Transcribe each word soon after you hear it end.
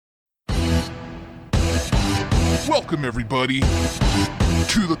Welcome, everybody,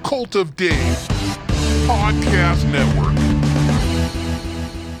 to the Cult of Dave Podcast Network.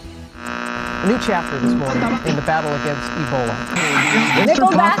 A new chapter this morning in the battle against Ebola.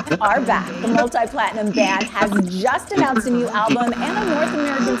 Nickelback are back. The multi-platinum band has just announced a new album and a North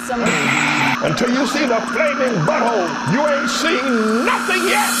American summer. Until you see the flaming butthole, you ain't seen nothing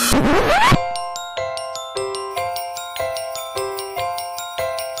yet!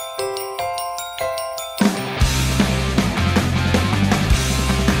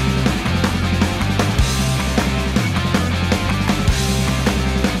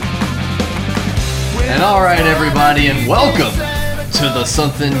 And alright everybody, and welcome to the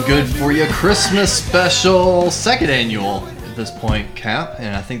Something Good For You Christmas Special, second annual at this point, Cap,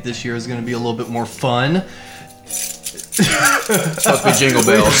 and I think this year is going to be a little bit more fun. Must be Jingle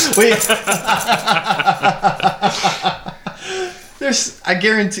Bells. Wait. I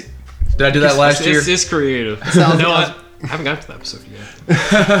guarantee... Did I do that last year? It's creative. No, I haven't got to that episode yet.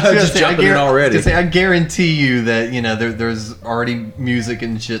 Just jumping in already. I guarantee you that, you know, there's already music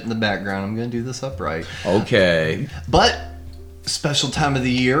and shit in the background. I'm going to do this upright. Okay. But, special time of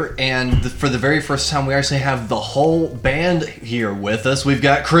the year, and for the very first time, we actually have the whole band here with us. We've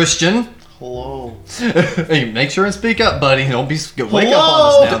got Christian. Hello. Hey, make sure and speak up, buddy. Don't be wake up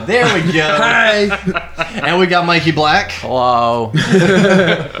on us now. There we go. Hi. And we got Mikey Black. Hello.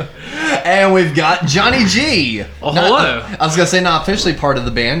 And we've got Johnny G. Oh, hello. I was going to say not officially part of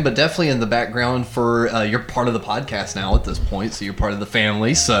the band, but definitely in the background for you're part of the podcast now at this point, so you're part of the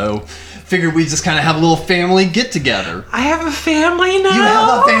family. So figured we just kind of have a little family get together. I have a family now. You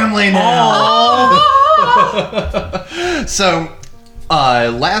have a family now. So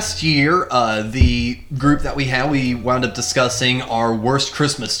last year, the group that we had, we wound up discussing our worst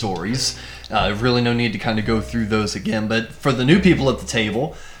Christmas stories. Really no need to kind of go through those again, but for the new people at the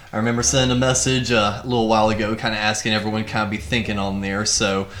table, I remember sending a message a little while ago kind of asking everyone kind of be thinking on there.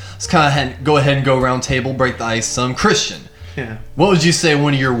 So let's kind of go ahead and go around table, break the ice some. Christian, Yeah. what would you say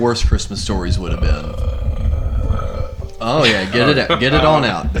one of your worst Christmas stories would have been? Oh yeah, get it on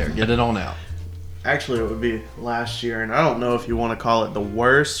out there. Get it on out. Actually, it would be last year, and I don't know if you want to call it the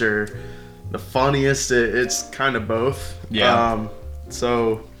worst or the funniest. It's kind of both. Yeah.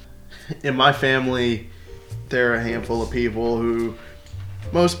 So, in my family, there are a handful of people who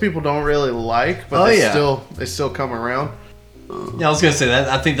most people don't really like, but they still come around. Yeah, I was gonna say that.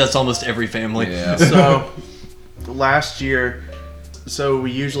 I think that's almost every family. Yeah. So, last year,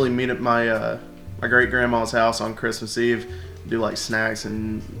 we usually meet at my my great grandma's house on Christmas Eve, do like snacks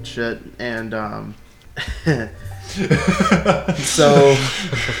and shit, and so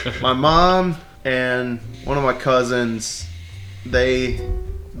my mom and one of my cousins, they're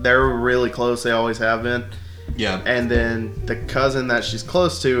really close. They always have been. Yeah. And then the cousin that she's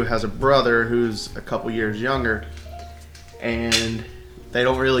close to has a brother who's a couple years younger, and they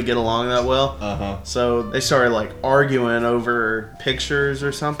don't really get along that well. Uh-huh. So they started like arguing over pictures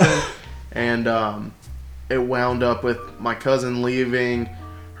or something, and it wound up with my cousin leaving,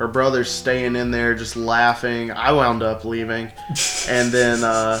 her brother staying in there just laughing. I wound up leaving, and then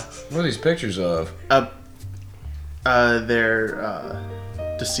What are these pictures of? their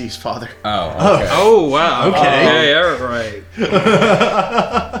deceased father. Oh, okay. Oh, wow. Okay. Yeah, right.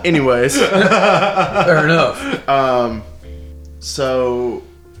 Anyways, Fair enough. so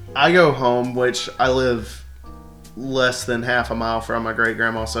I go home, which I live less than half a mile from my great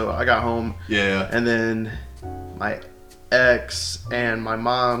grandma, so I got home. Yeah. And then my ex and my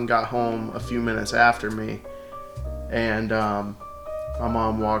mom got home a few minutes after me, and my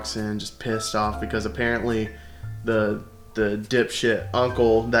mom walks in just pissed off because apparently the dipshit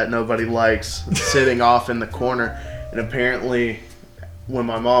uncle that nobody likes sitting off in the corner, and apparently when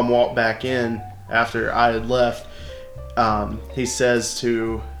my mom walked back in after I had left, he says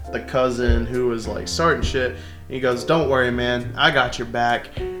to the cousin who was like starting shit, he goes, "Don't worry, man, I got your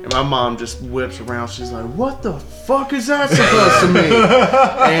back." And my mom just whips around. She's like, "What the fuck is that supposed to mean?"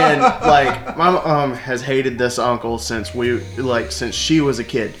 And like my mom has hated this uncle since she was a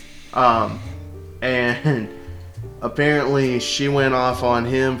kid, and apparently she went off on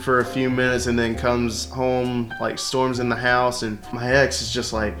him for a few minutes and then comes home, like storms in the house, and my ex is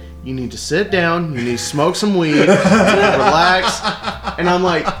just like, "You need to sit down, you need to smoke some weed, you need to relax." And I'm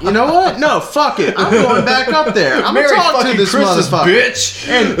like, you know what? No, fuck it. I'm going back up there. I'm gonna talk to this Christmas, motherfucker. bitch.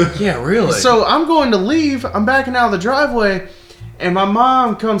 And Yeah, really? so I'm going to leave, I'm backing out of the driveway, and my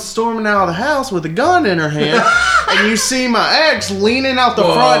mom comes storming out of the house with a gun in her hand, and you see my ex leaning out the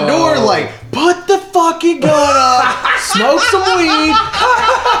front door like, put the fucking gun up, smoke some weed.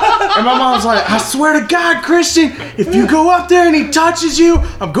 And my mom's like, I swear to God, Christian, if you go up there and he touches you,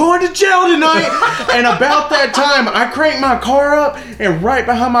 I'm going to jail tonight. And about that time, I crank my car up, and right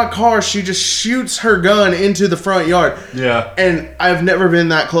behind my car, she just shoots her gun into the front yard. Yeah. And I've never been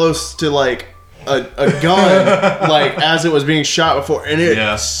that close to like a gun like as it was being shot before, and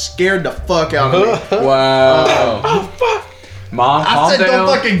it scared the fuck out of me. Wow. Oh fuck. Mom, calm I said down.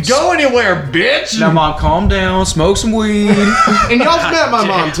 don't fucking go anywhere, bitch. Now, Mom, calm down. Smoke some weed. And y'all's met my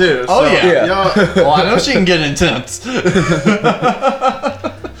mom too. Oh, so, yeah. Y'all, Well, I know she can get intense.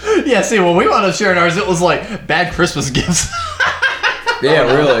 Yeah, see, when we wound up sharing ours, it was like bad Christmas gifts.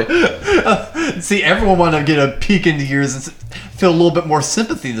 Yeah, really. See, everyone wound up getting a peek into yours and feel a little bit more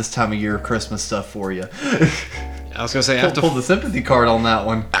sympathy this time of year, Christmas stuff for you. I was gonna say I have to Pull the sympathy card on that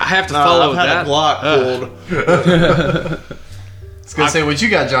one. I have to follow I've had that. a Glock pulled. I was gonna say, what you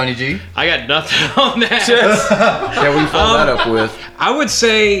got, Johnny G? I got nothing on that. Yeah, what do you follow that up with? I wouldn't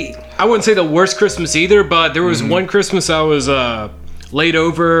say the worst Christmas either, but there was one Christmas I was laid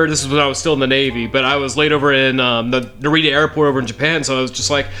over. This is when I was still in the Navy, but I was laid over in the Narita airport over in Japan. So I was just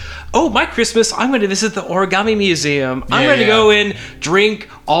like, oh, my Christmas, I'm going to visit the Origami Museum. I'm going to go and drink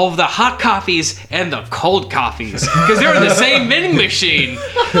all of the hot coffees and the cold coffees because they're in the same vending machine.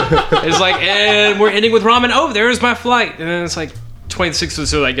 It's like, and we're ending with ramen. Oh, there's my flight. And then it's like 26 or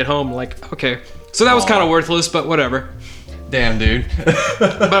so I get home. Like, okay. So that was kind of worthless, but whatever. Damn, dude.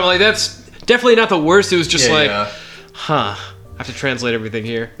 But I'm like, that's definitely not the worst. It was just huh. I have to translate everything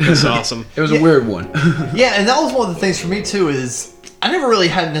here. It's awesome. It was a weird one. Yeah, and that was one of the things for me too is I never really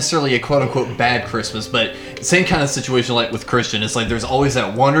had necessarily a quote-unquote bad Christmas, but same kind of situation like with Christian. It's like there's always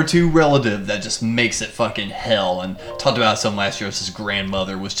that one or two relative that just makes it fucking hell. And talked about some last year. His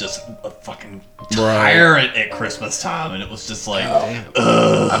grandmother was just a fucking tyrant at Christmas time, and it was just like,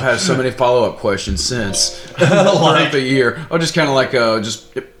 I've had so many follow-up questions since throughout the year. Oh, just kind of like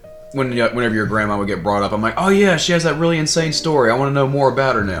whenever your grandma would get brought up, I'm like, oh yeah, she has that really insane story. I want to know more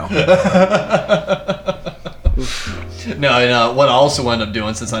about her now. No, and what I also wound up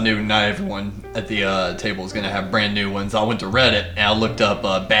doing, since I knew not everyone at the table was going to have brand new ones, I went to Reddit and I looked up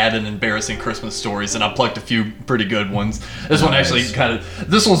bad and embarrassing Christmas stories, and I plucked a few pretty good ones. This one actually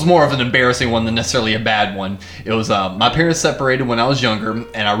this one's more of an embarrassing one than necessarily a bad one. It was, my parents separated when I was younger,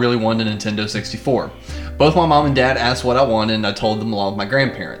 and I really wanted a Nintendo 64. Both my mom and dad asked what I wanted, and I told them along with my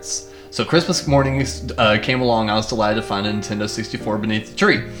grandparents. So Christmas morning came along, I was delighted to find a Nintendo 64 beneath the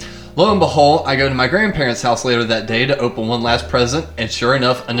tree. Lo and behold, I go to my grandparents' house later that day to open one last present, and sure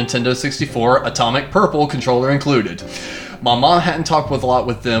enough, a Nintendo 64 Atomic Purple controller included. My mom hadn't talked a lot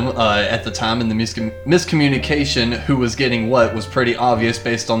with them at the time, and the miscommunication who was getting what was pretty obvious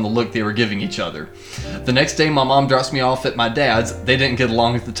based on the look they were giving each other. The next day, my mom drops me off at my dad's. They didn't get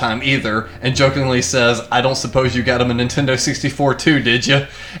along at the time either, and jokingly says, I don't suppose you got him a Nintendo 64 too, did you?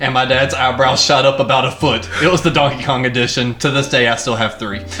 And my dad's eyebrows shot up about a foot. It was the Donkey Kong edition. To this day, I still have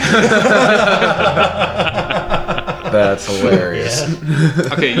 3. That's hilarious.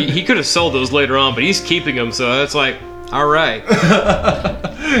 Okay, he could have sold those later on, but he's keeping them, so that's like, all right.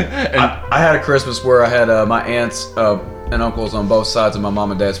 I had a Christmas where I had my aunts and uncles on both sides of my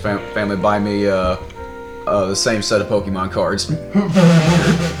mom and dad's family buy me the same set of Pokemon cards.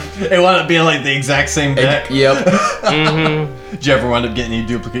 It wound up being like the exact same deck. Yep. Did you ever wind up getting any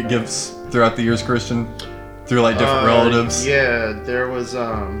duplicate gifts throughout the years, Christian? Through like different relatives? Yeah, there was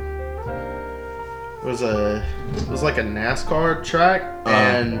it was like a NASCAR track,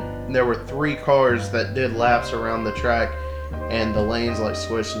 and there were 3 cars that did laps around the track, and the lanes like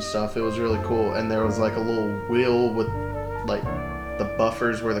switched and stuff. It was really cool, and there was like a little wheel with like the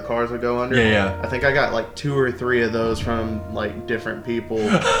buffers where the cars would go under. Yeah. I think I got like 2 or 3 of those from like different people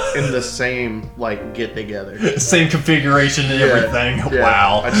in the same like get together. Same configuration and everything. Yeah.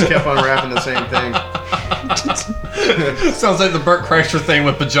 Wow. I just kept unwrapping the same thing. Sounds like the Burt Kreischer thing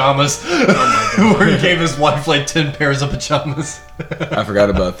with pajamas. Where he gave his wife like 10 pairs of pajamas. I forgot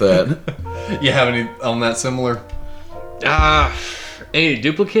about that. You have any on that similar? Any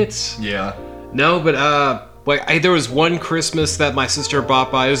duplicates? Yeah. No, but there was one Christmas that my sister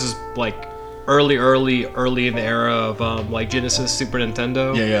bought by. This is like early in the era of like Genesis, Super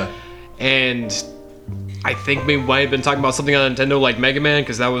Nintendo. Yeah. And I think we might have been talking about something on Nintendo like Mega Man,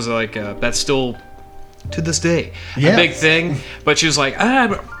 because that was like that's still to this day a big thing. But she was like,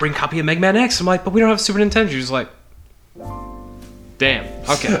 bring a copy of Mega Man X. I'm like, but we don't have Super Nintendo. She was like, damn,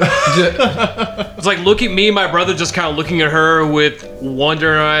 okay. It's like, look at me and my brother just kind of looking at her with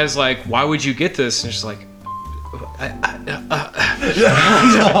wonder in her eyes, like, why would you get this? And she's like, No.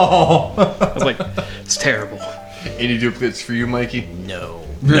 I was like, it's terrible. Any duplicates for you, Mikey? No.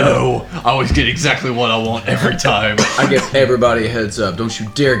 No. I always get exactly what I want every time. I give everybody a heads up. Don't you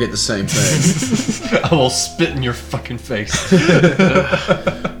dare get the same thing. I will spit in your fucking face.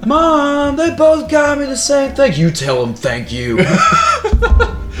 Mom, they both got me the same thing. You tell them thank you.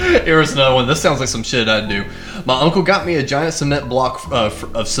 Here's another one. This sounds like some shit I'd do. My uncle got me a giant cement block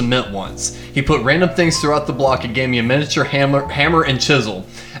of cement once. He put random things throughout the block and gave me a miniature hammer and chisel.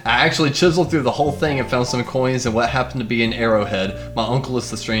 I actually chiseled through the whole thing and found some coins and what happened to be an arrowhead. My uncle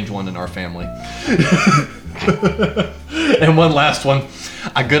is the strange one in our family. And one last one.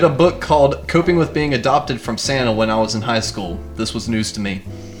 I got a book called Coping with Being Adopted from Santa when I was in high school. This was news to me.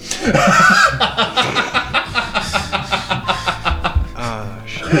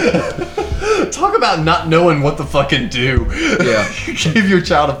 Talk about not knowing what to fucking do. Yeah. You gave your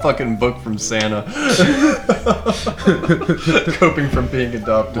child a fucking book from Santa. Coping from being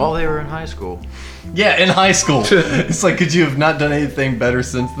adopted. While they were in high school. Yeah, in high school. It's like, could you have not done anything better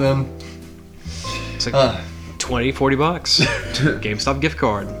since then? It's like 20, 40 bucks. GameStop gift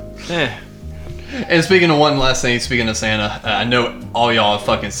card. And speaking of one last thing, speaking of Santa, I know all y'all have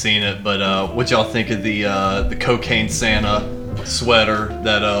fucking seen it, but what y'all think of the cocaine Santa sweater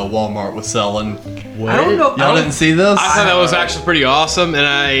that Walmart was selling? I don't know. Y'all didn't see this? I thought that was actually pretty awesome, and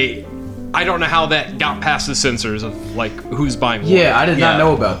I don't know how that got past the censors of like who's buying what. Yeah, I did Yeah. not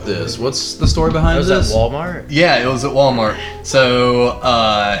know about this. What's the story behind Was this? that Walmart? Yeah, it was at Walmart. So,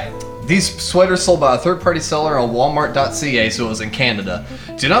 these sweaters sold by a third-party seller on Walmart.ca, so it was in Canada,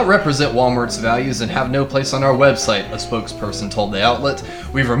 do not represent Walmart's values and have no place on our website, a spokesperson told the outlet.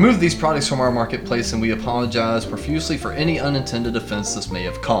 We've removed these products from our marketplace and we apologize profusely for any unintended offense this may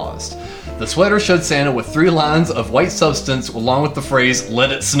have caused. The sweater showed Santa with 3 lines of white substance along with the phrase,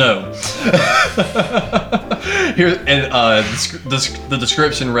 "Let it snow." Here, and the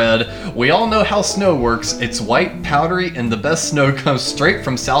description read, "We all know how snow works. It's white, powdery, and the best snow comes straight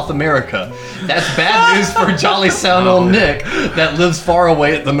from South America. That's bad news for jolly sound old Nick that lives far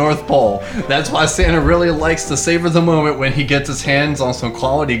away at the North Pole. That's why Santa really likes to savor the moment when he gets his hands on some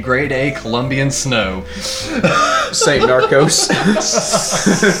quality grade A Colombian snow." Saint Narcos.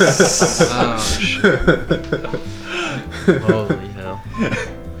 Holy hell.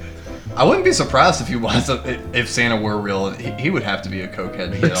 I wouldn't be surprised if if Santa were real. He would have to be a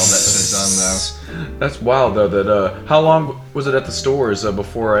cokehead to get all that shit done, though. That's wild, though. That how long was it at the stores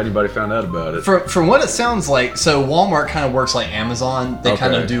before anybody found out about it? From what it sounds like, so Walmart kind of works like Amazon. They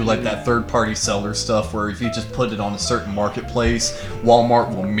kind of Okay. do like that third-party seller stuff where if you just put it on a certain marketplace,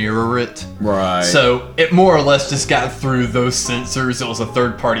 Walmart will mirror it. Right. So it more or less just got through those censors. It was a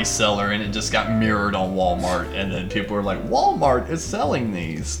third-party seller, and it just got mirrored on Walmart. And then people were like, "Walmart is selling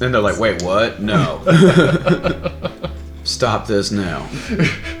these." Then they're like, "Wait, what? No." Stop this now.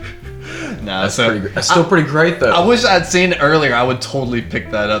 Nah, That's still pretty great, though. I wish I'd seen it earlier. I would totally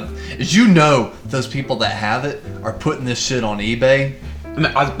pick that up. As you know, those people that have it are putting this shit on eBay.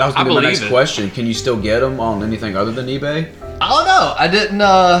 That was going to be my believe next it. question. Can you still get them on anything other than eBay? I don't know.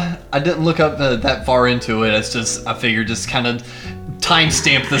 I didn't look up that far into it. It's just I figured just kind of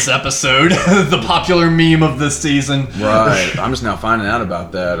timestamp this episode, the popular meme of this season. Right. I'm just now finding out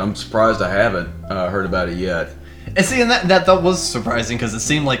about that. I'm surprised I haven't heard about it yet. And see, and that was surprising because it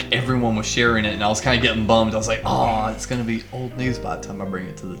seemed like everyone was sharing it, and I was kind of getting bummed. I was like, "Oh, it's gonna be old news by the time I bring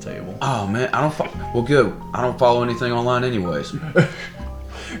it to the table." Oh man, well, good. I don't follow anything online, anyways.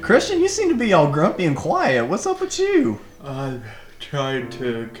 Christian, you seem to be all grumpy and quiet. What's up with you? Trying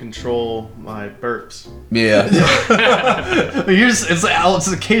to control my burps. Yeah. You're just, I'll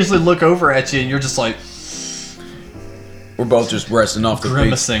just occasionally look over at you, and you're just like We're both just resting off the beat.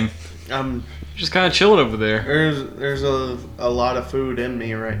 grimacing. Just kind of chilling over there. There's a lot of food in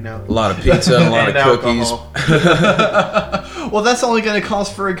me right now. A lot of pizza, a lot And of cookies. alcohol. Well, that's only going to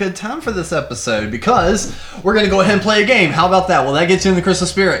cause for a good time for this episode because we're going to go ahead and play a game. How about that? Will that get you in the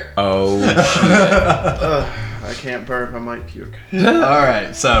Christmas spirit? Oh, I can't burp. I might puke. All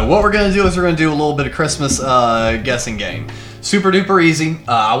right. So what we're going to do is we're going to do a little bit of Christmas guessing game. Super duper easy.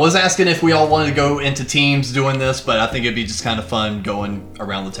 I was asking if we all wanted to go into teams doing this, but I think it'd be just kind of fun going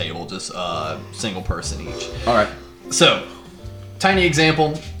around the table, just single person each. all right. So, tiny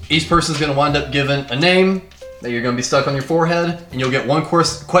example. Each person's going to wind up given a name that you're going to be stuck on your forehead, and you'll get one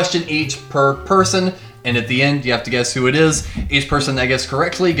question each per person, and at the end, you have to guess who it is. Each person that guesses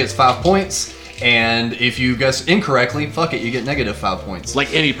correctly gets 5 points, and if you guess incorrectly, fuck it, you get negative 5 points.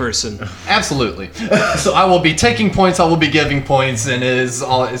 Like any person. Absolutely. So I will be taking points, I will be giving points, and it's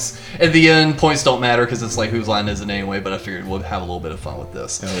at the end, points don't matter because it's like whose line is it anyway, but I figured we'll have a little bit of fun with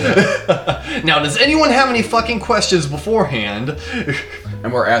this. Now, does anyone have any fucking questions beforehand?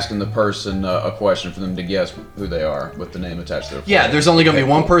 And we're asking the person a question for them to guess who they are with the name attached to their Yeah, forehead. there's only going to be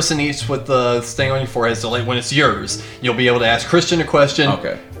one person each with the thing on your forehead, so like when it's yours, you'll be able to ask Christian a question,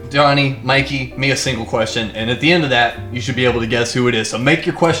 Okay. Johnny, Mikey, me a single question, and at the end of that, you should be able to guess who it is. So make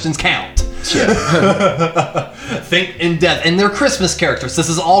your questions count. Yeah. Think in depth. And they're Christmas characters. This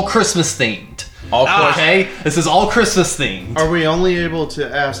is all Christmas themed. All questions. Okay? This is all Christmas themed. Are we only able to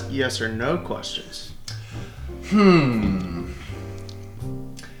ask yes or no questions?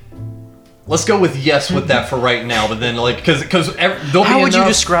 Let's go with yes with that for right now, but then like because there'll How be would you enough-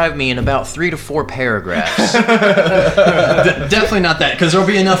 describe me in about 3 to 4 paragraphs? Definitely not that, because there'll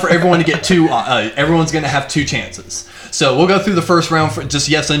be enough for everyone to get two. Everyone's gonna have 2 chances. So we'll go through the first round for just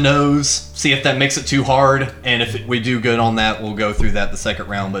yes and no's, see if that makes it too hard, and if we do good on that, we'll go through that the second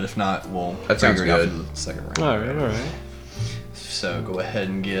round. But if not, we'll That sounds figure it out good. for the second round. All right. So go ahead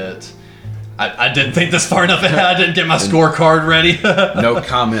and get. I didn't think this far enough ahead. I didn't get my scorecard ready. No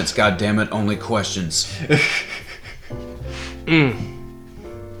comments, goddammit, only questions.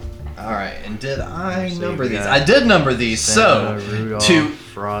 All right, and did I So number you these? got I did number these. Santa, So Rudolph, to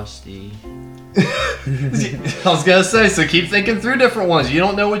Frosty. I was gonna say, so keep thinking through different ones. You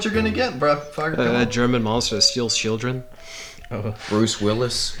don't know what you're gonna get, bro. Fucker, come on. That German monster that steals children. Bruce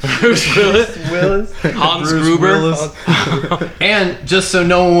Willis. Willis, Hans Gruber. and just so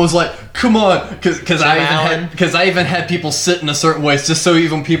no one was like, "Come on," because Allen. I even had people sit in a certain way, just so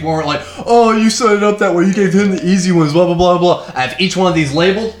even people weren't like, "Oh, you set it up that way. You gave him the easy ones." Blah blah blah blah. I have each one of these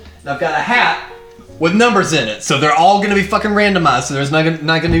labeled, and I've got a hat with numbers in it, so they're all gonna be fucking randomized. So there's not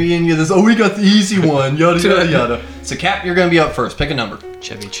gonna be any of this. Oh, we got the easy one. Yada yada yada. So Cap, you're gonna be up first. Pick a number.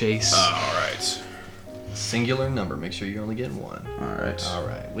 Chevy Chase. All right. Singular number. Make sure you're only getting one. All right. All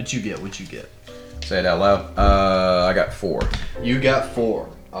right. What'd you get? What'd you get? Say it out loud. I got 4. You got 4.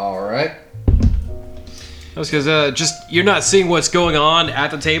 All right. That's because just you're not seeing what's going on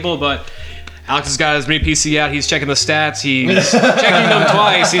at the table, but Alex has got his mini PC out. He's checking the stats. He's checking them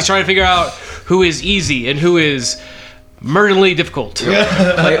twice. He's trying to figure out who is easy and who is murderingly difficult.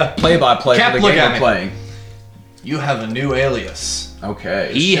 Play by play Cap, for the look game at we're me. playing. You have a new alias. Okay.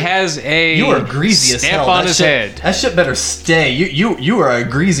 He has a You are greasy as stamp hell. on That his shit- head. That shit better stay. You are a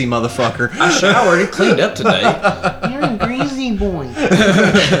greasy motherfucker. I showered and cleaned up today. You're a greasy boy.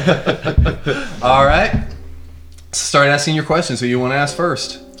 All right. Start asking your questions. Who you want to ask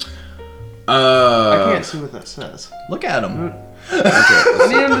first? I can't see what that says. Look at him. I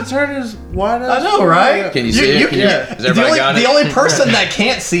need him to turn his wide I know, right? Can you see it? Can you- yeah. Has everybody got The it? only person that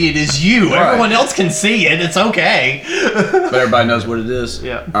can't see it is you. Right. Everyone else can see it. It's okay. But everybody knows what it is?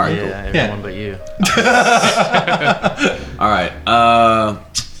 Yeah. All right, Yeah, cool. everyone but you. All right.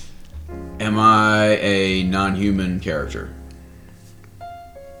 Am I a non-human character?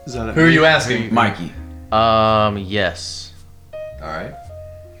 Is that Who are you asking? Mikey. Yes. All right.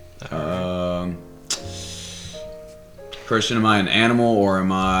 Christian, am I an animal or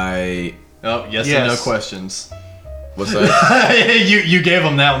am I... Oh, yes, Yes. and no questions. What's that? you gave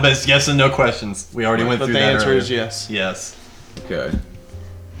them that one, but it's yes and no questions. We already went But through the that answer earlier. is yes. Yes. Okay.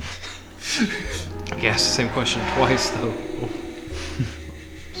 I asked the same question twice though.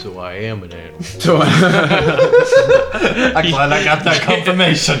 So I am an animal. I'm glad I got that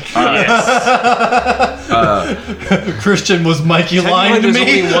confirmation. Christian was Mikey lying to There's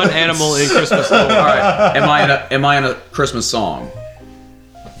me. only one animal in Christmas lore. All right. Am I in a Christmas song?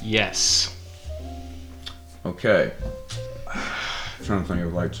 Yes. Okay. I'm trying to think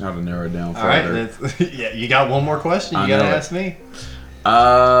of like how to narrow it down All right, further. yeah, you got one more question. You I gotta know it. ask me.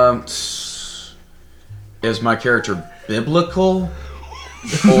 Is my character biblical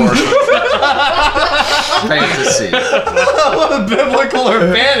or fantasy? Biblical or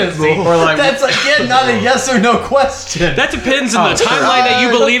fantasy? Or like- That's again not a yes or no question. That depends on the timeline that you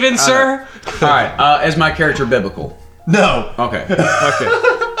believe in, sir. All right. Is my character biblical? No. Okay.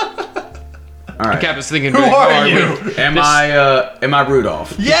 All right. Cap is thinking. Who very are hard. you? Am I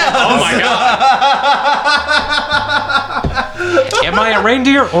Rudolph? Yeah. Oh my god. Am I a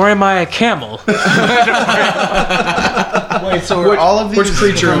reindeer or am I a camel? Wait, so are all of these which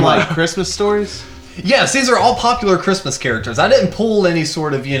creature from am I? like Christmas stories? Yes, these are all popular Christmas characters. I didn't pull any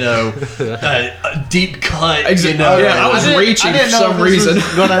sort of, a deep cut, Yeah, I was reaching for some reason.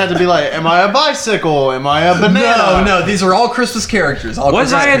 Gonna have to be like, am I a bicycle? Am I a banana? No, these are all Christmas characters. All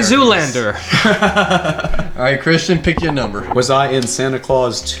Was Christmas I in characters. Zoolander? All right, Christian, pick your number. Was I in Santa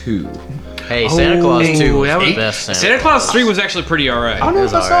Claus 2? Hey, Santa Claus 2 was that the was- best Santa, Santa Claus 3 was actually pretty alright. I don't know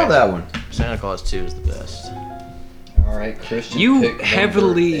if I saw alright. that one. Santa Claus 2 is the best. All right, Christian. You pick number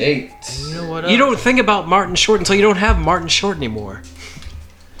heavily- 8. You know what? You don't think about Martin Short until you don't have Martin Short anymore.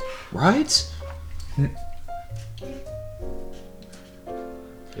 Right?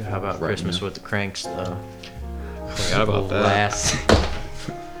 Yeah, how about Christmas with the Cranks, though? Forgot about that. Last.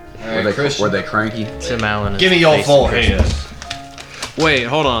 Were they cranky? Tim Allen. Give me your full hand. Wait,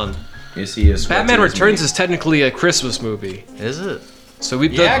 hold on. Yes, he is. Batman Returns is technically a Christmas movie. Is it? So the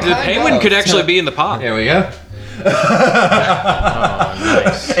kinda Penguin of. could actually be in the pot. There we go. Oh,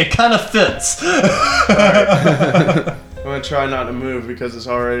 nice. It kind of fits. I'm gonna try not to move because it's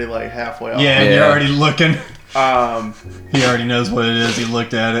already like halfway off. Yeah, you're already looking. He already knows what it is. He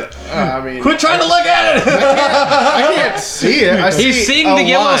looked at it. I mean, Quit trying to look at it. I can't see it. He's seeing the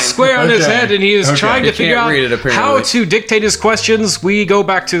yellow square on his head, and he is trying to figure out how to dictate his questions. We go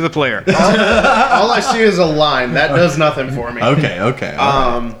back to the player. All I see is a line. That does nothing for me. Okay.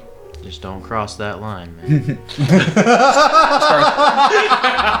 Just don't cross that line, man.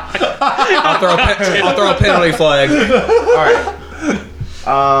 I'll throw a penalty flag.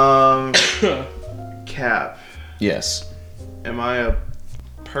 All right. Cap. Yes. Am I a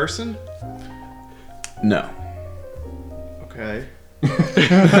person? No. Okay. We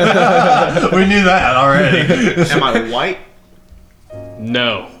knew that already. Am I white?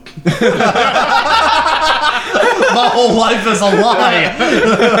 No. My whole life is a lie.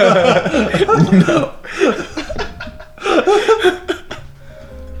 No.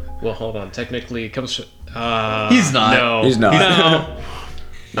 Well, hold on. Technically, it comes. He's not. No. He's not. No.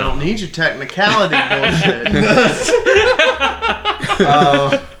 I don't need your technicality bullshit.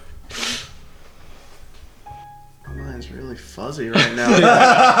 My mind's really fuzzy right now. It's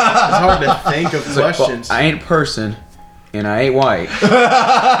hard to think of questions. Well, I ain't a person, and I ain't white.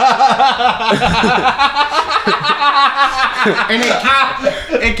 And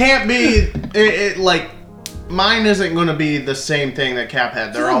it can't be. It like mine isn't going to be the same thing that Cap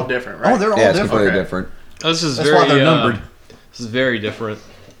had. They're all different, right? Oh, they're all Yeah, it's different. completely different. Oh, this is That's very. why they're numbered. This is very different.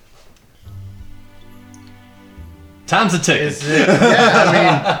 Time's a ticket. Is it? Yeah, I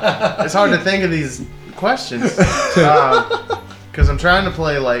mean, it's hard to think of these questions because I'm trying to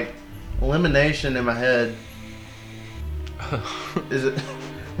play like elimination in my head. Is it?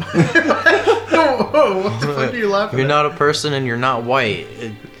 What the fuck are you laughing You're at? not a person and you're not white.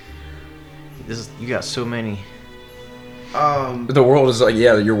 You got so many. The world is like,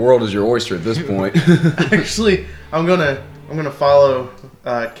 yeah, your world is your oyster at this point. Actually, I'm gonna follow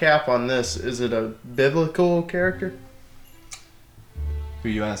Cap on this. Is it a biblical character? Who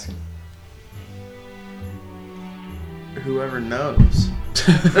are you asking? Whoever knows.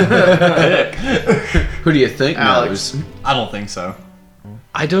 Who do you think Alex. knows? I don't think so.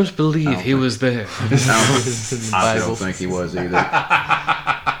 I don't believe he was there. I don't think he was either.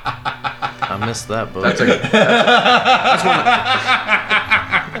 I missed that book.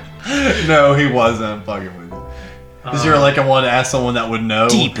 No, he wasn't. I'm fucking with you. Because you're like I want to ask someone that would know.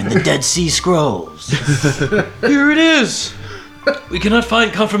 Deep in the Dead Sea Scrolls. Here it is. We cannot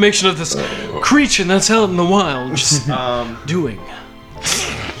find confirmation of this creature that's out in the wild. Just doing.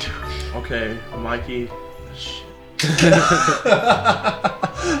 Okay, Mikey.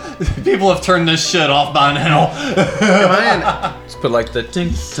 People have turned this shit off by now. Let's put like the tink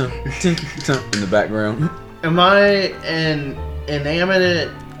tink in the background. Am I an inanimate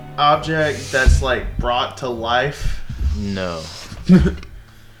object that's like brought to life? No.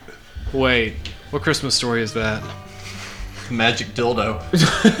 Wait, what Christmas story is that? Magic dildo.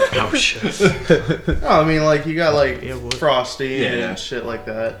 Oh shit. No, I mean like you got like Frosty Yeah. and shit like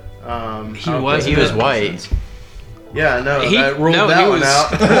that. He was white. Yeah, no, He- I ruled no, that he one was- out.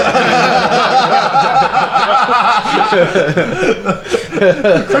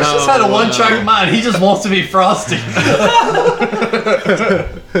 Chris just had a one-track mind. He just wants to be Frosty.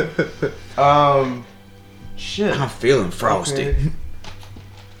 Shit. I'm feeling frosty. Okay.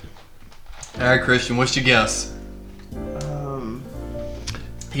 All right, Christian, what's your guess?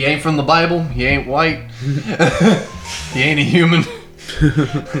 He ain't from the Bible. He ain't white. He ain't a human.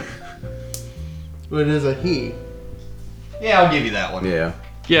 But it is a he. Yeah, I'll give you that one. Yeah.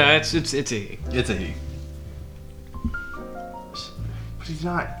 Yeah, it's a. It's a he. But he's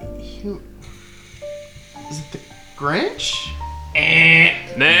not human. Is it the Grinch?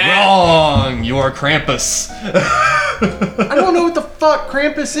 Wrong. You are Krampus. I don't know what the fuck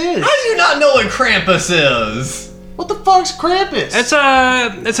Krampus is. How do you not know what Krampus is? What the fuck's Krampus?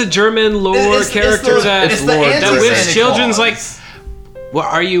 It's a German lore character that whips children's like. Well,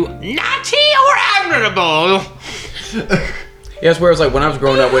 are you naughty or admirable? Yeah, it's where it's like when I was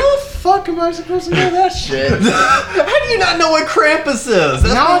growing up with. How the fuck am I supposed to know that shit? How do you not know what Krampus is?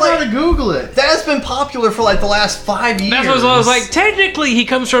 Now I gotta Google it. That's been popular for like the last 5 years. That's what I was like. Technically, he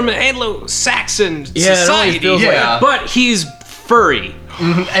comes from an Anglo-Saxon Yeah, it always society, feels like- but he's furry.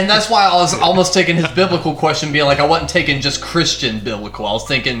 And that's why I was almost taking his biblical question, being like, I wasn't taking just Christian biblical. I was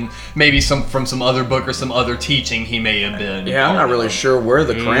thinking maybe from some other book or some other teaching he may have been. Yeah, I'm not really sure where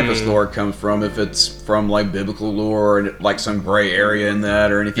the Krampus lore comes from. If it's from like biblical lore or like some gray area in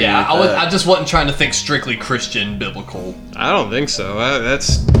that or anything. Yeah, like that. I just wasn't trying to think strictly Christian biblical. I don't think so.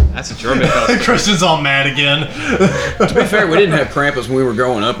 That's a German festival. Christian's all mad again. To be fair, we didn't have Krampus when we were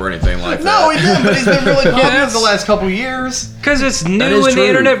growing up or anything like that. No, he didn't, but he's been really popular that's- the last couple years. Because it's That new is and the true.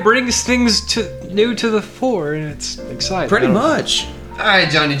 internet brings things new to the fore, and it's exciting. Pretty much. All right,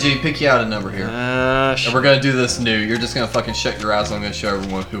 Johnny G, pick you out a number here. Sh- And we're gonna do this new. You're just gonna fucking shut your eyes. I'm gonna show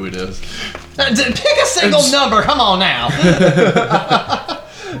everyone who it is. Pick a single number. Come on now.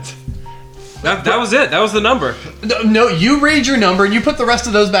 that was it. That was the number. No, you read your number and you put the rest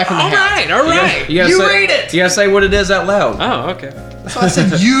of those back in the hat. All right. You, gotta You say, read it! You gotta say what it is out loud. Oh, okay. So I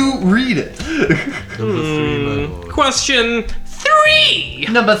said you read it. Question 3.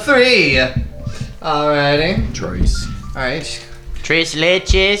 Number 3. Alrighty. Trace. Alright. Tres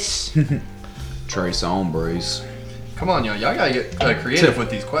leches. Trace hombres. Come on, y'all. Y'all gotta get creative with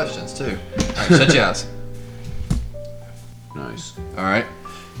these questions too. Alright, shut your eyes. Nice. Alright.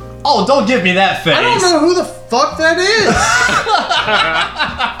 Oh, don't give me that face. I don't know who the fuck that is.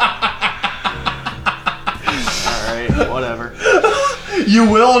 Alright, whatever. You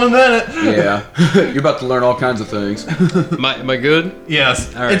will in a minute. Yeah. You're about to learn all kinds of things. Am I good?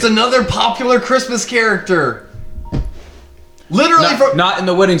 Yes. All right. It's another popular Christmas character. Literally from. Not in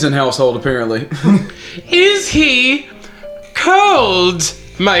the Whittington household, apparently. Is he cold,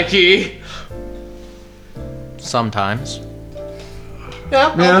 Mikey? Sometimes.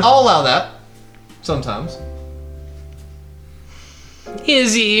 Yeah, I'll allow that. Sometimes.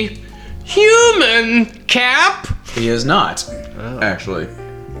 Is he human, Cap? He is not. Actually.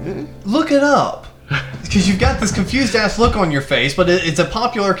 Look it up. Because you've got this confused ass look on your face, but it's a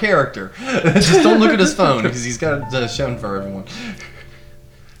popular character. Just don't look at his phone because he's got it shown for everyone.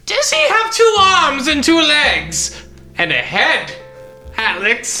 Does he have 2 arms and 2 legs? And a head,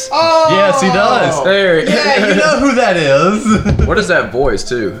 Alex? Oh! Yes, he does. There. Yeah, you know who that is. What is that voice,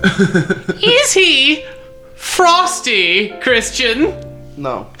 too? Is he Frosty, Christian?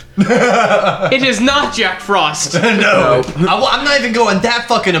 No. It is not Jack Frost. No. I'm not even going that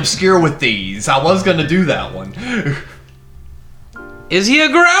fucking obscure with these. I was going to do that one. Is he a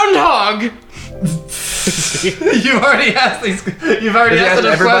groundhog? You've already asked these. You've already Have asked you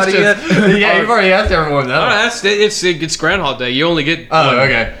asked enough everybody questions. yet? Yeah, you've already asked everyone Oh, that. it's Groundhog Day. You only get Oh, one.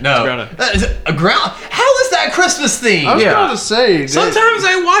 okay. No. Groundhog. A ground. How is that Christmas theme? I was Yeah. going to say. Sometimes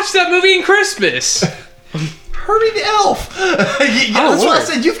I watch that movie in Christmas. Herbie the Elf. That's what I Lord.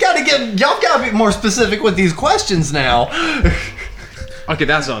 said. Y'all got to be more specific with these questions now. Okay,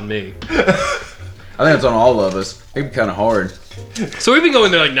 that's on me. I think it's on all of us. It'd be kind of hard. So we've been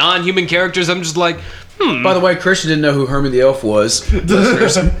going there like non-human characters. I'm just like, By the way, Christian didn't know who Herman the Elf was.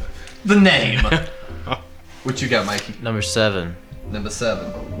 The name. What you got, Mikey? Number 7. Number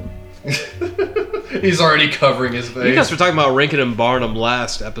 7. He's already covering his face. you guys were talking about Rankin and Barnum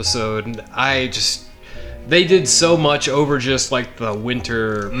last episode, and they did so much over just like the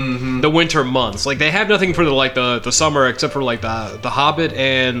winter, the winter months. Like they have nothing for the summer except for like the Hobbit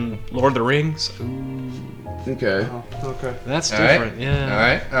and Lord of the Rings. Okay. Okay. That's All right. different,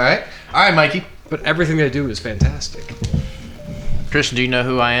 yeah. All right, Mikey. But everything they do is fantastic. Christian, do you know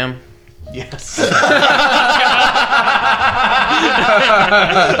who I am? Yes.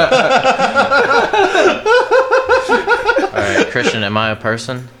 Alright, Christian, am I a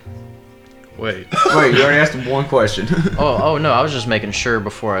person? Wait. Wait, you already asked him one question. Oh no, I was just making sure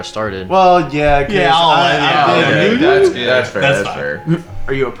before I started. Well, yeah. 'cause Yeah, I did. That's fair. That's That's fine. fair.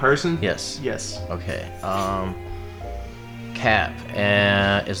 Are you a person? Yes. Yes. Okay. Cap,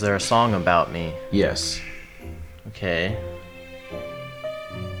 is there a song about me? Yes. Okay.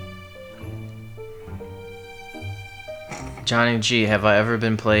 Johnny G, have I ever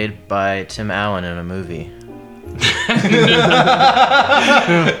been played by Tim Allen in a movie?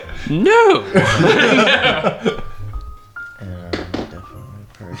 No. And I'm definitely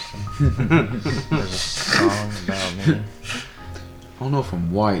a person. There's a song about me. I don't know if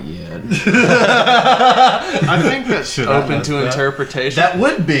I'm white yet. I think that's open to interpretation. That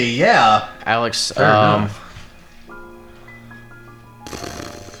would be, yeah. Alex, enough.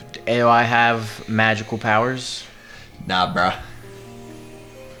 do I have magical powers? Nah, bruh.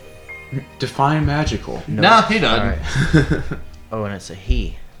 Define magical. Nah, he doesn't. Alright. Oh, and it's a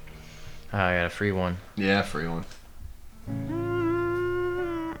he. Oh, I got a free one. Yeah, free one.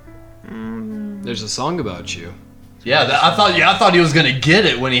 There's a song about you. Yeah, I thought he was gonna get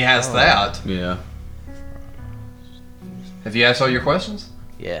it when he asked that. Yeah. Have you asked all your questions?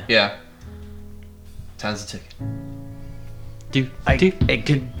 Yeah. Yeah. Time's a ticket.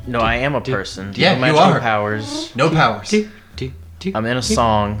 No, I am a person. Yeah, No you magical are. powers. No powers. I'm in a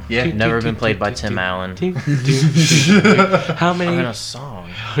song. Yeah. Never been played by Tim Allen. How I'm in many a song.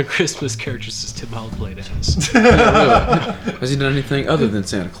 Christmas characters does Tim Allen play as? Has he done anything other than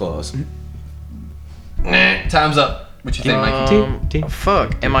Santa Claus? Nah, time's up. What you think, Mikey?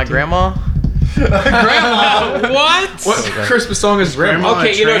 Fuck. Am I grandma? Grandma! What? What Christmas song is Grandma?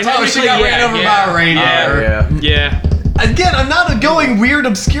 Okay, you know, Oh, she got ran over by a reindeer. Yeah. Again, I'm not going weird,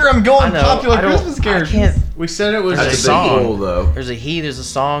 obscure. I'm going I know. popular I don't- Christmas characters. I can't. We said it was That's That's a a big song. goal, though. There's a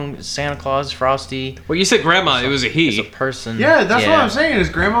song. Santa Claus, Frosty. Well, you said grandma. It was a It's a he. person. Yeah, that's what I'm saying. Is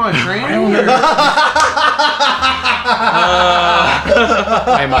Grandma a tranny?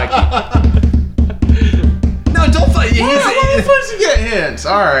 Hey, Mikey. No, don't fight. How the fuck you get hints?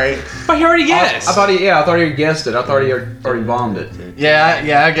 All right. But he already guessed. I thought he guessed it. I thought he already bombed it.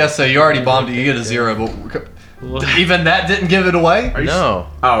 Yeah, I guess so. You already bombed it. You get a 0, but even that didn't give it away. No.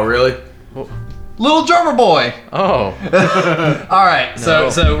 Oh, really? Little drummer boy. Oh. All right, so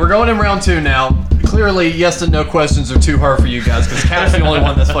we're going in round 2 now. Clearly, yes and no questions are too hard for you guys because Cat's the only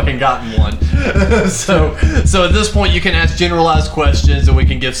one that's fucking gotten one. so at this point, you can ask generalized questions and we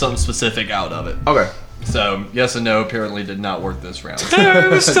can give something specific out of it. Okay. So yes and no apparently did not work this round.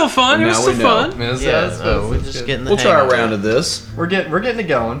 It was still fun. It was Now still we know. fun. Yes, Yeah. that's We're good. just getting the We'll hang try a of it. round of this. We're getting it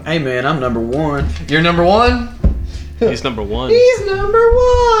going. Hey, man, I'm number 1. You're number 1. He's number 1. He's number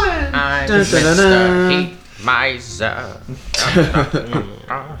 1. I'm Dun, dun, dun, dun. Mr. Heat Miser.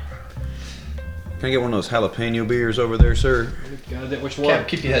 Can I get one of those jalapeno beers over there, sir? Which Cap, one?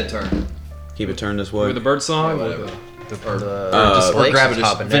 keep your head turned. Keep it turned this way. With the bird song? Whatever. Or Lakes grab is it.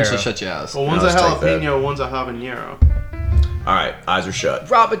 Just habanero. eventually shut your eyes. Well, one's No, a let's take that. jalapeno, one's a habanero. All right, eyes are shut.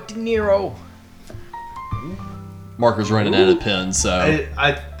 Robert De Niro. Marker's running out of pens, so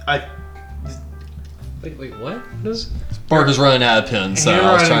I Wait, what? What is Marker's running out of pens, so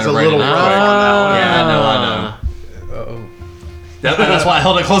I was trying handwriting's to a write little it rough out. on that one. Yeah, I know. That's why I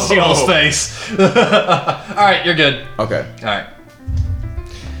held it close to y'all's face. All right, you're good. Okay. All right.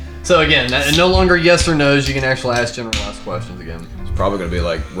 So again, no longer yes or no's. You can actually ask generalized questions again. It's probably going to be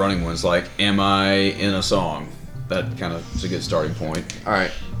like running ones like, am I in a song? That kind of is a good starting point. All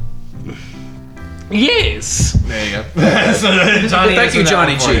right. Yes! There you go. So Johnny Thank you, answered that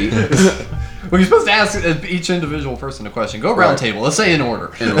Johnny one for you. G. Well, you're supposed to ask each individual person a question. Go round table. Let's say in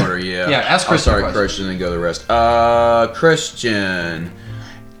order. In order, yeah. Yeah, ask Christian a I'll start question. Christian and go the rest. Christian.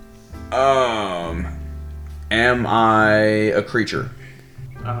 Am I a creature?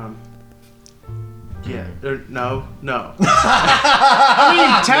 yeah. No. I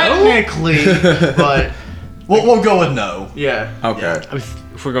mean, technically, but We'll go with no. yeah. Okay.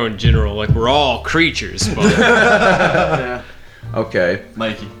 If we're going general, like we're all creatures, but Yeah. Okay.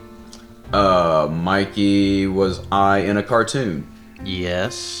 Mikey. Mikey, was I in a cartoon?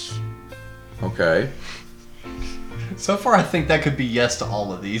 Yes. Okay. So far, I think that could be yes to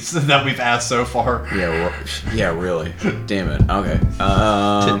all of these that we've asked so far. Yeah, really. Damn it. Okay. Am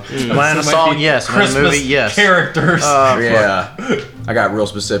I in a Might song? be Yes. Am I in a Christmas movie? Yes. characters. Yeah. I got real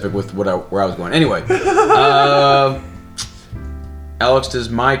specific with where I was going. Anyway. Alex, does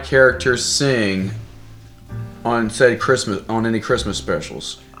my character sing on any Christmas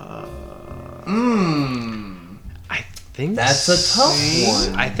specials? I think That's a tough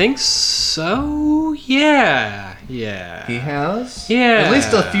one. I think so. Yeah. He has? Yeah. At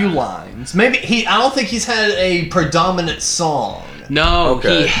least a few lines. Maybe I don't think he's had a predominant song. No,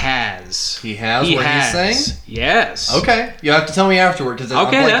 Okay. he has. He has where he sang? Yes. Okay. You have to tell me afterward because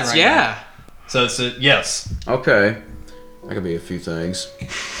Okay, that's yeah. So it's a yes. Okay. That could be a few things.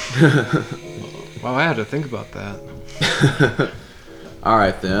 Wow, I had to think about that. All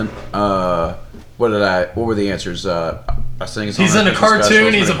right then. What were the answers? I sing a song. He's in a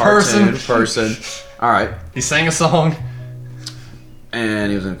cartoon, he's a person. Person. All right. He sang a song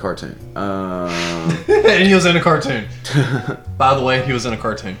And he was in a cartoon. and he was in a cartoon. By the way, he was in a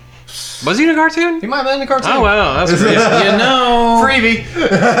cartoon. Was he in a cartoon? He might have been in a cartoon. Oh wow, that's crazy. You know. Freebie.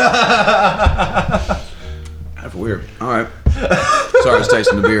 That's weird. All right. Sorry, I was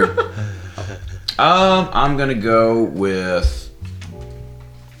tasting the beer. I'm gonna go with.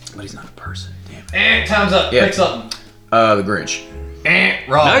 But he's not a person. Damn it. Time's up. Yeah. Pick something. The Grinch.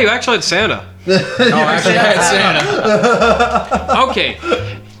 Wrong. No, you actually had Santa. Oh, I actually had Santa. Okay.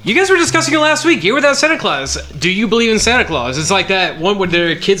 You guys were discussing it last week. You were without Santa Claus. Do you believe in Santa Claus? It's like that one where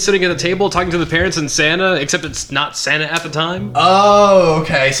there are kids sitting at the table talking to the parents and Santa, except it's not Santa at the time. Oh,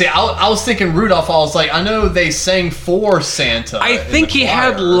 okay. See, I was thinking Rudolph. I was like, I know they sang for Santa. I think he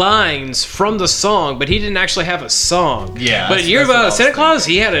had lines from the song, but he didn't actually have a song. Yeah. But you're about Santa Claus,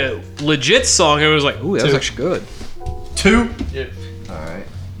 he had a legit song, and it was like, ooh, that was actually good. 2? Yeah. Alright.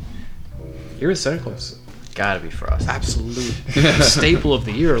 You're a Santa Claus. Gotta be Frosty. Absolute staple of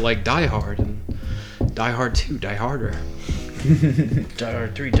the year, like Die Hard and Die Hard 2, Die Harder. Die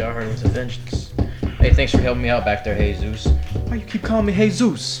Hard 3, Die Hard with a Vengeance. Hey, thanks for helping me out back there, Jesus. Why you keep calling me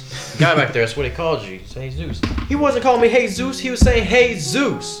Jesus? The guy back there, that's what he called you. Say Jesus. He wasn't calling me Jesus, he was saying, hey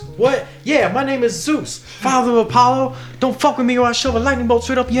Zeus. What? Yeah, my name is Zeus. Father of Apollo. Don't fuck with me or I'll shove a lightning bolt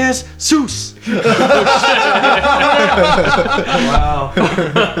straight up your ass. Zeus. Wow.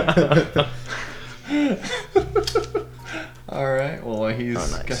 Alright, well, he's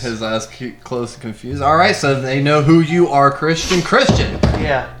nice. got his eyes close and confused. Alright, so they know who you are, Christian. Christian,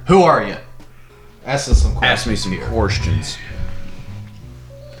 Yeah. who are you? Ask us some questions. Ask me some questions.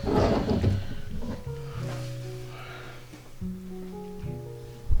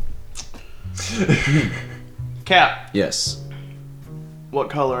 Cap, Yes. what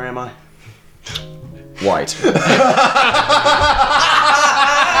color am I? White.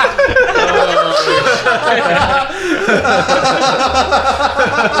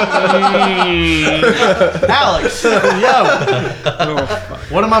 Alex! Yo!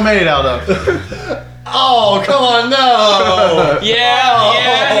 What am I made out of? Oh, come on, no!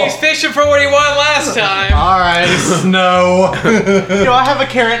 Yeah, he's fishing for what he won last time. Alright, snow. Yo, I have a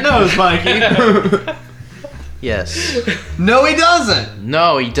carrot nose, Mikey. Yes. No, he doesn't.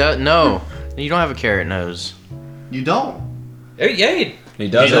 No, he does. No. You don't have a carrot nose. You don't. Yeah, He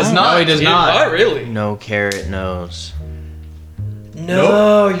does. He does not. No, he does not. Not really. No carrot nose.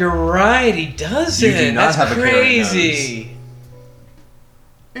 No, you're right. He doesn't. You do not That's have a carrot crazy.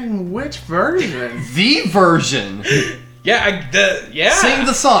 In which version? The version. Yeah, Sing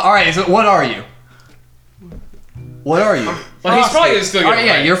the song. Alright, so what are you? What are you? Well, he's probably gonna still get Alright, it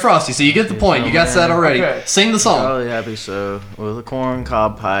yeah, right. you're Frosty, so you get the point. You got that already. Okay. Sing the song. Jolly happy so with a corn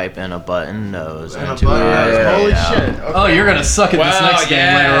cob pipe and a button nose And a two button eyes nose. laid Holy out. shit. Okay. Oh, you're gonna suck at this Wow, next game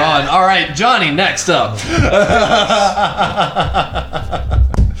yeah. later on. Alright, Johnny, next up.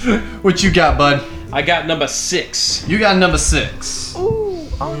 What you got, bud? I got number 6. You got number 6. Ooh,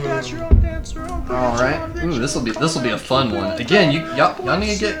 I'm dancer. Alright. Ooh, this'll be a fun one. Again, y'all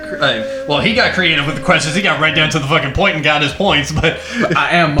need to get well, he got creative with the questions. He got right down to the fucking point and got his points, but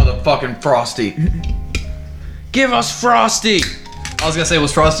I am motherfucking Frosty. Give us Frosty. I was gonna say,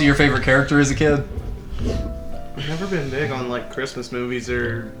 was Frosty your favorite character as a kid? I've never been big on like Christmas movies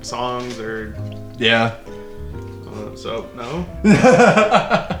or songs or Yeah. so no.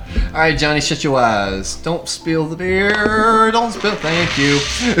 Alright, Johnny, shut your eyes. Don't spill the beer. Don't spill. Thank you.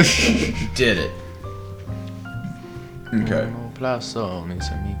 Did it. Okay. No plazo, mis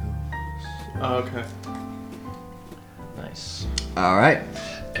amigos. Oh, okay. Nice. Alright.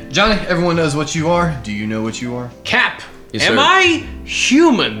 Johnny, everyone knows what you are. Do you know what you are? Cap. Yes, Am sir. I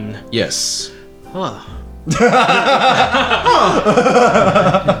human? Yes. Huh.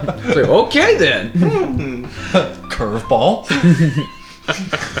 Okay then. Curveball.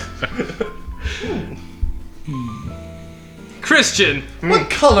 Christian. What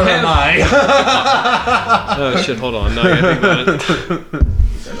color am I? Oh shit, hold on. Now I gotta think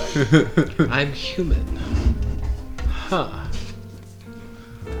about it. I'm human. Huh.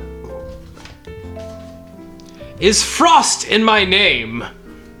 Is Frost in my name?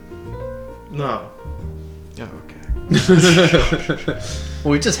 No. Oh, okay.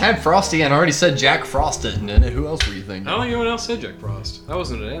 Well, we just had Frosty and I already said Jack Frost didn't in it. Who else were you thinking? I don't think anyone else said Jack Frost. That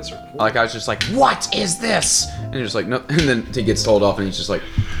wasn't an answer. Like I was just like, what is this? And you're just like, no. And then he gets told off, and he's just like,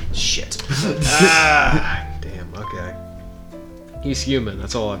 shit. Damn, okay. He's human,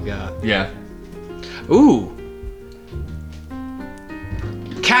 that's all I've got. Yeah. Ooh.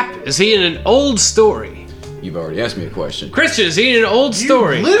 Cap, is he in an old story? You've already asked me a question. Christian, is he in an old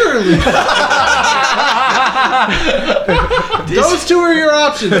story? Literally. Those two are your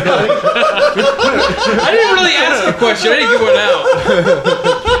options, buddy. I didn't really ask a question, I didn't give one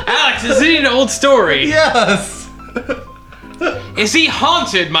out. Alex, is he in an old story? Yes. Is he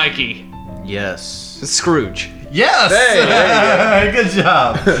haunted, Mikey? Yes. It's Scrooge. Yes. Hey, Good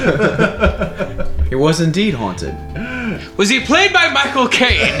job. He was indeed haunted. Was he played by Michael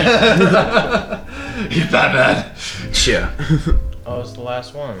Caine? He's Batman. Yeah. Oh, it's the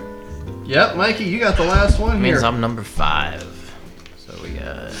last one. Yep, Mikey, you got the last one Means here. I'm number 5. So we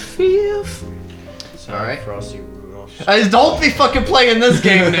got Fifth. so All right. Frosty, Rudolph. Don't be fucking playing this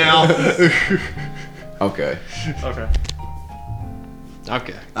game now. Okay.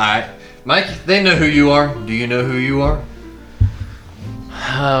 Okay. Alright. Mike, they know who you are. Do you know who you are?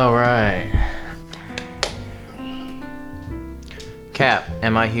 All right. Cap,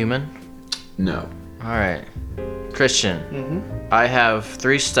 am I human? No. All right. Christian, I have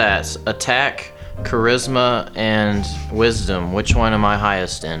 3 stats: attack, charisma, and wisdom. Which one am I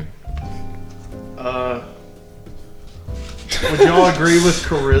highest in? Would y'all agree with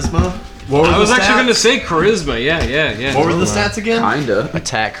charisma? I was actually going to say charisma. Yeah. What were the stats again? Kinda.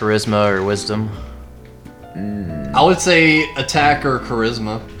 Attack, charisma, or wisdom? I would say attack or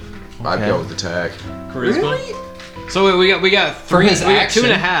charisma. I'd go with attack. Charisma. So we got For 3. his We got action?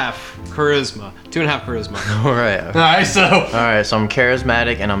 2.5 charisma. 2.5 charisma. All right. Alright, so. Alright, so I'm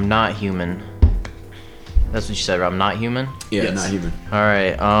charismatic and I'm not human. That's what you said, right? I'm not human? Yeah, Yes. not human.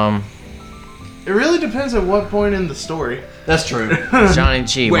 Alright, It really depends at what point in the story. That's true. Johnny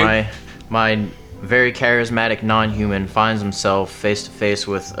G, Wait. my very charismatic non-human finds himself face to face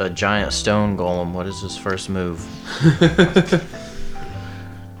with a giant stone golem. What is his first move?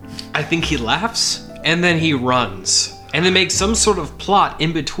 I think he laughs and then he runs and then makes some sort of plot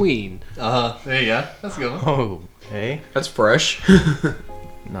in between. There you go. That's a good one. Oh, okay. That's fresh.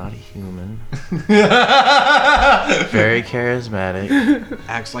 Not a human. Very charismatic.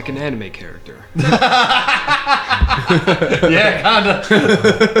 Acts like an anime character. Yeah,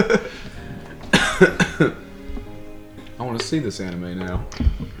 kinda. I want to see this anime now.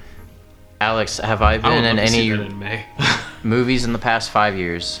 Alex, have I I would been love in to see any that anime. movies in the past 5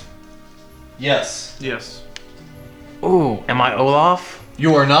 years? Yes. Yes. Ooh, am I Olaf?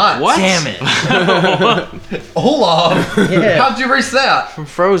 You are not. What? Damn it. Olaf. Yeah. How'd you reach that? From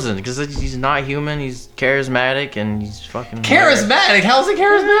Frozen, because he's not human, he's charismatic, and he's fucking... Charismatic? How's it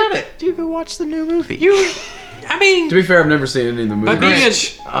charismatic? Dude, go watch the new movie. I mean, To be fair, I've never seen any of the movies. but being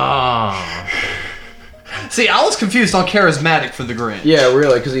Oh. See, I was confused on charismatic for the Grinch. Yeah,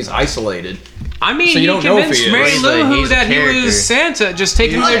 really, because he's isolated. I mean, So you he don't know if he convinced is. Mary He's Lou he's a that he character. was Santa, just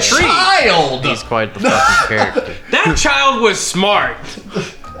taking A their tree. child. He's quite the fucking character. That child was smart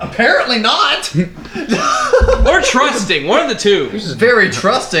Apparently not. or trusting, one of the two. Very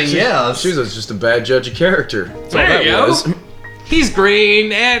trusting. Yeah. She was just a bad judge of character. That's all There that you go. was. He's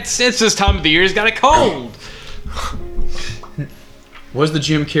green. It's this time of the year. He's got a cold. Was the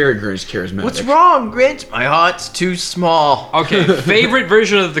Jim Carrey Grinch charismatic? What's wrong, Grinch? My heart's too small. Okay, favorite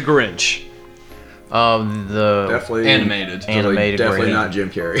version of the Grinch. The Definitely Animated. animated Definitely version. not Jim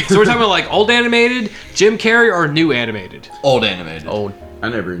Carrey. So we're talking about like old animated, Jim Carrey, or new animated. Old animated. Old. I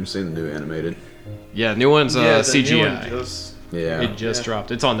never even seen the new animated. Yeah, new one's Yeah, the new CGI. one just- Yeah. It just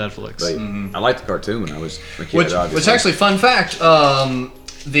dropped. It's on Netflix. But I liked the cartoon when I was a kid. Which obviously. actually, fun fact. One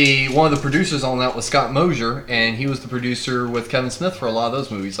of the producers on that was Scott Mosier, and he was the producer with Kevin Smith for a lot of those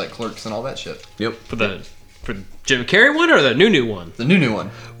movies, like Clerks and all that shit. Yep. For the Jim Carrey one or the new one? The new one.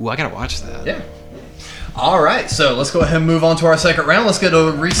 Ooh, I gotta watch that. Yeah. All right, so let's go ahead and move on to our second round. Let's get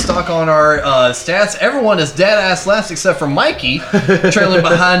a restock on our stats. Everyone is dead ass last except for Mikey, trailing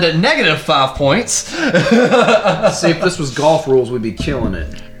behind at -5 points. See, if this was golf rules, we'd be killing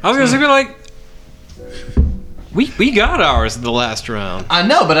it. I was gonna say, like, we got ours in the last round. I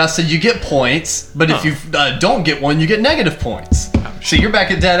know, but I said you get points, but if you don't get one, you get negative points. So you're back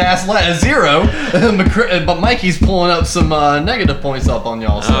at dead ass 0, but Mikey's pulling up some negative points up on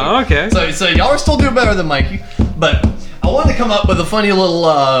y'all. So. Oh, okay. So y'all are still doing better than Mikey, but I wanted to come up with a funny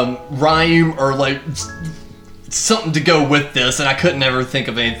little rhyme or like something to go with this, and I couldn't ever think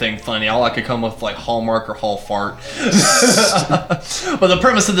of anything funny. All I could come up with like Hallmark or Hall Fart. But the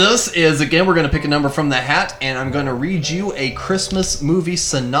premise of this is, again, we're going to pick a number from the hat, and I'm going to read you a Christmas movie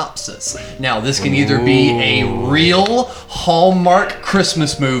synopsis. Now, this can either be a real Hallmark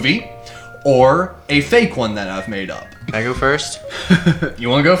Christmas movie or a fake one that I've made up. Can I go first? You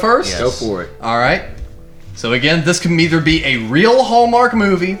want to go first? Yes. Go for it. All right. So again, this can either be a real Hallmark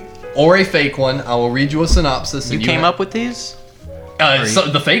movie or a fake one. I will read you a synopsis. You and came up with these?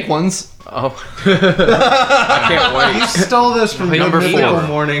 The fake ones. Oh. I can't wait. You stole this from Good Number Mythical 4.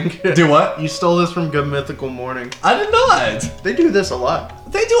 Morning. Do what? You stole this from Good Mythical Morning. I did not. They do this a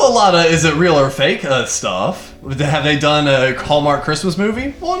lot. They do a lot of is it real or fake stuff. Have they done a Hallmark Christmas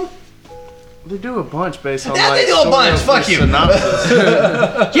movie one? They do a bunch based on Yeah, like they do a bunch. Fuck you. synopsis.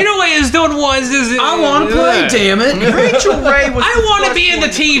 You know what is doing ones is I want to play, damn it. Rachel Ray was I want to be in the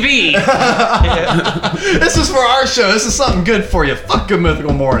TV. This is for our show. This is something good for you. Fuck Good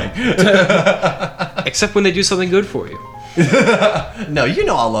Mythical Morning. Except when they do something good for you. No, you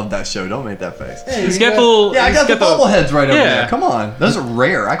know I love that show. Don't make that face. He's got the little. Yeah, I got the bobbleheads right over Yeah. there. Come on, those are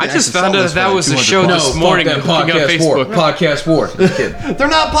rare. I just found out that was the show this morning. Fuck that looking on podcast war. Facebook. Podcast war. Just kidding. They're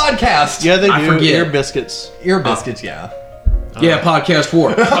not podcasts. Yeah, they do. I forget. Ear biscuits. Ear biscuits. Yeah. Yeah, podcast war.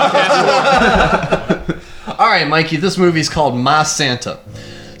 All right, Mikey. This movie's called My Santa.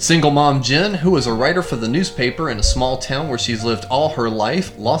 Single mom Jen, who is a writer for the newspaper in a small town where she's lived all her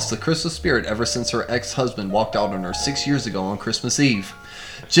life, lost the Christmas spirit ever since her ex-husband walked out on her 6 years ago on Christmas Eve.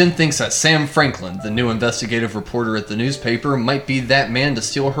 Jen thinks that Sam Franklin, the new investigative reporter at the newspaper, might be that man to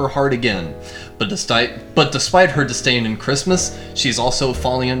steal her heart again. But despite her disdain in Christmas, she's also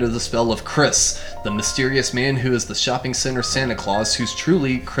falling under the spell of Chris, the mysterious man who is the shopping center Santa Claus, who's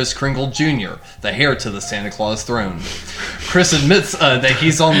truly Kris Kringle Jr., the heir to the Santa Claus throne. Chris admits that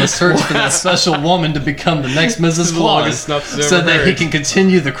he's on the search for that special woman to become the next Mrs. Claus, so that he can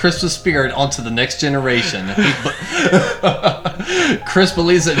continue the Christmas spirit onto the next generation. Chris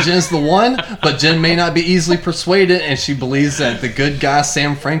believes that Jen's the one, but Jen may not be easily persuaded, and she believes that the good guy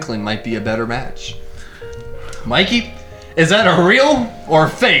Sam Franklin might be a better match. Mikey, is that a real or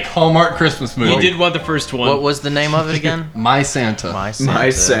fake Hallmark Christmas movie? He did want the first one. What was the name of it again? My Santa. My Santa. My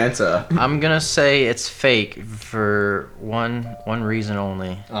Santa. I'm gonna say it's fake for one reason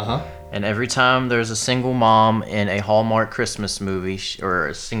only. Uh-huh. And every time there's a single mom in a Hallmark Christmas movie, or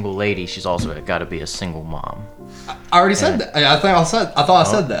a single lady, she's also got to be a single mom. I already said that. I thought I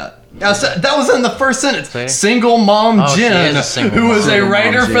said that. I said, that was in the first sentence. See? Single mom Oh, she Jen, is a single who mom. was a Single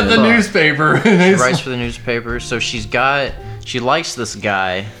writer mom for the Jen. newspaper. She writes for the newspaper, so she likes this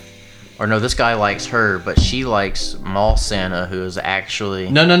guy, or no, this guy likes her, but she likes Mall Santa, who is actually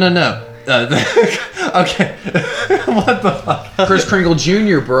No. Okay. What the fuck? Kris Kringle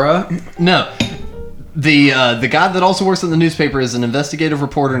Jr., bruh. No. The guy that also works in the newspaper is an investigative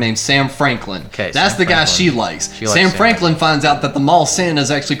reporter named Sam Franklin. Okay, That's Sam the guy Franklin. she likes. She likes Sam Sam Franklin finds out that the mall Santa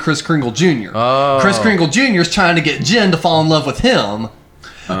is actually Kris Kringle Jr. Oh. Kris Kringle Jr. is trying to get Jen to fall in love with him.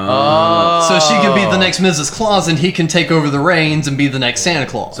 Oh. So she can be the next Mrs. Claus and he can take over the reins and be the next Santa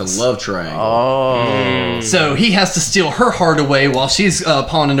Claus. It's a love triangle. Oh. So he has to steal her heart away while she's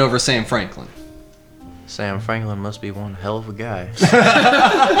pawning over Sam Franklin. Sam Franklin must be one hell of a guy.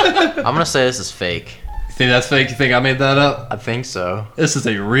 I'm gonna say this is fake. You think that's fake? You think I made that up? I think so. This is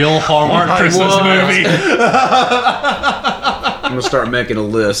a real Hallmark Christmas movie. I'm gonna start making a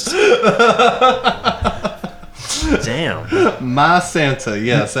list. Damn. My Santa.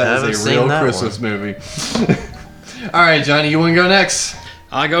 Yes, that Haven't is a seen real that Christmas movie. All right, Johnny, you want to go next?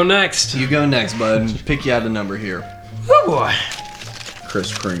 I go next. You go next, bud. Pick you out a number here. Oh boy.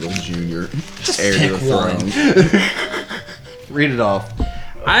 Kris Kringle Jr. Just heir pick to the throne. Read it off.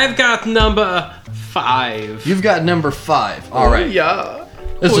 I've got number 5. You've got number 5. All right. Yeah.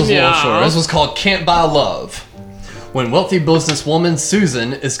 This was a little Yeah. short. This was called Can't Buy Love. When wealthy businesswoman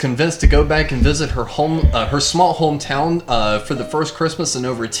Susan is convinced to go back and visit her small hometown for the first Christmas in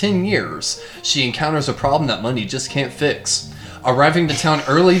over 10 years, she encounters a problem that money just can't fix. Arriving to town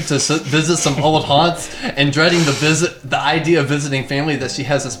early to visit some old haunts and dreading the idea of visiting family that she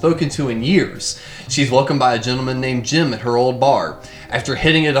hasn't spoken to in years, she's welcomed by a gentleman named Jim at her old bar. After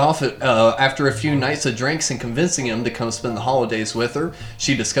hitting it off after a few nights of drinks and convincing him to come spend the holidays with her,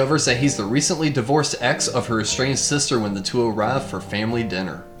 she discovers that he's the recently divorced ex of her estranged sister when the two arrive for family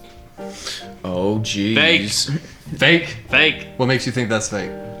dinner. Oh, jeez. Fake? Fake. What makes you think that's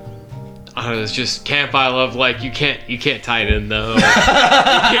fake? It's just can't buy love. Like you can't tie it in though.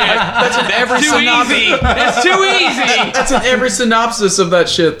 That's in every too synopsis. easy. It's too easy. That's in every synopsis of that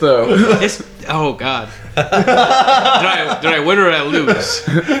shit, though. It's oh god. Did I win or did I lose?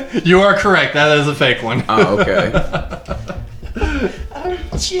 You are correct. That is a fake one. Oh, okay.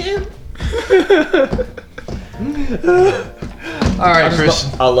 Jim. All right,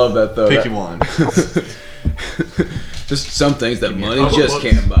 Christian. I love that though. Pick you one. Just some things that money just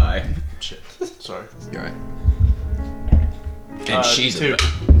can't buy. Shit. Sorry. You're right. And she's two.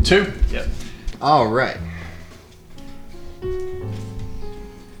 2. Yep. All right.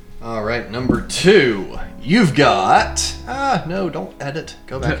 All right, number 2. You've got... no, don't edit.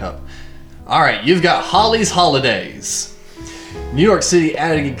 Go back up. All right, you've got Holly's Holidays. New York City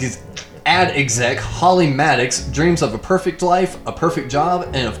ad exec Holly Maddox dreams of a perfect life, a perfect job,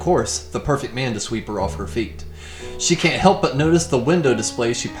 and of course, the perfect man to sweep her off her feet. She can't help but notice the window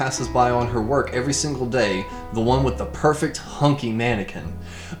display she passes by on her work every single day, the one with the perfect hunky mannequin.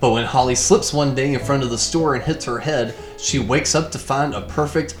 But when Holly slips one day in front of the store and hits her head, she wakes up to find a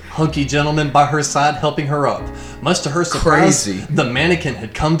perfect hunky gentleman by her side helping her up. Much to her surprise, Crazy. the mannequin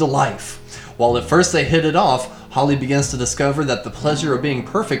had come to life. While at first they hit it off, Holly begins to discover that the pleasure of being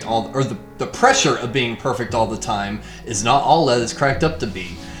perfect the pressure of being perfect all the time is not all that it's cracked up to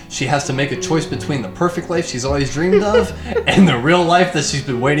be. She has to make a choice between the perfect life she's always dreamed of and the real life that she's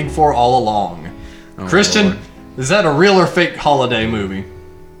been waiting for all along. Christian, Lord. is that a real or fake holiday movie?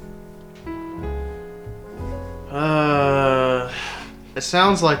 It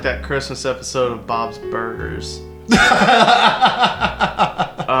sounds like that Christmas episode of Bob's Burgers.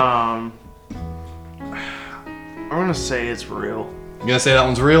 I'm gonna say it's real. You gonna say that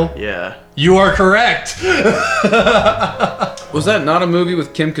one's real? Yeah. You are correct. Was that not a movie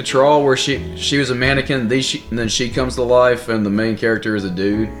with Kim Cattrall where she was a mannequin, and then she comes to life, and the main character is a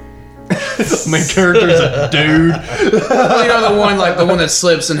dude? The main character is a dude. Well, you know, the one that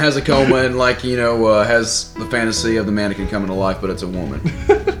slips and has a coma and has the fantasy of the mannequin coming to life, but it's a woman.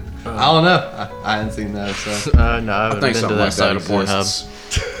 I don't know. I hadn't seen that. So No, I haven't been to something that like side that of Pornhub. exists.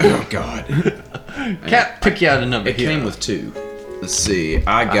 Oh God. Can't pick you out a number. It here. came with 2. Let's see.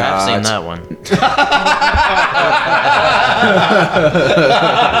 I I got. have seen that one.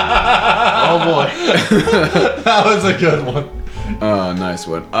 Oh boy. That was a good one. Nice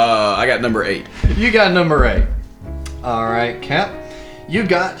one. I got number 8. You got number 8. All right, Cap. You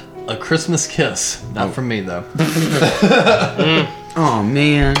got A Christmas Kiss. Not from me though. Oh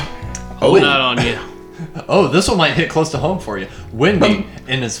man. Not on you. Oh, this one might hit close to home for you. Wendy,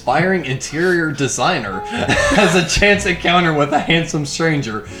 an aspiring interior designer, has a chance encounter with a handsome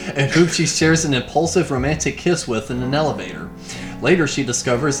stranger and whom she shares an impulsive romantic kiss with in an elevator. Later, she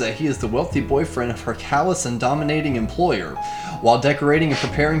discovers that he is the wealthy boyfriend of her callous and dominating employer. While decorating and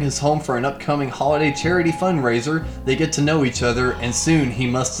preparing his home for an upcoming holiday charity fundraiser, they get to know each other, and soon he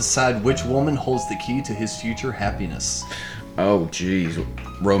must decide which woman holds the key to his future happiness. Oh geez,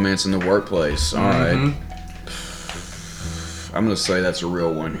 romance in the workplace. All right. I'm gonna say that's a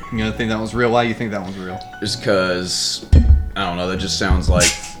real one. You gonna think that one's real? Why do you think that one's real? Just because I don't know. That just sounds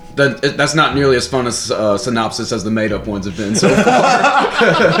like that's not nearly as fun a synopsis as the made-up ones have been so far.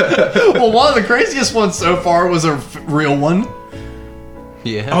 Well, one of the craziest ones so far was a real one.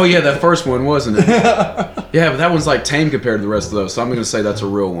 Yeah. Oh yeah, that first one wasn't it? Yeah, but that one's like tame compared to the rest of those. So I'm gonna say that's a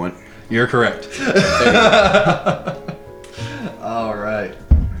real one. You're correct. All right.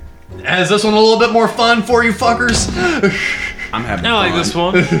 Is this one a little bit more fun for you fuckers? I'm having I like fun.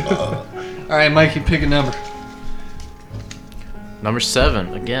 this one. All right, Mikey, pick a number. Number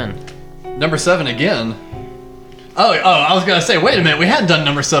 7 again. Number 7 again. Oh, I was gonna say, wait a minute, we hadn't done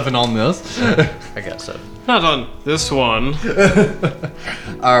number 7 on this. I got 7. Not on this one.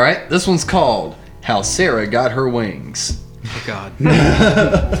 All right, this one's called How Sarah Got Her Wings. Oh God.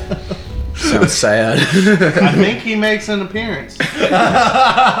 Sounds sad. I think he makes an appearance.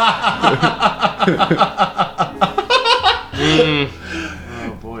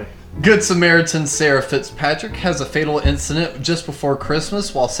 Oh boy. Good Samaritan Sarah Fitzpatrick has a fatal incident just before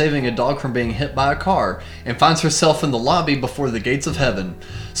Christmas while saving a dog from being hit by a car and finds herself in the lobby before the gates of heaven.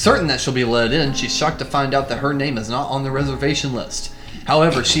 Certain that she'll be let in, she's shocked to find out that her name is not on the reservation list.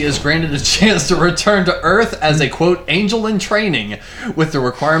 However, she is granted a chance to return to Earth as a, quote, angel in training, with the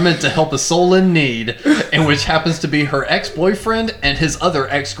requirement to help a soul in need, and which happens to be her ex-boyfriend and his other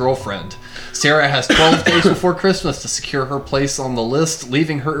ex-girlfriend. Sarah has 12 days before Christmas to secure her place on the list,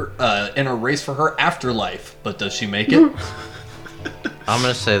 leaving her in a race for her afterlife. But does she make it? I'm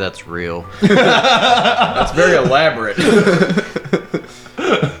gonna say that's real. That's very elaborate.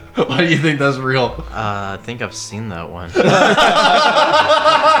 Why do you think that's real? I think I've seen that one.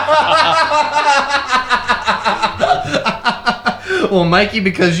 Well, Mikey,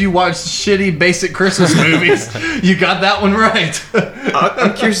 because you watched shitty basic Christmas movies, you got that one right.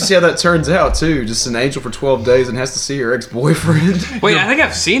 I'm curious to see how that turns out too. Just an angel for 12 days and has to see her ex-boyfriend. Wait, I think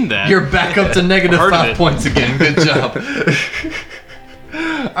I've seen that. You're back up to negative Heard of 5 it. points again. Good job.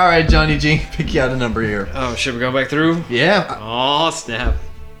 All right, Johnny G, pick you out a number here. Oh, should we go back through? Yeah, Oh, snap.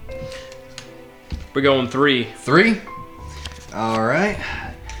 We're going 3. 3. All right.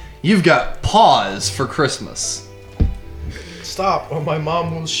 You've got Pause for Christmas. Stop, or my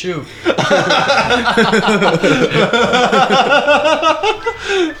mom will shoot.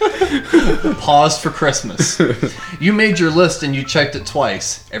 Pause for Christmas. You made your list and you checked it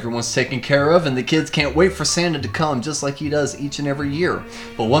twice. Everyone's taken care of and the kids can't wait for Santa to come just like he does each and every year.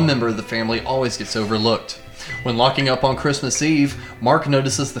 But one member of the family always gets overlooked. When locking up on Christmas Eve, Mark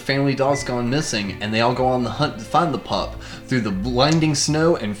notices the family dog's gone missing and they all go on the hunt to find the pup through the blinding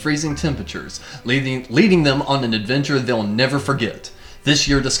snow and freezing temperatures, leading them on an adventure they'll never forget. This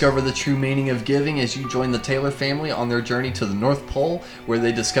year, discover the true meaning of giving as you join the Taylor family on their journey to the North Pole, where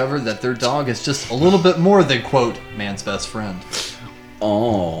they discover that their dog is just a little bit more than, quote, man's best friend.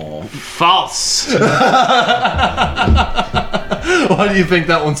 Oh, False. Why do you think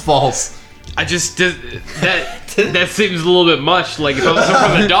that one's false? I just did that seems a little bit much. Like if I was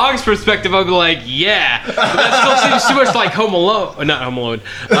from the dog's perspective, I'd be like, yeah. But that still seems too much like Home Alone. Or not Home Alone.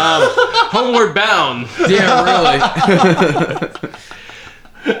 Homeward Bound. Yeah, really.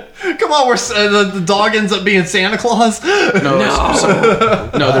 Come on, the dog ends up being Santa Claus? No,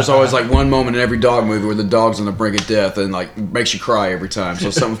 there's always like one moment in every dog movie where the dog's on the brink of death and like makes you cry every time.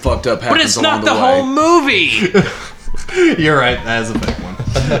 So something fucked up happens. But it's not along the way. whole movie. You're right, that is a fake one.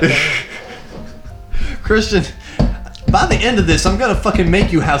 Christian, by the end of this, I'm gonna fucking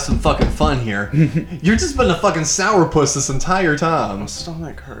make you have some fucking fun here. You're just been a fucking sourpuss this entire time. My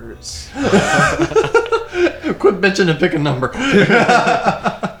stomach hurts. Quit bitching and pick a number.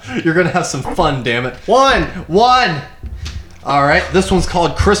 You're gonna have some fun, damn it. One. Alright, this one's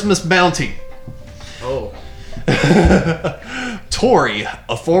called Christmas Bounty. Oh. Tori,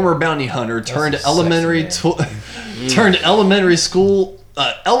 a former bounty hunter turned elementary school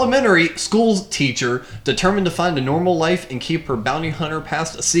teacher, determined to find a normal life and keep her bounty hunter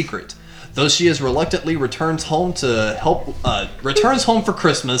past a secret. Though she is reluctantly returns home for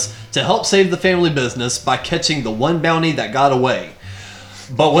Christmas to help save the family business by catching the one bounty that got away.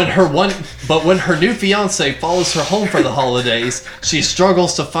 But when her new fiance follows her home for the holidays, she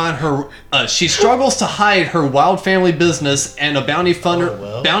struggles to hide her wild family business and a bounty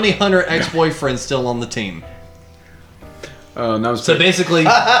hunter ex-boyfriend still on the team. So basically,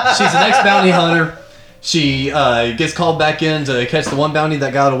 she's an ex-bounty hunter. She gets called back in to catch the one bounty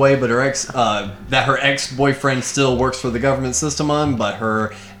that got away, but her ex-boyfriend still works for the government system on, but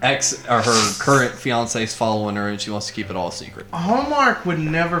her current fiance is following her, and she wants to keep it all secret. Hallmark would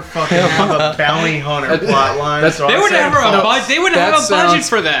never fucking have a bounty hunter plotline. They would have a budget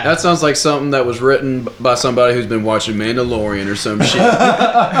for that. That sounds like something that was written by somebody who's been watching Mandalorian or some shit.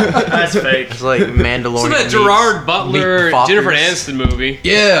 That's fake. It's like Mandalorian. It's that Gerard Butler, Jennifer Aniston movie.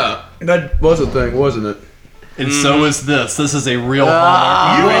 Yeah, that was a thing, wasn't it? And so is this. This is a real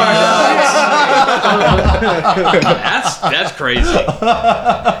Hallmark. That's crazy.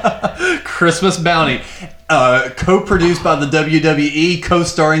 Christmas Bounty, co-produced by the WWE,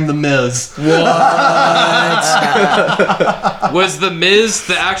 co-starring The Miz. Was The Miz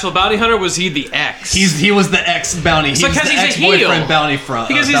the actual bounty hunter? Or was he the ex? He was the ex-bounty. So He was because the he's a heel. ex-boyfriend bounty front.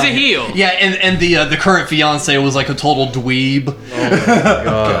 Because he's a heel. Yeah, and the current fiance was like a total dweeb.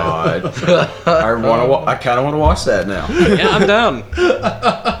 God. I kind of want to watch that now. Yeah, I'm down.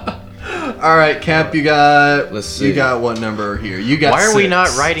 All right, Cap, you got. Let's see. You got what number here? You got. Why are we 6.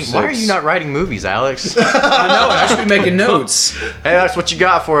 not writing? Why are you not writing movies, Alex? I know. I should be making notes. Hey, that's what you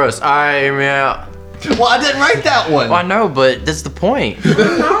got for us. I'm out. Well, I didn't write that one. Well, I know, but that's the point.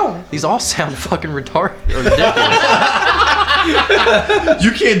 No. These all sound fucking retarded or ridiculous.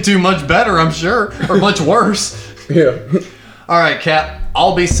 You can't do much better, I'm sure, or much worse. Yeah. All right, Cap.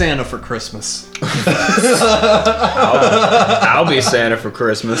 I'll be Santa for Christmas. I'll be Santa for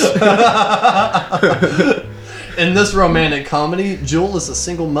Christmas. In this romantic comedy, Jewel is a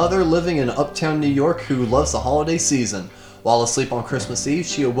single mother living in uptown New York who loves the holiday season. While asleep on Christmas Eve,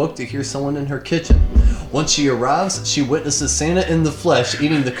 she awoke to hear someone in her kitchen. Once she arrives, she witnesses Santa in the flesh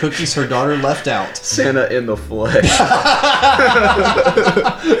eating the cookies her daughter left out. Santa in the flesh.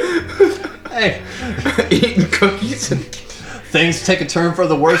 Hey, Eating cookies. things take a turn for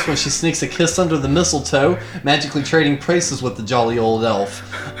the worse when she sneaks a kiss under the mistletoe, magically trading places with the jolly old elf.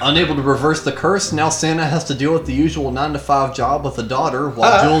 Unable to reverse the curse, now Santa has to deal with the usual 9-to-5 job with a daughter,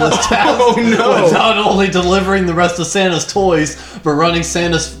 while Jewel is tasked with not only delivering the rest of Santa's toys, but running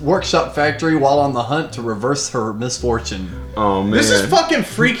Santa's workshop factory while on the hunt to reverse her misfortune. Oh man. This is fucking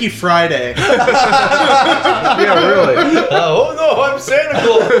Freaky Friday. Yeah, really. Oh no, I'm Santa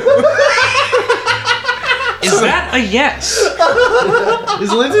Claus. Is that a yes?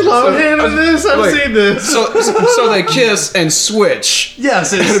 Is Lindsay Lohan in this? I've Wait. seen this. So they kiss and switch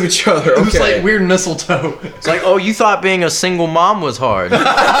Yes, out of each other. It was Okay. like weird mistletoe. It's like, oh, you thought being a single mom was hard. Try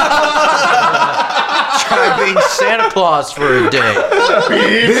being Santa Claus for a day.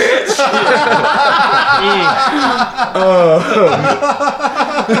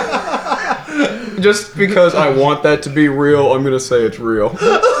 Just because I want that to be real, I'm gonna say it's real.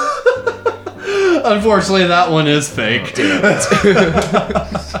 Unfortunately, that one is fake. It's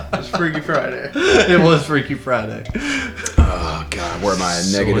Freaky Friday. It was Freaky Friday. Oh god, where am I?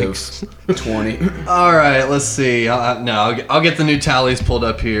 Negative 20. All right, let's see. I'll get the new tallies pulled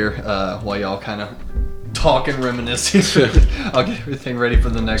up here while y'all kind of talk and reminisce. I'll get everything ready for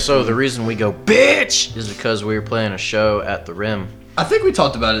the next So one. the reason we go bitch is because we were playing a show at the Rim I think we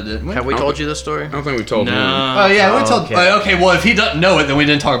talked about it, didn't we? Have we told you this story? I don't think we told him. Oh yeah, we told. okay. Okay, well if he doesn't know it, then we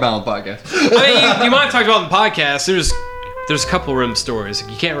didn't talk about it on the podcast. I mean, you might have talked about it on the podcast. There's a couple rim stories.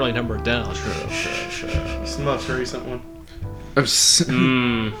 You can't really number it down. It's the most recent one. Go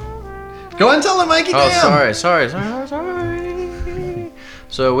ahead and tell it, Mikey. Oh, damn. sorry.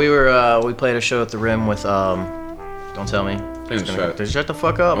 So we played a show at the Rim with don't tell me. Shut the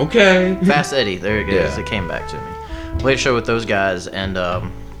fuck up. Okay. Fast Eddie. There it goes. Yeah. It came back to me. Played a show with those guys and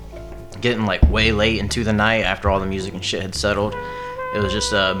getting like way late into the night after all the music and shit had settled. It was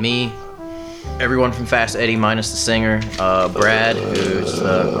just me, everyone from Fast Eddie minus the singer, Brad, who's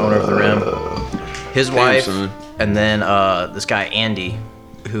the owner of the Rim, his wife, son. and then this guy Andy,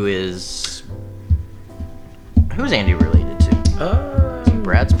 who's Andy related to? Is he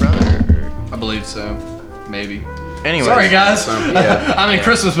Brad's brother? I believe so. Maybe. Anyways, Sorry, guys. Yeah. I'm in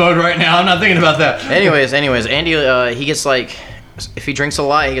Christmas mode right now. I'm not thinking about that. Anyways, Andy, he gets like, if he drinks a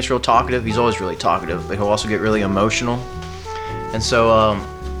lot, he gets real talkative. He's always really talkative, but he'll also get really emotional. And so,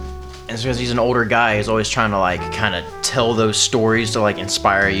 and because he's an older guy, he's always trying to like kind of tell those stories to like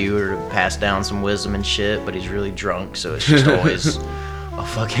inspire you or to pass down some wisdom and shit. But he's really drunk, so it's just always a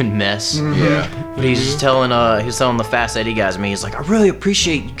fucking mess. Yeah. But he's telling the Fast Eddie guys, he's like, I really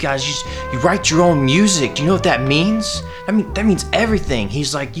appreciate you guys. You write your own music. Do you know what that means? That means everything.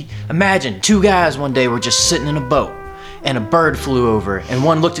 He's like, imagine two guys one day were just sitting in a boat, and a bird flew over, and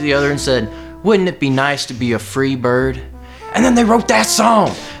one looked at the other and said, wouldn't it be nice to be a free bird? And then they wrote that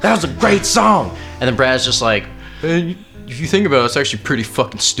song. That was a great song. And then Brad's just like, hey, if you think about it, it's actually pretty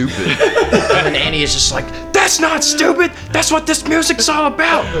fucking stupid. And then Andy is just like, that's not stupid. That's what this music's all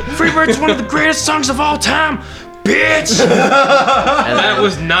about. Freebird's one of the greatest songs of all time, bitch. And That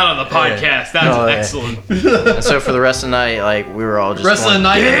was not on the podcast. That was excellent. And so for the rest of the night, like we were all just Rest of the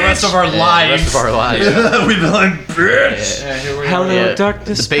night and the rest of our lives. The rest of our lives. We've been like, bitch. Yeah.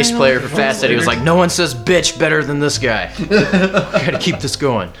 The bass player for Fast Eddie was like, no one says bitch better than this guy. We gotta keep this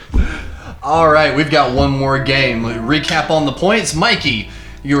going. All right, we've got one more game. Recap on the points. Mikey,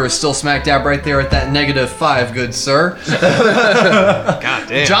 you are still smack dab right there at that -5, good sir. God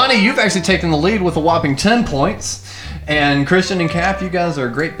damn. Johnny, you've actually taken the lead with a whopping 10 points. And Christian and Cap, you guys are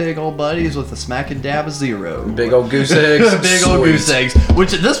great big old buddies with a smack and dab of 0. Big old goose eggs. Big old Sweet. goose eggs.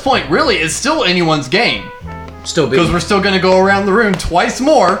 Which at this point really is still anyone's game. Still big. Because we're still going to go around the room twice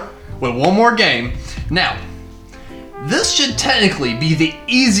more with one more game. Now, this should technically be the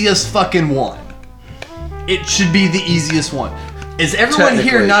easiest fucking one. It should be the easiest one. Is everyone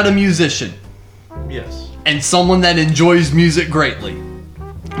here Technically. not a musician? Yes. And someone that enjoys music greatly?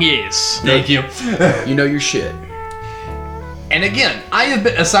 Yes. Thank you. You know your shit. And again, I have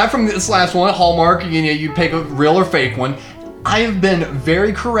been, aside from this last one, Hallmark, you pick a real or fake one, I have been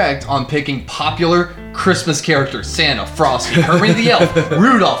very correct on picking popular Christmas characters. Santa, Frosty, Hermit the Elf,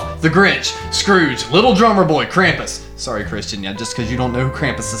 Rudolph, the Grinch, Scrooge, Little Drummer Boy, Krampus. Sorry, Christian, yeah, just because you don't know who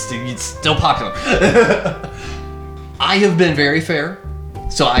Krampus is, it's still popular. I have been very fair,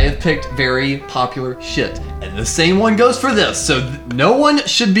 so I have picked very popular shit. And the same one goes for this, so no one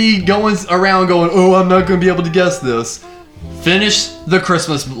should be going around going, oh, I'm not going to be able to guess this. Finish the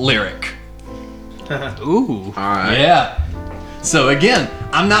Christmas lyric. Ooh. Alright. Yeah. So again,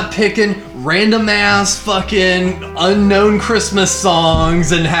 I'm not picking random ass fucking unknown Christmas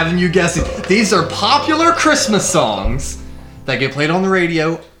songs and having you guessing. These are popular Christmas songs that get played on the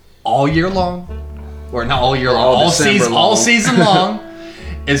radio all year long. Or not all year long, all season long.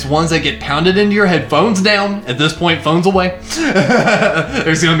 It's ones that get pounded into your head. Phones down. At this point, phones away.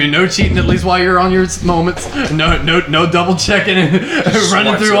 There's gonna be no cheating, at least while you're on your moments. No double checking and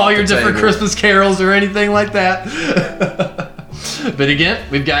running through all your different Christmas carols or anything like that. But again,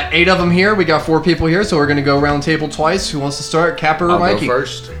 we've got 8 of them here. We got 4 people here, so we're gonna go around the table twice. Who wants to start? Cap or Mikey? Go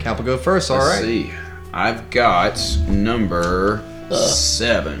first. Cap will go first. All Let's right. see. I've got number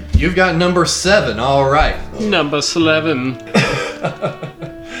 7. You've got number 7. All right. Number 11.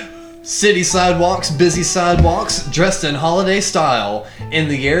 City sidewalks, busy sidewalks, dressed in holiday style. In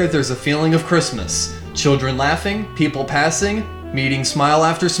the air, there's a feeling of Christmas. Children laughing, people passing, meeting smile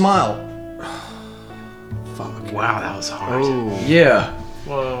after smile. Wow, that was hard. Yeah.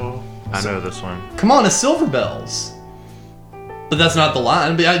 Whoa. I know this one. Come on, it's Silver Bells. But that's not the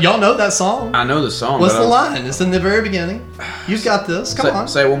line. But y'all know that song. I know the song. What's but the I- line? It's in the very beginning. You've got this. Come on.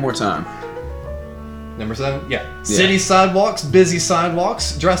 Say it one more time. Number 7? Yeah. City sidewalks, busy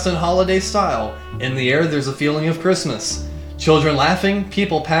sidewalks, dressed in holiday style. In the air, there's a feeling of Christmas. Children laughing,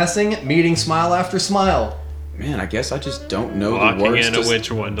 people passing, meeting smile after smile. Man, I guess I just don't know Walking the words. in a to-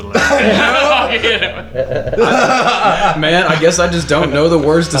 winter wonderland. Man, I guess I just don't know the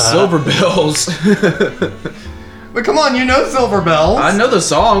words to Silver Bells. But come on, you know Silver Bells. I know the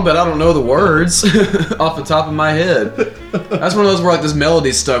song, but I don't know the words off the top of my head. That's one of those where like this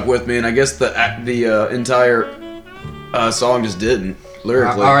melody stuck with me, and I guess the entire song just didn't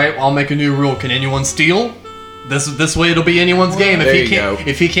lyrically. All right, I'll make a new rule. Can anyone steal? This way it'll be anyone's game.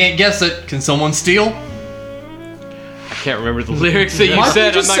 If he can't guess it, can someone steal? I can't remember the lyrics that you Why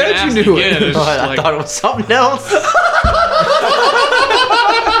said. you I'm just not gonna said ask you knew again. it? It's just I like, thought it was something else.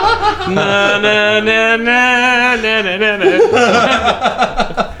 na na na na na na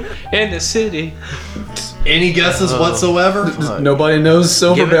na. In the city. Any guesses whatsoever? Nobody knows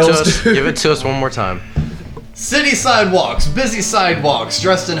Silver Give it to Bells. us. dude. Give it to us one more time. City sidewalks, busy sidewalks,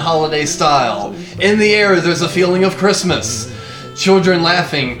 dressed in holiday style. In the air, there's a feeling of Christmas. Children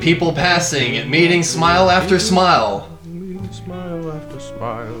laughing, people passing, meeting smile after smile. Smile after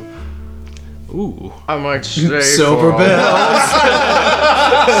smile. Ooh. I might stay Silver for Bells.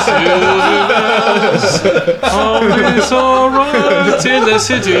 All is alright in the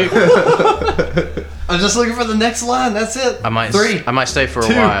city. I'm just looking for the next line. That's it. I might 3. I might stay for a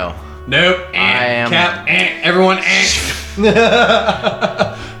 2. while. Nope. am- Cap. Everyone.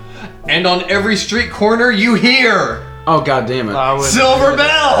 And on every street corner, you hear Oh god damn it! Silver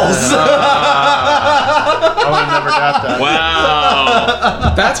Bells. I would have never got that.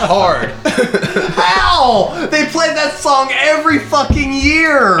 Wow. That's hard. How? They played that song every fucking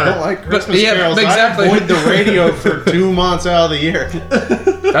year. I don't like Christmas yeah, carols. exactly. I avoid the radio for 2 months out of the year.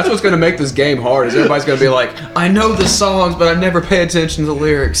 That's what's gonna make this game hard. Is everybody's gonna be like, I know the songs, but I never pay attention to the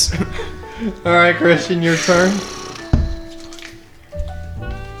lyrics. All right, Christian, your turn.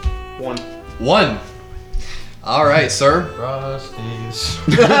 1. All right, sir. Frosties.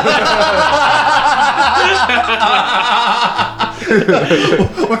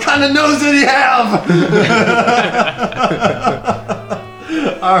 What kind of nose did he have?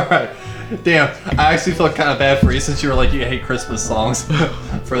 All right. Damn, I actually felt kind of bad for you since you were like, you hate Christmas songs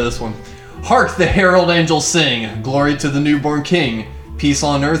for this one. Hark the herald angels sing, glory to the newborn king. Peace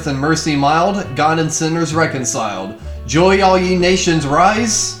on earth and mercy mild, God and sinners reconciled. Joy all ye nations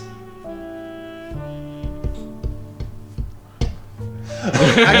rise.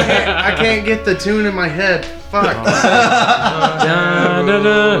 I can't get the tune in my head. Fuck.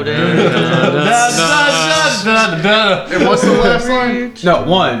 And what's the last line? No,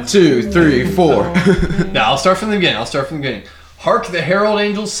 1, 2, 3, 4. Now, I'll start from the beginning. Hark the herald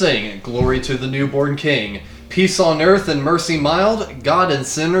angels sing, glory to the newborn king. Peace on earth and mercy mild, God and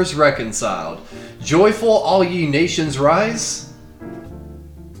sinners reconciled. Joyful all ye nations rise.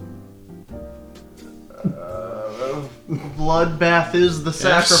 Bloodbath is the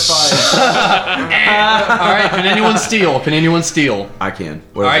sacrifice. Alright, can anyone steal? I can.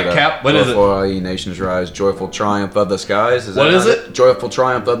 All right, Cap, what is it? Joyful all ye nations rise, joyful triumph of the skies. What is it? Joyful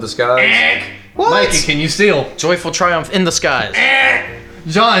triumph of the skies. Mikey, can you steal? Joyful triumph in the skies.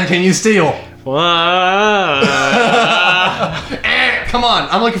 John, can you steal? Wow. Come on,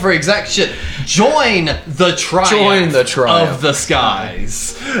 I'm looking for exact shit. Join the triumph, Join the triumph. of the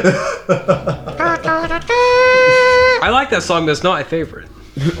skies. I like that song, but it's not my favorite.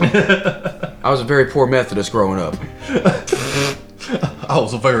 I was a very poor Methodist growing up. I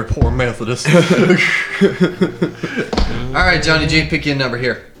was a very poor Methodist. Alright, Johnny G, pick your number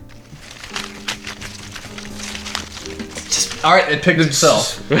here. Alright, it picked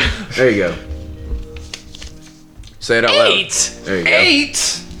itself. There you go. Say it out loud. 8. There you go.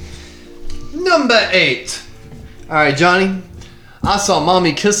 8. Number 8. Alright, Johnny. I saw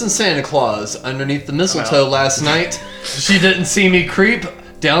Mommy kissing Santa Claus underneath the mistletoe last night. She didn't see me creep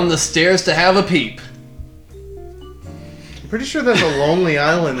down the stairs to have a peep. I'm pretty sure that's a Lonely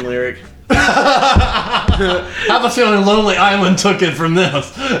Island lyric. I have a feeling Lonely Island took it from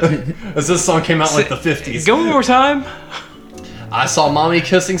this. As this song came out like the 50s. Go one more time. I saw Mommy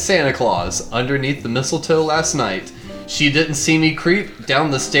kissing Santa Claus underneath the mistletoe last night. She didn't see me creep down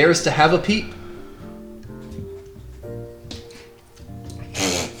the stairs to have a peep.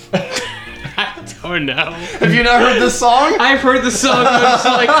 Oh no. Have you not heard this song? I've heard the song, but it's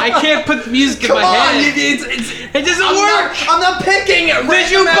like, I can't put the music Come in my on, head. It doesn't work. I'm not picking it. The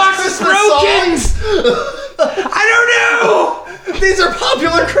jukebox is broken. I don't know. These are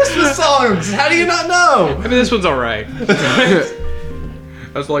popular Christmas songs. How do you not know? I mean, this one's alright.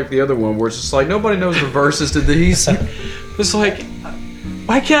 That's like the other one where it's just like nobody knows the verses to these. It's like,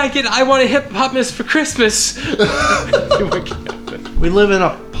 why can't I get I Want a Hip Hop Miss for Christmas? We live in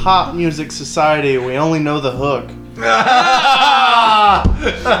a pop music society. We only know the hook.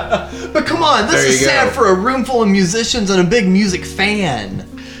 But come on, this There is you go. sad for a room full of musicians and a big music fan.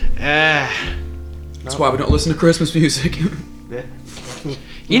 That's why we don't listen to Christmas music.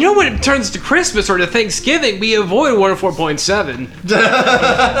 You know, when it turns to Christmas or to Thanksgiving, we avoid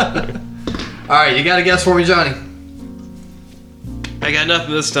 104.7. All right, you got a guess for me, Johnny? I got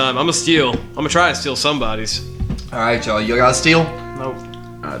nothing this time. I'm gonna steal. I'm gonna try to steal somebody's. All right, y'all. You got a steal? Nope.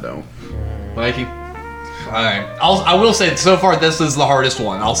 I don't. Mikey? All right. I will say, so far, this is the hardest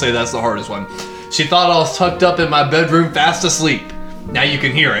one. I'll say that's the hardest one. She thought I was tucked up in my bedroom fast asleep. Now you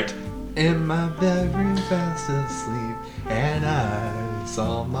can hear it. In my bedroom fast asleep, and I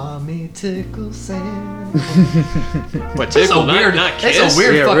saw mommy tickle Santa. What, tickle? Not kiss? It's a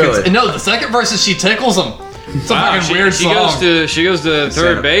weird Yeah, fucking... really. No, the second verse is she tickles him. It's a Wow, fucking weird she song. goes to third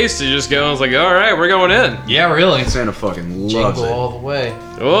Santa. base to just go. I was like, all right, we're going in. Yeah, really. Santa fucking loves Jingle it. all the way.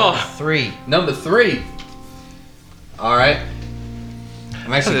 Oh, 3. Number 3. All right.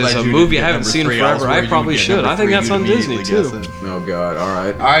 I'm actually There's glad a you movie didn't I get haven't number seen 3. forever. was worried I you would probably get should. number I think 3, that's you'd on Disney, immediately too. guess it. Oh God! All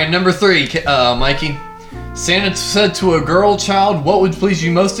right. All right, number 3, Mikey. Santa said to a girl child, "What would please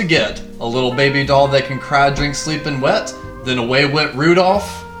you most to get? A little baby doll that can cry, drink, sleep, and wet." Then away went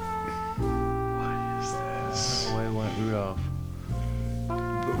Rudolph. Away went Rudolph.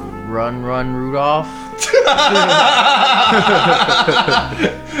 Run, run, Rudolph.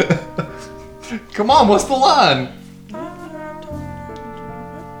 Come on, what's the line?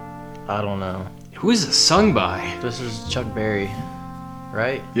 I don't know. who is this sung by? This is Chuck Berry,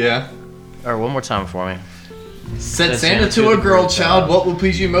 right? Yeah. Or one more time for me. Said Santa to a girl child, "What would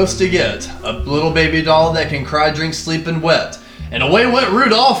please you most to get? A little baby doll that can cry, drink, sleep, and wet." And away went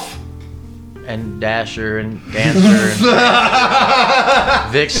Rudolph. And Dasher and Dancer and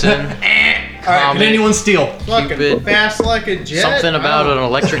Vixen. All right, can Comet. anyone steal? Fucking Cupid. fast like a jet. Something about an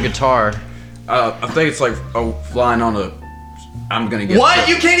electric guitar. I think it's like flying on a. I'm gonna guess. What?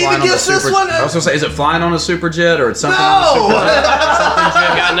 You can't flying even on a guess this super- one? I was gonna say, is it flying on a super jet or it's something on a No! super jet?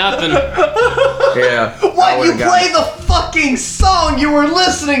 I got nothing. Yeah. I What? You would've gotten- play the fucking song. You were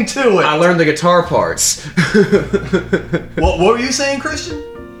listening to it. I learned the guitar parts. What were you saying, Christian?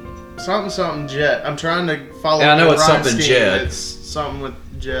 Something jet. I'm trying to follow. Yeah, I know the it's rhyme something scheme. jet. It's something with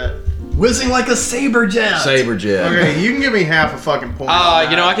jet. Whizzing like a saber jet. Saber jet. Okay, you can give me half a fucking point.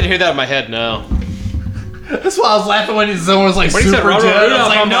 You know, I can hear that in my head now. That's why I was laughing when someone was like When he said super Run, jet. Run, I was Rudolph,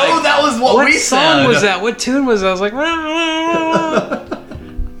 like, I'm no, like, that was what we said. song was that? What tune was that? I was like,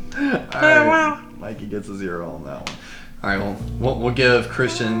 Alright, Mikey gets a 0 on that one. Alright, well, we'll give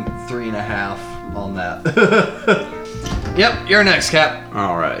Christian 3.5 on that. Yep, you're next, Cap.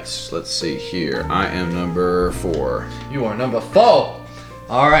 All right. Let's see here. I am number 4. You are number 4.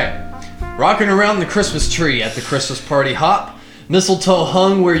 Alright. Rocking around the Christmas tree at the Christmas party hop. Mistletoe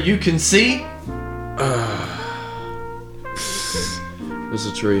hung where you can see. This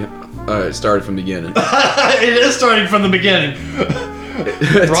is a tree. It started from the beginning. It is starting from the beginning.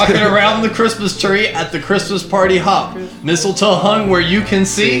 Rocking around the Christmas tree at the Christmas party hop. Mistletoe hung where you can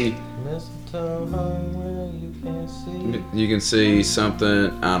see. You can see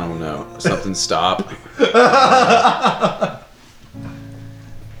something. I don't know. Something stop.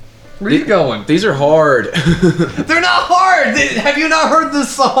 Where are you going? These are hard. They're not hard. Have you not heard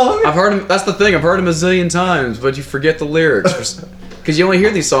this song? I've heard them. That's the thing. I've heard them a zillion times, but you forget the lyrics because you only hear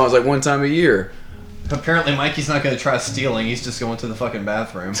these songs like one time a year. Apparently, Mikey's not going to try stealing. He's just going to the fucking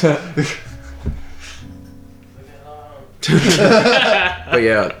bathroom. But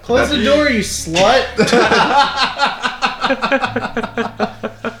yeah, Close the door, you slut.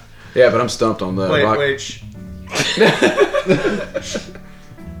 yeah. But I'm stumped on that. Wait, shh.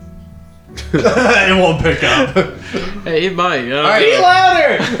 It won't pick up. hey, it might. All right, Be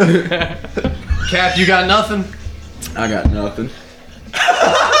louder. Cap, you got nothing? I got nothing.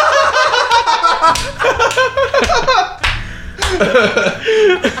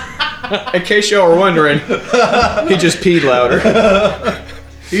 In case y'all were wondering, he just peed louder.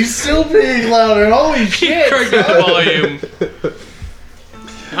 He's still being louder. Holy shit. Crank up the volume.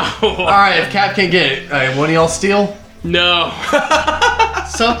 All right, if Cap can't get it, one of y'all steal? No.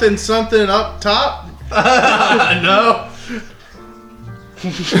 Something up top. No.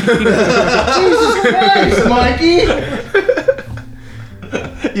 Jesus Christ, Mikey.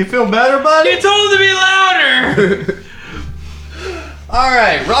 You feel better, buddy? You told him to be louder. All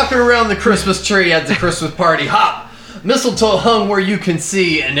right, rocking around the Christmas tree at the Christmas party hop. Mistletoe hung where you can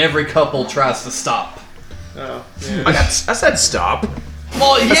see, and every couple tries to stop. Oh, yeah. I said stop.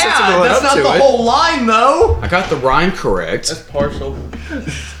 Well, yeah, something that's up not to the it. whole line, though. I got the rhyme correct. That's partial.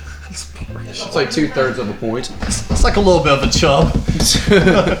 It's like 2/3 of a point. It's like a little bit of a chub.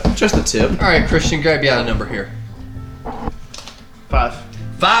 Just a tip. All right, Christian, grab you out a number here. 5.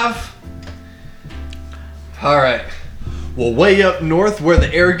 5. All right. Well, way up north where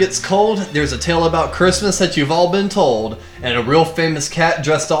the air gets cold, there's a tale about Christmas that you've all been told. And a real famous cat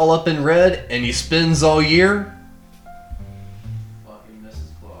dressed all up in red, and he spends all year. Fucking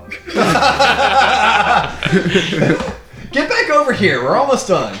Mrs. Claus. Get back over here, we're almost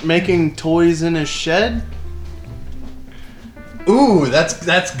done. Making toys in his shed? Ooh,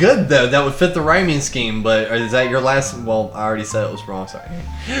 that's good though. That would fit the rhyming scheme, but is that your last? Well, I already said it was wrong, sorry.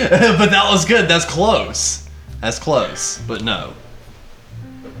 But that was good, that's close. That's close, but no.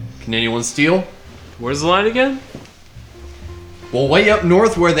 Can anyone steal? Where's the line again? Well, way up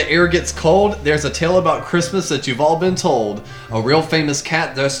north where the air gets cold, there's a tale about Christmas that you've all been told. A real famous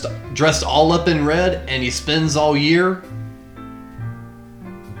cat dressed all up in red, and he spends all year.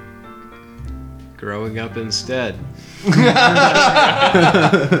 Growing up instead.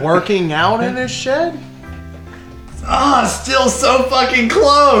 Working out in his shed? Ah, still so fucking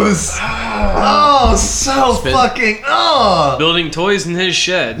close. Oh, so fucking. Oh. Building toys in his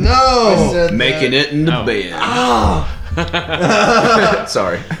shed. No. Making it in the bed. Oh.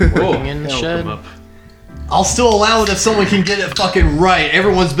 Sorry. Working in the shed. I'll still allow it if someone can get it fucking right.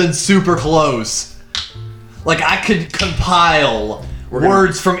 Everyone's been super close. Like, I could compile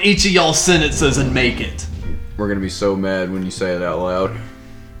words from each of y'all's sentences and make it. We're gonna be so mad when you say it out loud.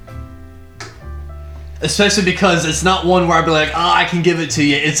 Especially because it's not one where I'd be like, I can give it to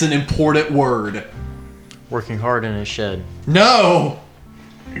you. It's an important word. Working hard in his shed. No.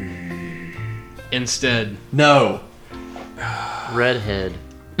 Instead. No. Redhead.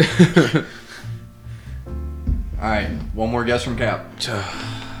 Alright, one more guess from Cap.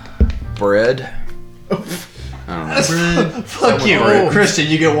 Bread. I don't know. Fuck you. Christian,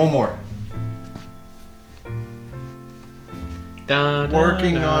 you get one more.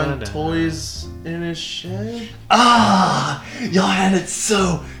 Working on toys in his shed? Ah, y'all had it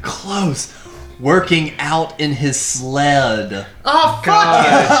so close. Working out in his sled. Oh, fuck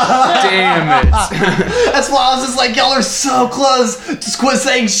it! Damn it. That's why I was just like, y'all are so close. Just quit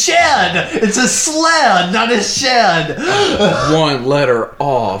saying shed. It's a sled, not a shed. One letter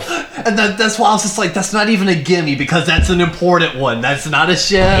off. And that's why I was just like, that's not even a gimme because that's an important one. That's not a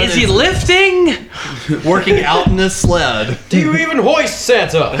shed. Is he lifting? Working out in his sled. Do you even hoist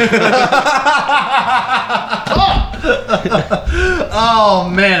Santa? Oh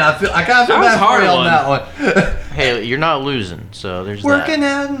man, I kind of feel bad for you on that one. Hey, you're not losing, so there's Working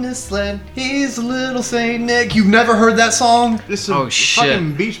out in his sled, he's a little Saint Nick. You've never heard that song? This is Oh, shit.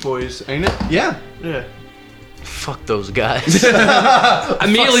 fucking Beach Boys, ain't it? Yeah. Yeah. Fuck those guys.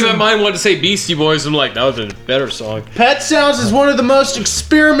 Immediately my mind wanted to say Beastie Boys. I'm like, that was a better song. Pet Sounds is one of the most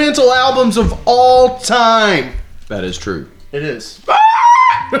experimental albums of all time. That is true. It is.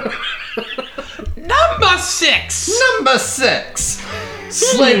 Number 6. Number 6.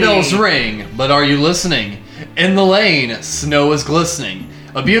 Sleigh bells ring, but are you listening? In the lane, snow is glistening.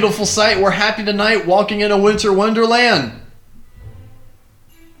 A beautiful sight, we're happy tonight, walking in a winter wonderland.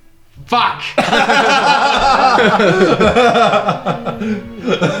 Fuck.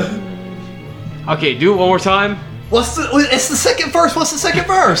 Okay, do it one more time. It's the second verse. What's the second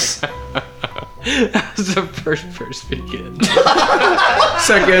verse? How's the first verse begin?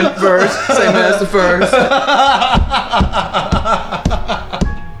 Second verse, same as the first.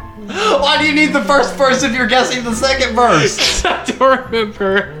 Why do you need the first verse if you're guessing the second verse? I don't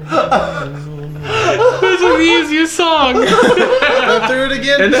remember. This is the easiest song. Go through it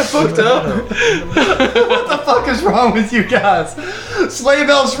again. Isn't that fucked up? What the fuck is wrong with you guys? Sleigh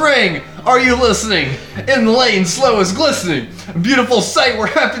bells ring. Are you listening? In the lane, snow is glistening. A beautiful sight, we're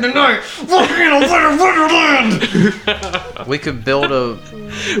happy tonight. Walking in a winter wonderland. We could build a.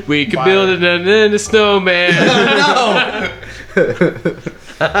 We could build it in a snowman. No.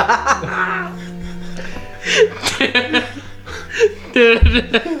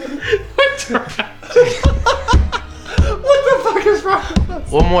 What the fuck is wrong with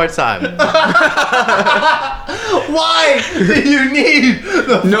us? One more time. Why do you need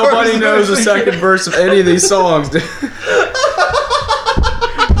the Nobody first knows the verse second verse of any of these songs. dude.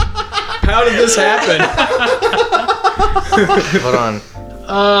 How did this happen? Hold on.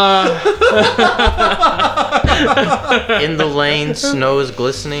 In the lane, snow is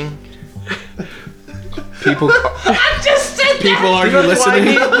glistening. People, I just said people, are you listening?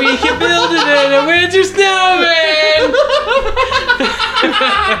 we can build it in a winter snowman.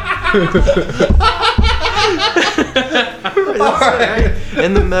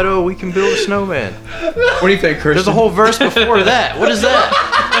 In the meadow, we can build a snowman. What do you think, Christian? There's a whole verse before that. What is that?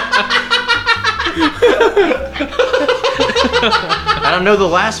 I don't know the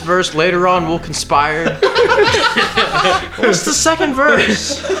last verse. Later on, we'll conspire. What's the second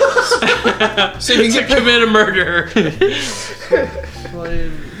verse? So you can commit a murder.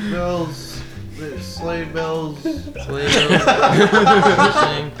 Sleigh bells, sleigh bells,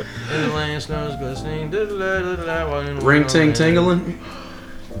 glistening. In the lane, snow's glistening. Ring ting tingling.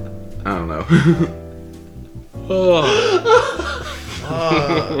 I don't know.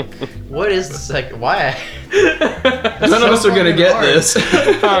 What is the second? Why? None of us are gonna get this.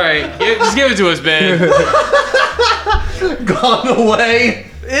 All right, just give it to us, Ben. Gone away.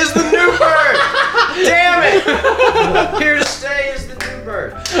 Is the new bird? Damn it! Here to stay is the new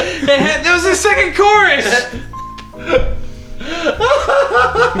bird. That was the second chorus.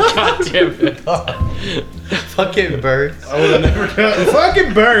 God damn it! Fucking bird. I would have never done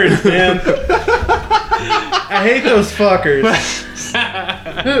fucking birds, man. I hate those fuckers.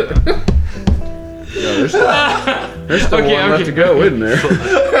 There's still one left to go, isn't there?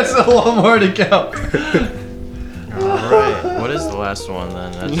 There's still one more to go. Alright, what is the last one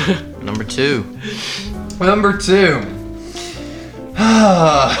then? That's number 2. Number 2.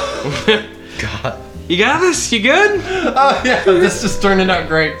 God. You got this? You good? Oh yeah, this is turning out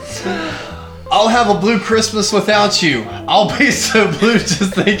great. I'll have a blue Christmas without you. I'll be so blue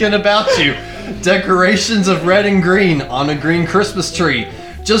just thinking about you. Decorations of red and green on a green Christmas tree.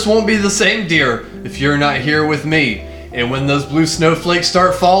 Just won't be the same, dear, if you're not here with me. And when those blue snowflakes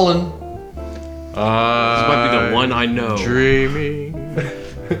start falling. This might be the one I know. Dreaming.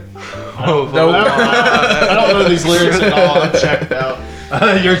 I don't know these lyrics at all. I'm checked out.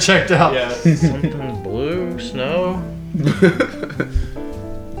 You're checked out. Yeah. Something blue, snow. I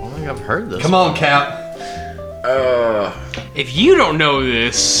don't think I've heard this. Come on, Cap. If you don't know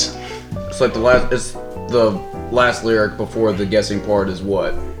this, It's like the last lyric before the guessing part is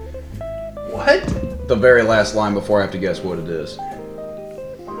what? What? The very last line before I have to guess what it is.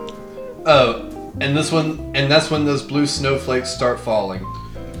 Oh, and that's when those blue snowflakes start falling.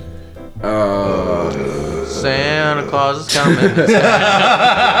 Santa Claus is coming.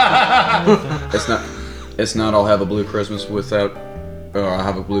 It's not I'll have a blue Christmas without I'll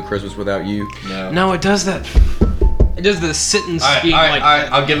have a blue Christmas without you. no, it does that. It does the sitting scheme like Alright,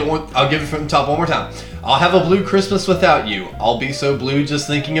 I'll give it from the top one more time. I'll have a blue Christmas without you. I'll be so blue just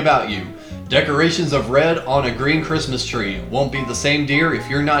thinking about you. Decorations of red on a green Christmas tree. Won't be the same, dear, if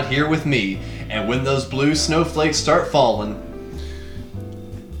you're not here with me. And when those blue snowflakes start falling.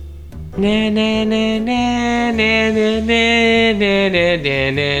 Na na na na na na na na na na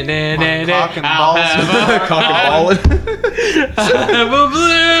na na na. Cock and balls. Cock and ballin'. Have a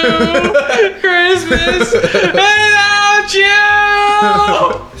blue Christmas without you.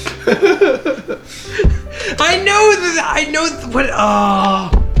 I know what.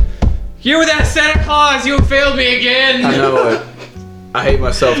 Oh, you were that Santa Claus. You failed me again. I know it. I hate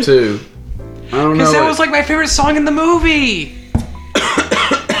myself too. I don't know. Because that it. was like my favorite song in the movie.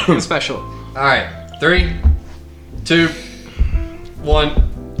 Special. Alright, 3, 2, 1.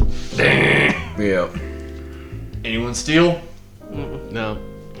 Yeah. Anyone steal? No.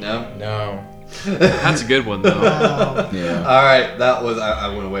 No? No. That's a good one though. Yeah. Alright, that was. I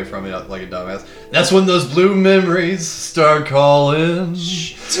went away from it like a dumbass. That's when those blue memories start calling.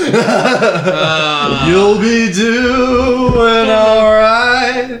 You'll be doing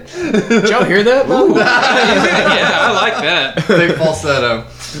alright. Did y'all hear that? Yeah, I like that. Big falsetto.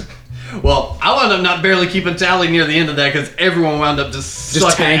 Well, I wound up not barely keeping tally near the end of that because everyone wound up just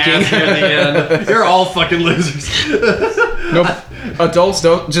sucking tanking. ass near the end. You're all fucking losers. Nope. Adults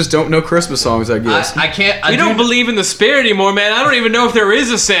don't know Christmas songs, I guess. I can't. We don't believe in the spirit anymore, man. I don't even know if there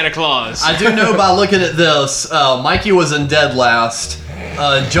is a Santa Claus. I do know by looking at this. Mikey was in dead last.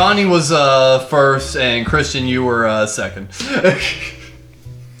 Johnny was first, and Christian, you were second.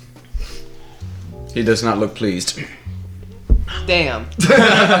 He does not look pleased. Damn.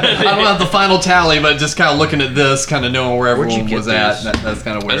 I don't have the final tally, but just kind of looking at this, kind of knowing where Where'd you everyone get was at. these? That's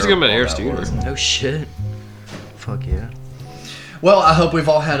kind of where. I just got them at all Air that Studio. was. No shit. Fuck yeah. Well, I hope we've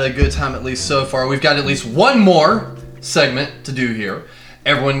all had a good time at least so far. We've got at least one more segment to do here.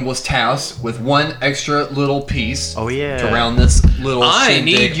 Everyone was tasked with one extra little piece. Oh, yeah. To round this little. I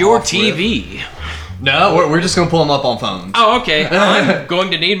shindig need your off with. TV. No, we're just gonna pull them up on phones. Oh, okay. I'm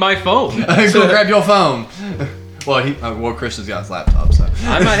going to need my phone. Go grab your phone. Well, Christian's got his laptop, so.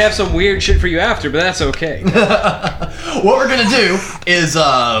 I might have some weird shit for you after, but that's okay. What we're gonna do is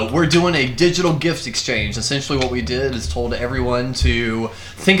we're doing a digital gift exchange. Essentially, what we did is told everyone to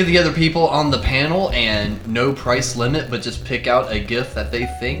think of the other people on the panel and no price limit, but just pick out a gift that they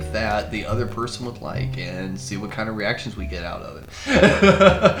think that the other person would like and see what kind of reactions we get out of it.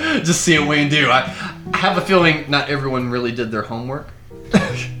 Just see what we can do. I have a feeling not everyone really did their homework.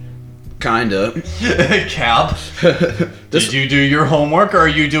 Kinda. Cap, did you do your homework, or are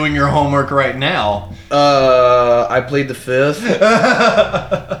you doing your homework right now? I played the 5th.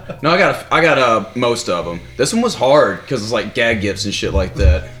 No, I got most of them. This one was hard because it's like gag gifts and shit like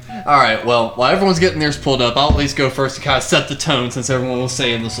that. All right, well, while everyone's getting theirs pulled up, I'll at least go first to kind of set the tone since everyone was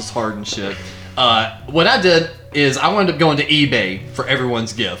saying this was hard and shit. What I did is I wound up going to eBay for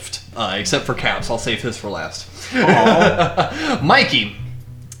everyone's gift, except for Caps. I'll save his for last. Mikey,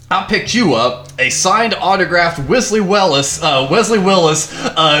 I picked you up a signed, autographed Wesley Willis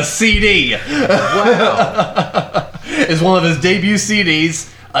CD. Wow. It's one of his debut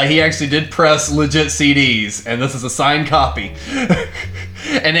CDs. He actually did press legit CDs, and this is a signed copy.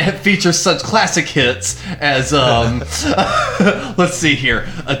 And it features such classic hits as, let's see here,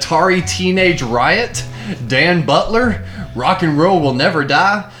 Atari Teenage Riot, Dan Butler, Rock and Roll Will Never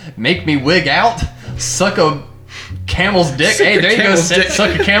Die, Make Me Wig Out, Suck a Camel's Dick. Hey, there you go,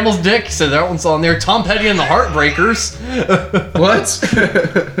 Suck a Camel's Dick. So that one's on there. Tom Petty and the Heartbreakers. What?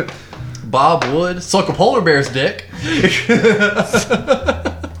 Bob Wood, Suck a Polar Bear's Dick.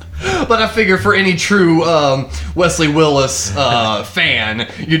 But I figure for any true Wesley Willis fan,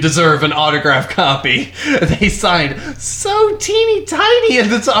 you deserve an autographed copy. They signed so teeny tiny in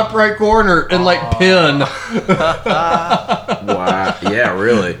the top right corner in like pen. Wow. Yeah,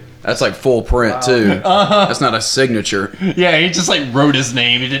 really. That's like full print too. That's not a signature. Yeah, he just like wrote his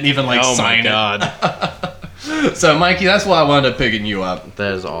name. He didn't even like sign it. So, Mikey, that's why I wound up picking you up.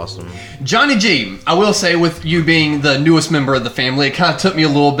 That is awesome. Johnny G, I will say, with you being the newest member of the family, it kind of took me a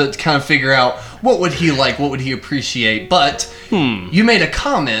little bit to kind of figure out what would he like, what would he appreciate. But you made a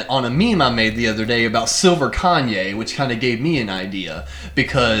comment on a meme I made the other day about Silver Kanye, which kind of gave me an idea,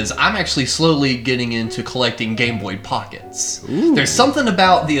 because I'm actually slowly getting into collecting Game Boy Pockets. Ooh. There's something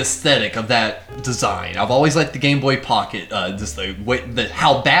about the aesthetic of that design. I've always liked the Game Boy Pocket, just the way,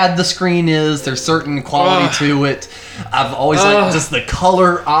 how bad the screen is. There's certain quality to it. I've always liked just the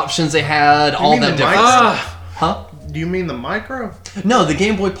color options they had, all that different stuff. Huh? Do you mean the micro? No, the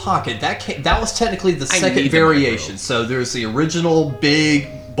Game Boy Pocket. That was technically the second variation. So there's the original big,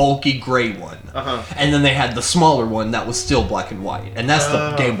 bulky gray one. And then they had the smaller one that was still black and white. And that's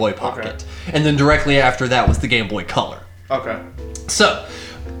the Game Boy Pocket. Okay. And then directly after that was the Game Boy Color. Okay. So,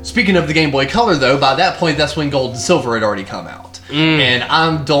 speaking of the Game Boy Color, though, by that point, that's when Gold and Silver had already come out. And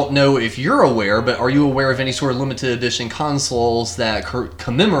I don't know if you're aware, but are you aware of any sort of limited edition consoles that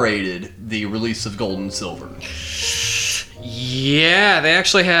commemorated the release of Gold and Silver? Yeah, they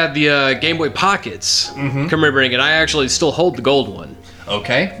actually had the Game Boy Pockets commemorating it. I actually still hold the gold one.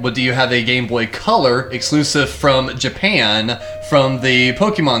 Okay, but do you have a Game Boy Color exclusive from Japan from the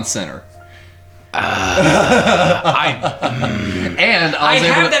Pokemon Center? I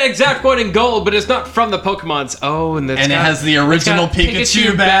have that exact one in gold, but it's not from the Pokemon's. Oh, and it has the original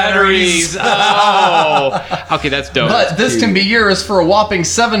Pikachu batteries. Oh, okay, that's dope. But this can be yours for a whopping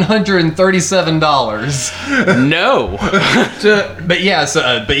 $737. No. But yeah,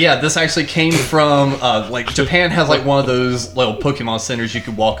 this actually came from like Japan has like one of those little Pokemon centers you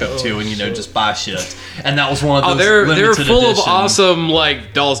could walk up to and just buy shit. And that was one of those. They're full edition. of awesome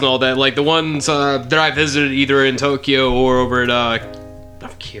like dolls and all that. Like the ones that I visited either in Tokyo or over at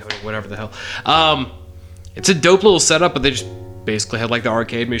Kyoto, whatever the hell. It's a dope little setup, but they just basically had like the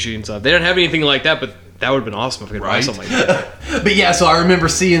arcade machine stuff. They didn't have anything like that, but that would have been awesome if I could buy something like that. But yeah, so I remember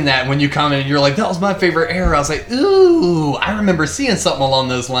seeing that when you commented, you're like, that was my favorite era. I was like, ooh, I remember seeing something along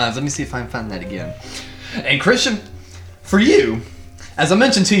those lines. Let me see if I can find that again. And Christian, for you, as I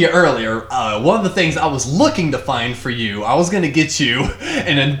mentioned to you earlier, one of the things I was looking to find for you, I was going to get you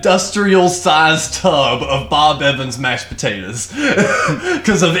an industrial-sized tub of Bob Evans mashed potatoes.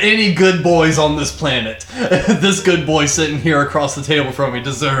 Because of any good boys on this planet, this good boy sitting here across the table from me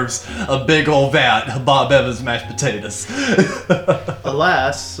deserves a big old vat of Bob Evans mashed potatoes.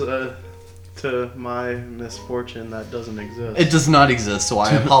 Alas, to my misfortune, that doesn't exist. It does not exist, so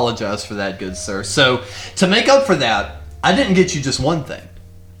I apologize for that, good sir. So, to make up for that, I didn't get you just one thing.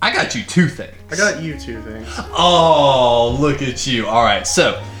 I got you two things. I got you two things. Oh, look at you. All right,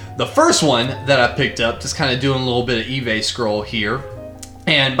 so the first one that I picked up, just kind of doing a little bit of eBay scroll here.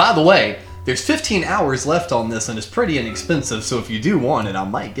 And by the way, there's 15 hours left on this, and it's pretty inexpensive, so if you do want it, I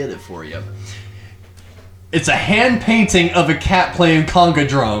might get it for you. It's a hand painting of a cat playing conga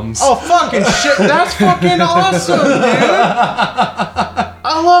drums. Oh, fucking shit. That's fucking awesome, dude.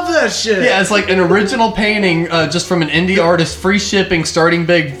 I love that shit. Yeah, it's like an original painting just from an indie artist, free shipping, starting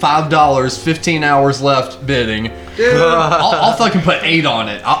big, $5, 15 hours left bidding. Dude. I'll fucking put 8 on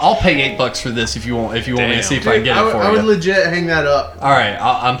it. I'll pay $8 for this if you want me to see if I can get it for you. I would legit hang that up. All right,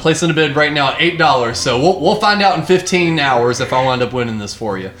 I'm placing a bid right now at $8. So we'll find out in 15 hours if I wind up winning this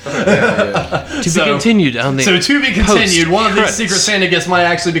for you. To be continued on the So to be continued, one of these post-credits. Secret Santa gifts might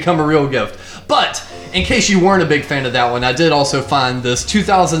actually become a real gift. But in case you weren't a big fan of that one, I did also find this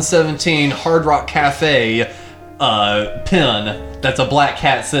 2017 Hard Rock Cafe pin that's a black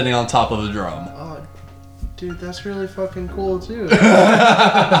cat sitting on top of a drum. Dude, that's really fucking cool too.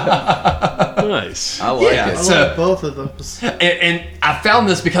 Nice. I like Yeah, it. I so- love both of those. And I found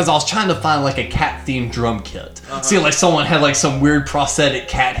this because I was trying to find like a cat themed drum kit. See, like someone had like some weird prosthetic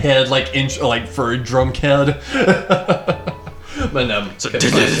cat head, like for a drum kit. But no.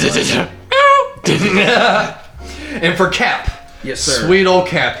 And for Cap. Yes, sir. Sweet old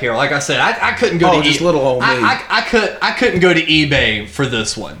Cap here. Like I said, I couldn't go to just little old me. I couldn't go to eBay for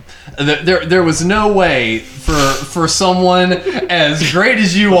this one. There was no way for someone as great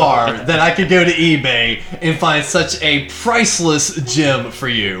as you are that I could go to eBay and find such a priceless gem for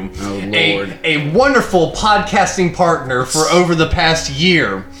you. Oh, Lord. A wonderful podcasting partner for over the past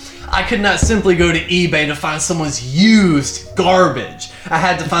year. I could not simply go to eBay to find someone's used garbage. I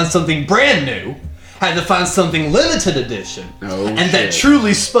had to find something brand new. Had to find something limited edition. Oh, and that shit.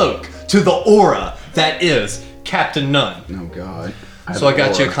 truly spoke to the aura that is Captain Nunn. Oh, God. So I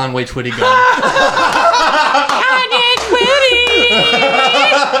got you a Conway Twitty gun.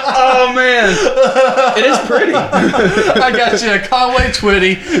 Oh, man. It is pretty. I got you a Conway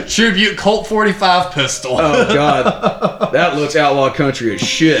Twitty Tribute Colt 45 pistol. Oh, God. That looks outlaw country as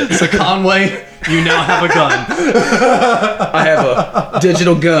shit. So Conway, you now have a gun. I have a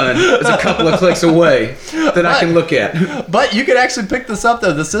digital gun. It's a couple of clicks away that I can look at. But you could actually pick this up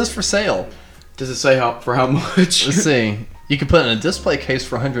though. This is for sale. Does it say for how much? Let's see. You can put it in a display case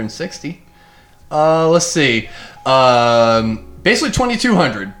for $160. Let's see. Basically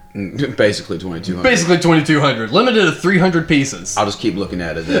 2,200. Basically 2,200. Basically 2,200. Limited to 300 pieces. I'll just keep looking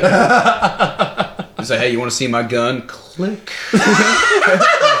at it then. You say, hey, you want to see my gun? Click.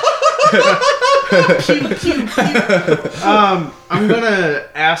 I'm gonna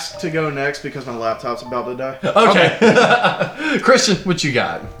ask to go next because my laptop's about to die. Okay. Christian, what you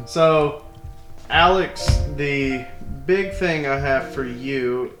got? So, Alex, the big thing I have for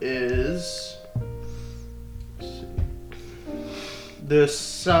you is this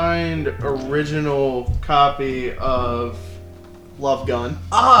signed original copy of Love Gun.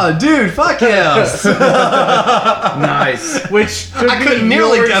 Ah, dude, fuck yes. Nice. Which I couldn't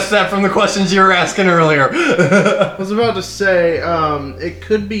nearly guess that from the questions you were asking earlier. I was about to say, it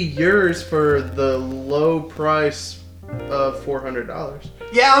could be yours for the low price of $400.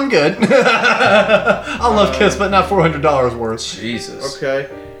 Yeah, I'm good. I love Kiss, but not $400 worth. Jesus. Okay.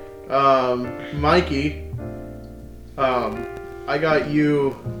 Mikey, I got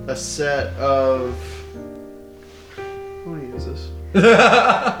you a set of... How many is this?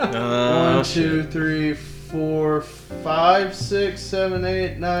 1, 2, 3, 4, 5, 6, 7,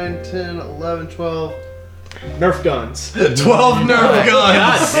 8, 9, 10, 11, 12 Nerf guns. 12 Nerf guns.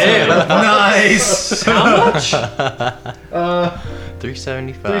 God damn. Nice. How much?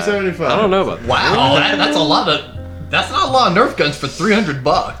 375. 375. I don't know about that. Wow, that's a lot of. That's not a lot of Nerf guns for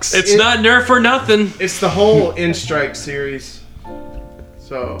 $300. It's not Nerf or nothing. It's the whole In Strike series.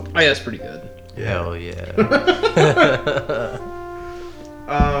 So, Oh, yeah, that's pretty good. Hell yeah.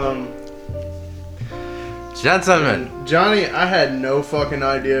 Gentlemen, Johnny, I had no fucking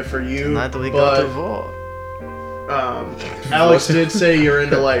idea for you, not that we got to but vote. Alex did say you're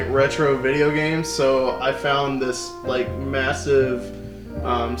into like retro video games, so I found this like massive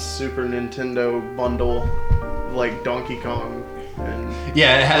Super Nintendo bundle, of, like Donkey Kong, and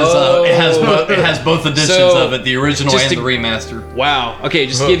Yeah, it has both editions So, of it, the original just and to- the remaster. Wow. Okay,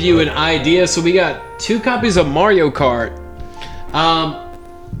 just give you an idea. So we got 2 copies of Mario Kart.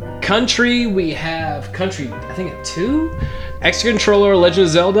 Country, we have Country, I think at 2. X-Controller, Legend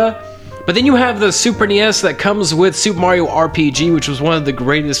of Zelda. But then you have the Super NES that comes with Super Mario RPG, which was one of the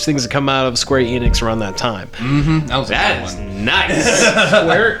greatest things to come out of Square Enix around that time. That was a good That is one. nice.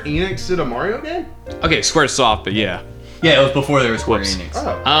 Square Enix did a Mario game? Okay, Squaresoft, but yeah. Yeah, it was before there was Square Whoops. Enix.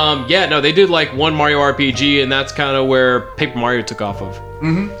 Oh, Yeah, no, they did like one Mario RPG, and that's kind of where Paper Mario took off of.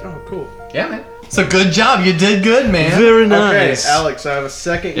 oh, cool. Yeah, man. So good job. You did good, man. Very Okay, Alex, I have a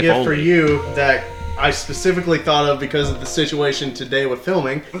second If gift for only. you that I specifically thought of because of the situation today with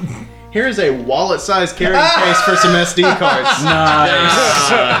filming. Here is a wallet-sized carrying case for some SD cards.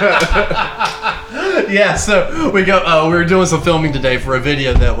 Yeah, so we were doing some filming today for a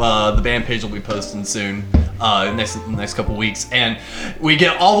video that the band page will be posting soon, next couple weeks, and we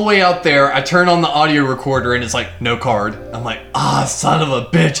get all the way out there. I turn on the audio recorder and it's like no card. I'm like, son of a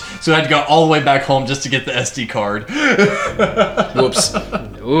bitch! So I had to go all the way back home just to get the SD card. Whoops.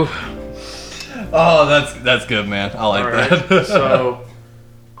 Ooh. Oh, that's good, man. I like that. So,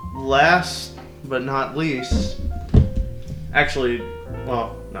 last but not least, actually,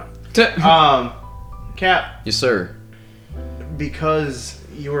 well, no. Cap, Yes, sir. because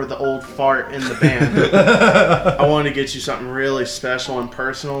you were the old fart in the band, I wanted to get you something really special and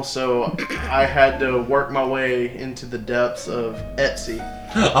personal, so I had to work my way into the depths of Etsy.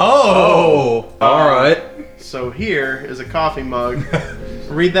 Oh! All right. So here is a coffee mug.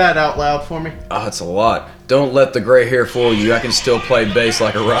 Read that out loud for me. Oh, it's a lot. Don't let the gray hair fool you. I can still play bass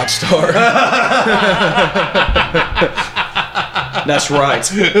like a rock star. That's right.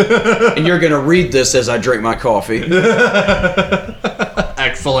 And you're going to read this as I drink my coffee.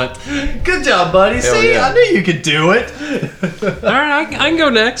 Excellent. Good job, buddy. Hell See, yeah. I knew you could do it. All right, I can go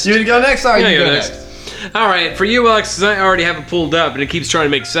next. You can go next? All right, Yeah, you go go next. next. All right, for you, Alex, 'cause I already have it pulled up and it keeps trying to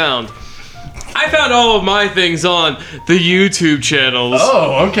make sound. I found all of my things on the YouTube channels.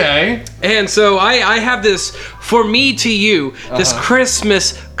 Oh, okay. And so I have this, for me to you, this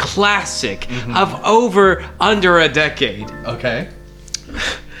Christmas classic of under a decade. Okay.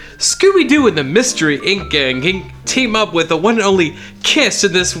 Scooby-Doo and the Mystery Inc. Gang can team up with the one and only Kiss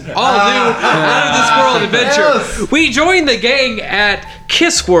in this all-new out-of-this-world adventure. Yes. We join the gang at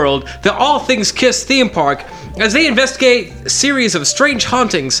Kiss World, the All Things Kiss theme park, as they investigate a series of strange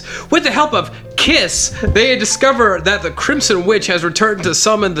hauntings. With the help of Kiss, they discover that the Crimson Witch has returned to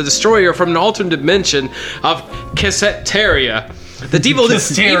summon the Destroyer from an alternate dimension of Kisseteria. The evil do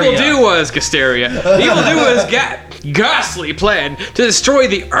was Gisteria. The evil do was ghastly plan to destroy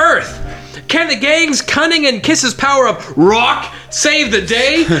the Earth. Can the gang's cunning and Kiss's power of rock save the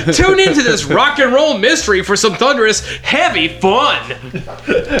day? Tune into this rock and roll mystery for some thunderous, heavy fun.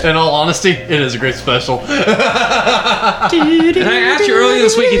 In all honesty, it is a great special. And I asked you earlier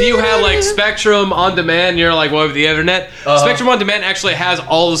this week if you had like Spectrum on demand. And you're like, what, with the internet? Spectrum on demand actually has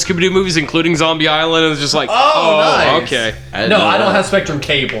all the Scooby-Doo movies, including Zombie Island. And it's just like, oh, nice. okay, I don't have Spectrum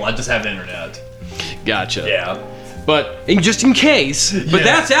cable. I just have internet. gotcha. Yeah. But just in case, but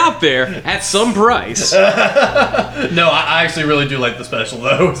that's out there at some price. No, I actually really do like the special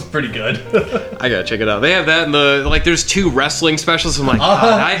though. It's pretty good. I gotta check it out. They have that in the there's 2 wrestling specials. I'm like,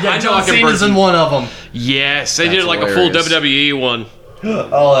 God, I know John I can Cena's in one of them. Yes, they did That's like a full hilarious. WWE one.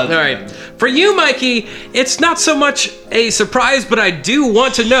 Oh, that's All right, for you, Mikey, it's not so much a surprise, but I do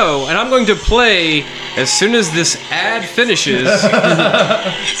want to know, and I'm going to play as soon as this ad finishes.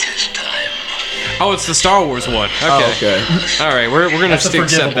 Oh, it's the Star Wars one. Okay. Oh, okay. All right, we're gonna That's a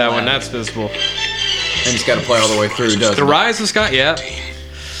accept that forgivable one. ad. That's visible. And it's got to play all the way through, doesn't The it? Rise of Scott. Yeah.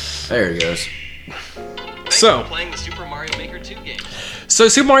 There he goes. So. playing the Super Mario Maker 2 game. So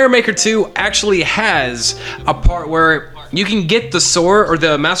Super Mario Maker 2 actually has a part where you can get the sword or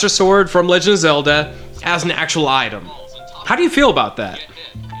the Master Sword from Legend of Zelda as an actual item. How do you feel about that?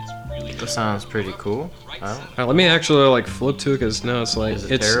 That sounds pretty cool. All right, let me actually flip to it because no, it's like Is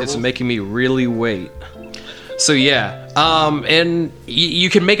it it's terrible? making me really wait. So yeah, and you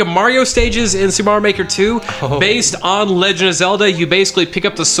can make a Mario stages in Super Mario Maker 2 based on Legend of Zelda. You basically pick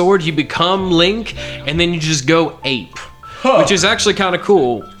up the sword, you become Link, and then you just go ape, which is actually kind of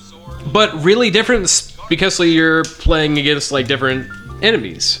cool, but really different because you're playing against different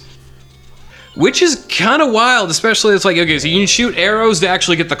enemies. Which is kind of wild, especially it's okay, so you can shoot arrows to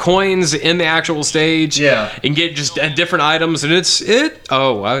actually get the coins in the actual stage. Yeah. And get just different items, and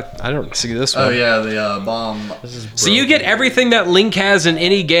I don't see this one. Oh yeah, the bomb. So you get everything that Link has in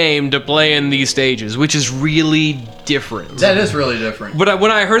any game to play in these stages, which is really different. That is really different. But when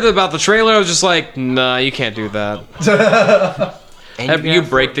I heard about the trailer, I was just like, nah, you can't do that. And You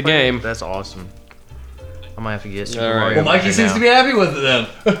break the game. That's awesome. I might have to get Super All right. Mario Well, Mikey Maker seems now. to be happy with it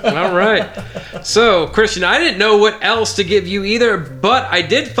then. All right. So, Christian, I didn't know what else to give you either, but I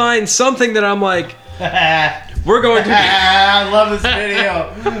did find something that I'm like, we're going to I love this video.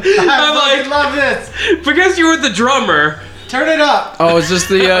 I fucking love this. because you were the drummer. Turn it up. Oh, is this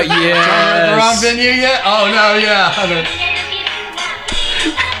the, The wrong yes. venue yet? Oh no, yeah.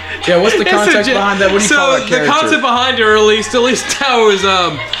 Yeah, what's the context behind that? What do you call that the character? concept behind it, at least how it was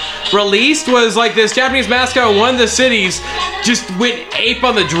released, was this Japanese mascot in one of the cities just went ape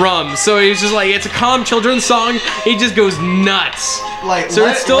on the drums. So he was just it's a calm children's song. He just goes nuts. So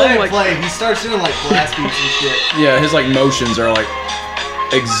it's still let it play. He starts doing blast beats and shit. Yeah, his motions are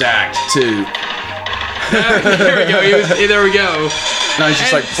exact too. There we go. There we go. No, he's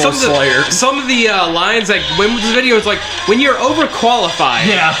just And like full Slayer. some of the lines, like when the video is like, when you're overqualified.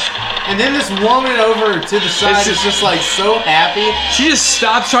 Yeah. And then this woman over to the side is just like so happy. She just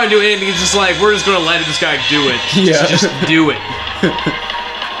stops trying to do anything. It's just like, we're just gonna let this guy do it. Yeah. Just do it.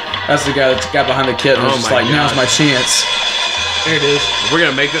 That's the guy that got behind the kid and was Oh just my like, now's God. my chance. There it is. We're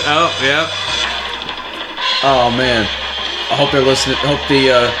gonna make it. Oh, yeah. Oh man. I hope they're listening. I hope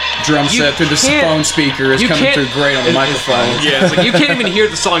the drum You set through the can't- phone speaker is you coming can't- through great on the microphone. Yeah, it's like you can't even hear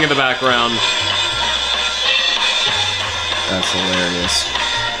the song in the background. That's hilarious.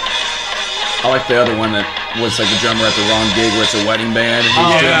 I like the other one that was like the drummer at the wrong gig where it's a wedding band and he's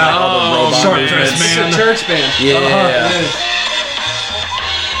doing like all the robot Short movements. Dress Man. It's a church band. Yeah. It is.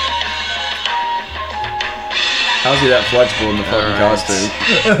 How's he that flexible in the fucking costume?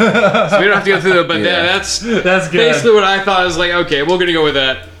 So we don't have to go through that, but Yeah. that's That's good. basically what I thought. I was like, okay, we're gonna go with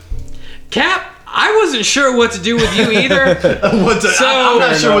that. Cap, I wasn't sure what to do with you either. I'm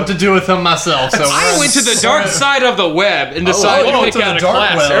not sure what to do with him myself. So I went to the dark side of the web and decided to pick out a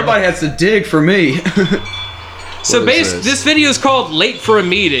classic. Everybody has to dig for me. So What is this? this video is called "Late for a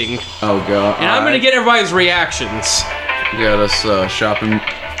Meeting," Oh god. and I'm gonna get everybody's reactions. Got us shopping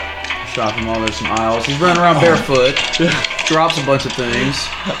all there's some aisles. He's running around barefoot. Drops a bunch of things.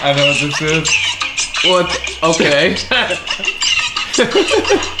 I know what this is. What? Okay.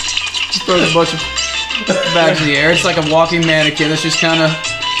 Just throws a bunch of bags in the air. It's like a walking mannequin. That's just kind of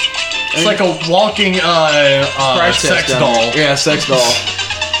it's like a walking crash sex test doll. dummy. Yeah, sex doll.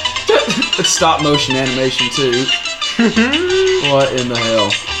 It's stop motion animation too. What in the hell?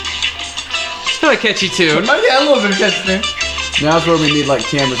 It's kind of catchy tune. Oh, yeah, a little bit of catching. Now's where we need like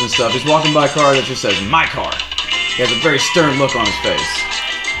cameras and stuff. He's walking by a car that just says "my car." He has a very stern look on his face,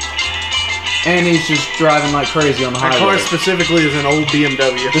 and he's just driving like crazy on the That highway. car specifically is an old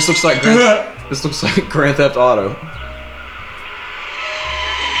BMW. This looks like this looks like Grand Theft Auto.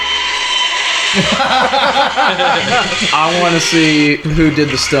 I want to see who did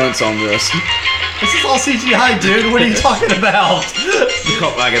the stunts on this. This is all CGI, dude. What are you talking about?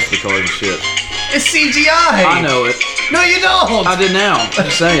 I guess the car and shit. It's CGI. I know it. No, you don't. I did now. I'm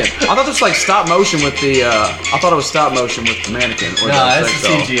just saying. I thought this was like stop motion with the. I thought it was stop motion with the mannequin. Or Nah, the that's sex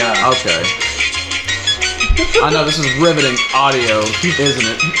doll. CGI. Okay. I know this is riveting audio, isn't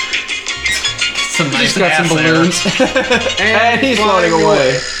it? Some nice He's got some ass there. balloons, and he's floating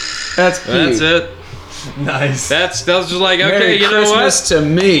away. That's cute. That's it. Nice. That was just like, okay, Merry you know Christmas to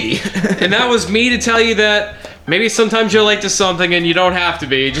me. what? And that was me to tell you that maybe sometimes you're late to something and you don't have to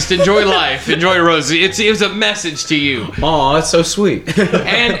be. Just enjoy life. Enjoy Rosie. It was a message to you. Aw, that's so sweet.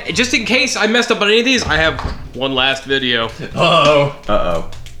 And just in case I messed up on any of these, I have one last video. Uh-oh.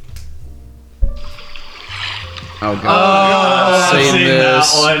 Uh-oh. Oh god. I've Seen seen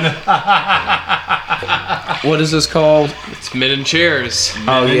this. that one. What is this called? It's Men in Chairs.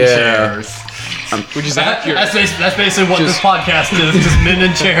 Oh Men in yeah. chairs. Which is accurate. That's basically what this podcast is. Just men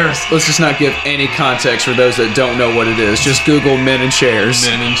in chairs. Let's just not give any context for those that don't know what it is. Just Google men in chairs.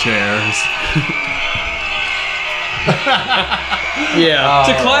 Men in chairs. Yeah. It's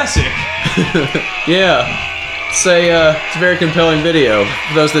a classic. Yeah. It's a very compelling video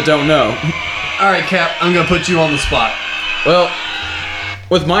for those that don't know. All right, Cap. I'm gonna put you on the spot. Well,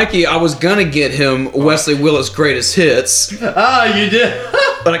 with Mikey, I was gonna get him Wesley Willis' greatest hits, Ah, you did.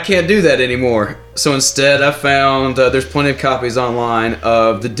 but I can't do that anymore. So instead, I found there's plenty of copies online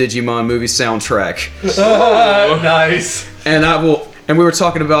of the Digimon movie soundtrack, Nice. and we were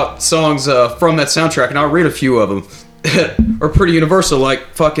talking about songs from that soundtrack, and I'll read a few of them that are pretty universal,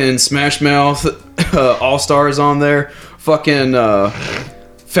 like fucking Smash Mouth, All Stars on there, fucking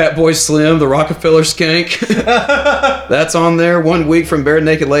Fatboy Slim, the Rockefeller Skank, that's on there. 1 Week from Bare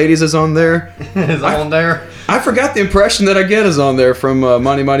Naked Ladies is on there. Is on there? I forgot the impression that I get is on there from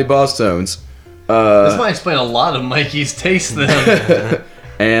Mighty Mighty Boss Tones. This might explain a lot of Mikey's taste then.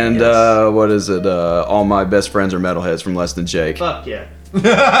 And what is it? All My Best Friends Are Metalheads from Less Than Jake. Fuck yeah.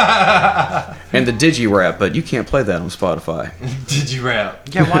 And the Digi-Rap, but you can't play that on Spotify. Did you rap?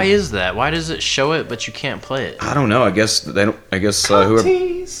 Yeah, why is that? Why does it show it but you can't play it? I don't know. I guess they don't. I guess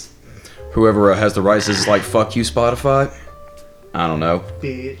whoever has the rights is like fuck you Spotify. I don't know.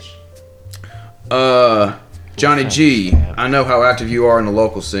 Bitch. Johnny G, I know how active you are in the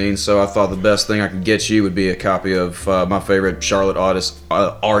local scene, so I thought the best thing I could get you would be a copy of my favorite Charlotte artist,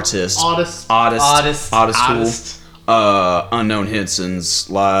 Tool, Unknown Henson's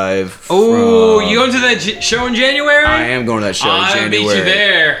live. Oh, you going to that show in January? I am going to that show in I'll January. meet you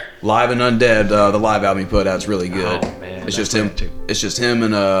there. Live and Undead, the live album he put out is really good. Oh, man, it's just him. It's just him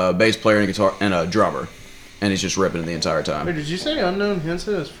and a bass player and a guitar and a drummer, and he's just ripping it the entire time. Wait, did you say Unknown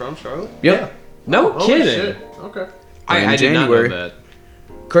Henson is from Charlotte? Yep. No Holy kidding. shit. Okay. I did not know January. that.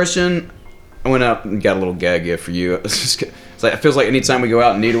 Christian, I went out and got a little gag gift for you. It's like, it feels like anytime we go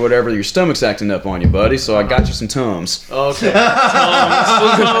out and eat or whatever, your stomach's acting up on you, buddy. So I got you some Tums. Okay. It's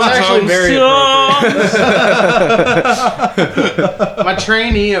actually very appropriate. My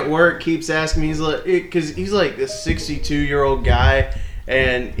trainee at work keeps asking me, he's like, because he's like this 62-year-old guy,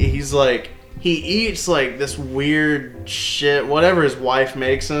 and he's like, he eats like this weird shit, whatever his wife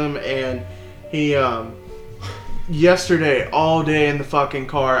makes him, and he, yesterday, all day in the fucking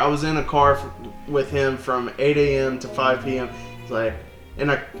car, I was in a car with him from 8 a.m. to 5 p.m. He's like,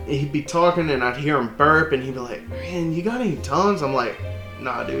 and he'd be talking and I'd hear him burp and he'd be like, man, you got any Tums? I'm like,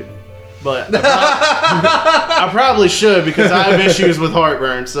 nah, dude. But I probably should because I have issues with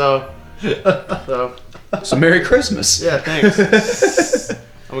heartburn, so Merry Christmas. Yeah, thanks. I'm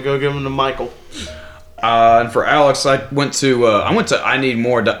gonna go give him to Michael. And for Alex, I went to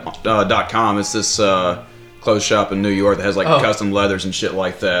ineedmore.com. It's this clothes shop in New York that has like custom leathers and shit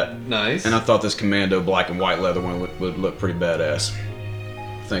like that. Nice. And I thought this Commando black and white leather one would look pretty badass.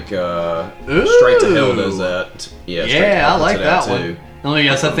 I think Straight to Hell does that. Yeah, Straight to Hell I like that too. one. Let me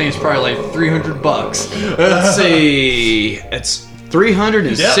guess, that thing's probably like $300. Let's see. It's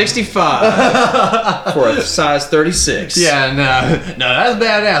 $365 for a size 36. Yeah, no, that's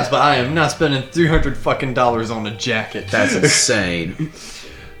badass. But I am not spending $300 fucking on a jacket. That's insane.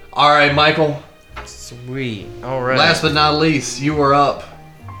 All right, Michael. Sweet. All right. Last but not least, you were up.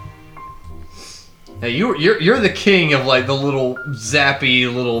 Hey, you're the king of like the little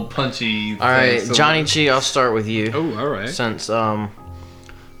zappy, little punchy. All right, so Johnny G. I'll start with you. Oh, all right. Since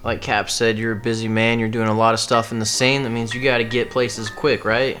like Cap said, you're a busy man. You're doing a lot of stuff in the scene. That means you got to get places quick,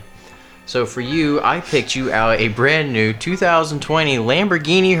 right? So for you, I picked you out a brand new 2020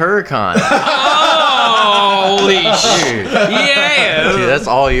 Lamborghini Huracan. Holy shit! Yeah, dude, that's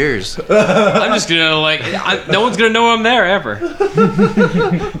all yours. I'm just gonna no one's gonna know I'm there ever.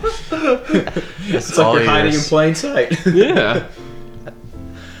 It's like you're hiding in plain sight. Yeah.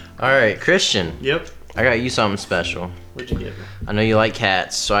 All right, Christian. Yep. I got you something special. What'd you get me? I know you like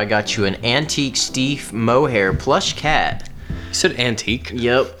cats, so I got you an antique Steve mohair plush cat. You said antique?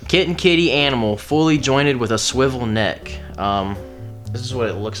 Yep. Kitten kitty animal, fully jointed with a swivel neck. This is what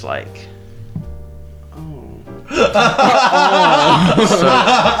it looks like.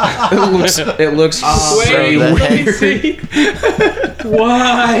 It looks so weird.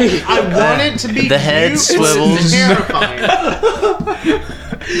 Why? I want it to be the head cute. swivels. It's terrifying.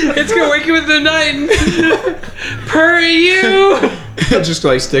 It's gonna wake you in the night and purr at you. Just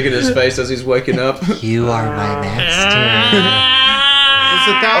like sticking his face as he's waking up. You are my master. It's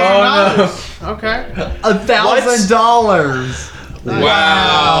 $1,000. Okay. $1,000.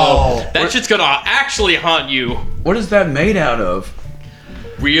 Wow. That shit's gonna actually haunt you. What is that made out of?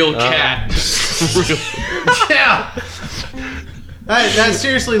 Real cat. Yeah. That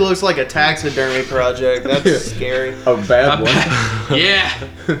seriously looks like a taxidermy project. That's scary. A bad one. Yeah.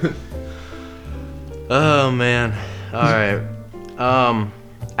 Oh man. All right.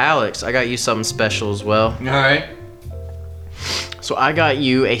 Alex, I got you something special as well. All right. So I got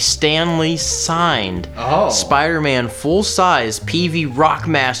you a Stanley signed Spider-Man full-size PV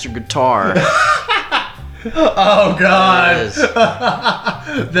Rockmaster guitar. Oh god. Yes.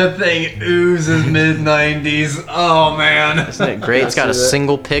 That thing oozes mid-90s. Oh man. Isn't it great? It's got a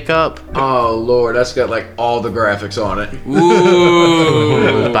single pickup. Oh lord, that's got like all the graphics on it.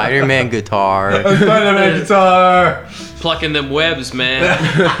 Ooh. Spider-Man guitar. Spider-Man guitar. Plucking them webs, man.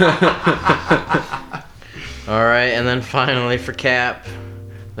 All right, and then finally for Cap,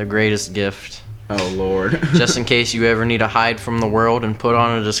 the greatest gift. Oh lord. Just in case you ever need to hide from the world and put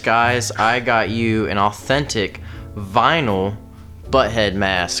on a disguise, I got you an authentic vinyl butthead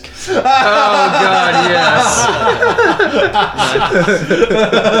mask. Oh god,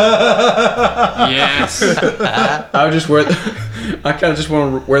 Yes. I would just wear. I kind of just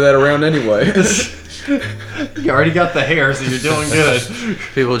want to wear that around anyway. You already got the hair, so you're doing good.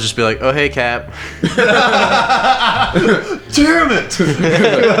 People will just be like, "Oh hey, Cap." Damn it!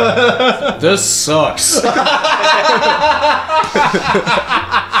 This sucks.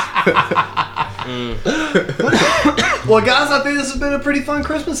 Well, guys, I think this has been a pretty fun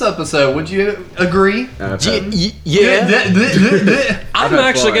Christmas episode. Would you agree? Yeah. I'm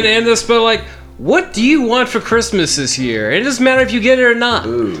actually gonna end this, but like, what do you want for Christmas this year? It doesn't matter if you get it or not.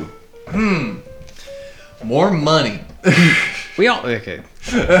 Ooh. More money. We all okay.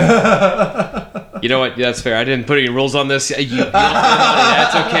 You know what? That's fair. I didn't put any rules on this.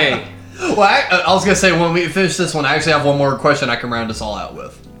 That's okay. Well, I was gonna say when we finish this one, I actually have one more question I can round us all out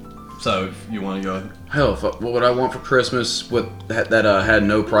with. So if you want to go ahead. Hell, what would I want for Christmas with that had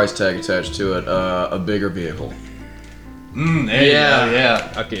no price tag attached to it? A bigger vehicle. There you go,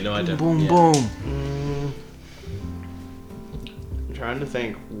 yeah. Okay, no, I don't. Boom, Yeah. boom. I'm trying to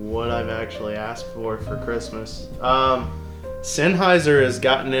think what I've actually asked for Christmas. Sennheiser has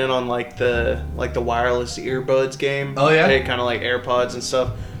gotten in on like the wireless earbuds game. Oh, yeah? Kind of like AirPods and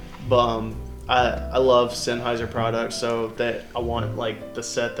stuff. But I love Sennheiser products, so that I want like the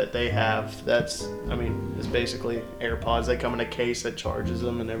set that they have. It's basically AirPods. They come in a case that charges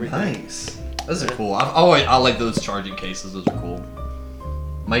them and everything. Nice. Those are cool. I like those charging cases. Those are cool.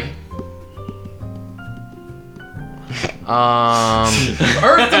 Mikey?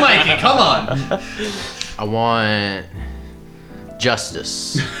 Earth to Mikey, come on. I want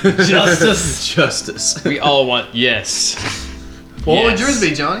justice. Justice. We all want yes. What would yours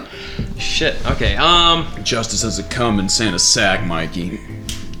be, Johnny? Shit. Okay. Justice doesn't come in Santa's sack, Mikey.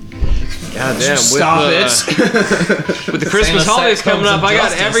 God damn. Stop it. With the Christmas Santa holidays sack coming comes up, in I got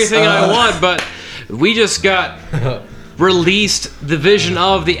justice. everything I want, but we just got released the vision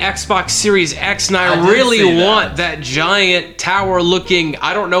of the Xbox Series X, and I did really see that. want that giant tower-looking.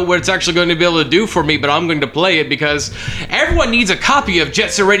 I don't know what it's actually going to be able to do for me, but I'm going to play it because everyone needs a copy of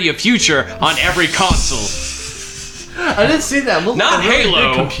Jet Set Radio Future on every console. I didn't see that. It looked Not like a really Halo.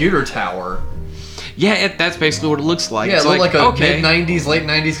 big computer tower. Yeah, that's basically what it looks like. Yeah, It's it looked like a okay. mid-90s, late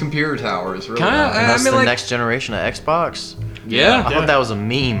 90s computer tower. It's really Kinda, nice. And that's I mean, the like- next generation of Xbox. Yeah. I thought that was a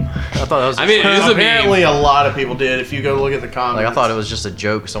meme. I thought that was. I mean, it is a meme. Apparently, a lot of people did. If you go look at the comments, like I thought it was just a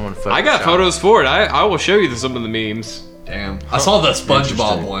joke. Someone photoshopped. I got photos for it. I will show you some of the memes. Damn. I saw the SpongeBob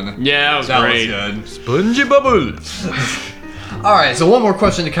Interesting. one. Yeah, that was great. Was good. Spongy bubble. Alright, so one more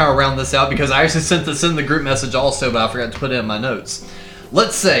question to kind of round this out because I actually sent this in the group message also, but I forgot to put it in my notes.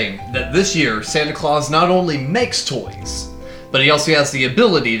 Let's say that this year Santa Claus not only makes toys, but he also has the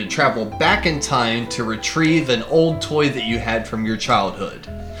ability to travel back in time to retrieve an old toy that you had from your childhood.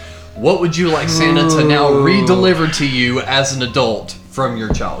 What would you like Santa to now re-deliver to you as an adult from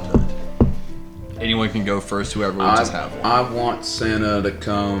your childhood? Anyone can go first, whoever would just have one. I want Santa to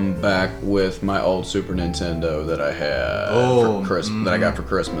come back with my old Super Nintendo that I had for Christmas, that I got for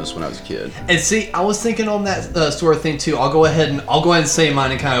Christmas when I was a kid. And see, I was thinking on that sort of thing too. I'll go ahead and say mine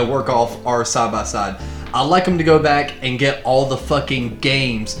and kind of work off our side by side. I'd like them to go back and get all the fucking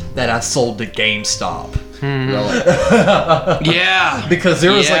games that I sold to GameStop. Yeah. Because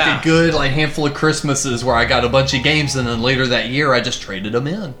there was like a good handful of Christmases where I got a bunch of games, and then later that year I just traded them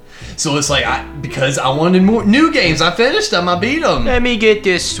in. So it's like because I wanted more new games, I finished them, I beat them. Let me get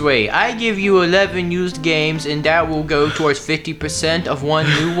this straight. I give you 11 used games, and that will go towards 50% of one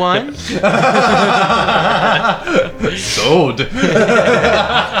new one. Sold.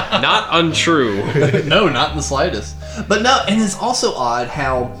 Not untrue. No, not in the slightest. But no, and it's also odd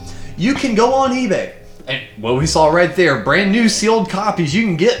how you can go on eBay. And what we saw right there, brand new sealed copies. You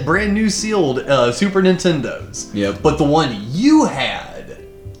can get brand new sealed Super Nintendos. Yep. But the one you had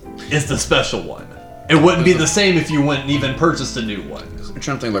is the special one. It wouldn't be the same if you went and even purchased a new one. I'm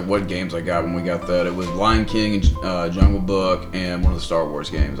trying to think like what games I got when we got that. It was Lion King and Jungle Book and one of the Star Wars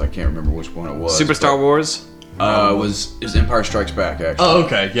games. I can't remember which one it was. Super Star Wars? It was Empire Strikes Back actually. Oh,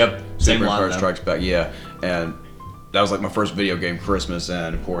 okay. Yep. Same Super line. Empire then. Strikes Back, yeah. And that was like my first video game Christmas,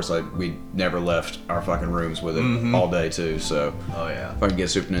 and of course we never left our fucking rooms with it all day too. So Oh yeah. if I could get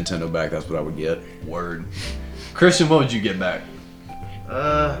Super Nintendo back, that's what I would get. Word. Christian, what would you get back?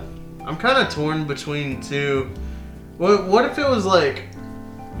 I'm kind of torn between two. What if it was like,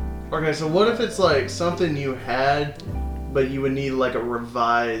 okay, so what if it's like something you had, but you would need like a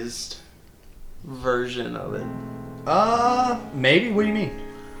revised version of it? Maybe. What do you mean?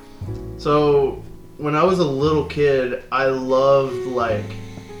 So when I was a little kid, I loved like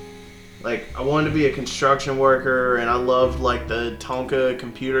I wanted to be a construction worker, and I loved like the Tonka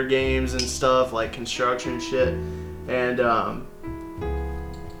computer games and stuff, like construction shit. And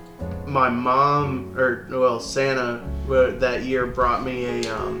my mom, Santa that year brought me a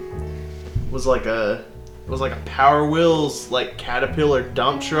was like a Power Wheels like Caterpillar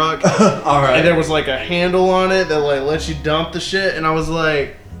dump truck. All right. And there was like a handle on it that like lets you dump the shit, and I was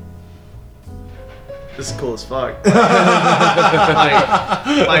like, this is cool as fuck. like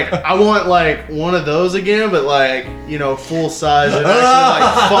I want like one of those again, but like, you know, full size and actually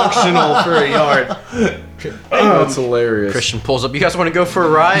like functional for a yard. That's hilarious. Christian pulls up. You guys want to go for a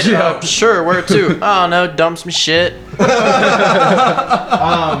ride? Sure. Where to? I don't know. Dump some shit. The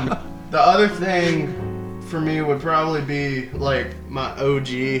other thing for me would probably be like my OG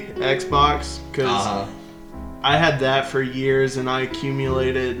Xbox, because I had that for years and I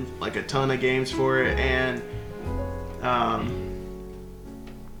accumulated like a ton of games for it, and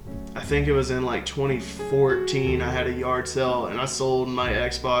I think it was in like 2014. I had a yard sale and I sold my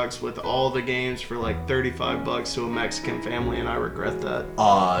Xbox with all the games for like $35 to a Mexican family, and I regret that.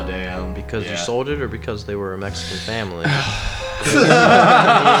 Aw, damn. Because Yeah. you sold it, or because they were a Mexican family? We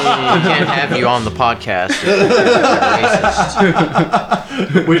can't have you on the podcast. You're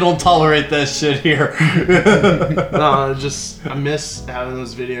racist. We don't tolerate that shit here. No, I miss having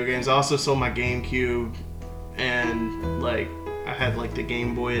those video games. I also sold my GameCube, and like I had like the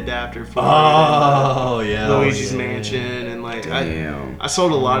Game Boy adapter for yeah. Luigi's Mansion, and like I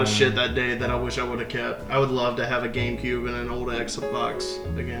sold a lot of shit that day that I wish I would have kept. I would love to have a GameCube and an old Xbox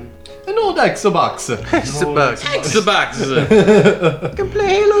again. An old Xbox. Xbox. You can play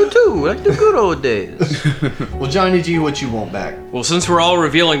Halo 2 like the good old days. Well, Johnny G, what you want back? Well, since we're all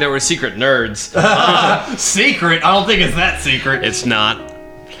revealing that we're secret nerds, Secret? I don't think it's that secret. it's not.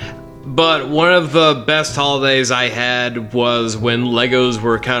 But one of the best holidays I had was when Legos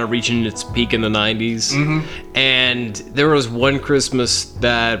were kind of reaching its peak in the 90s. And there was one Christmas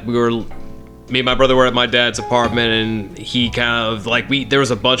that me and my brother were at my dad's apartment, and he kind of like, there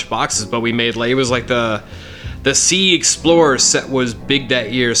was a bunch of boxes, but we made like, it was like the Sea Explorer set was big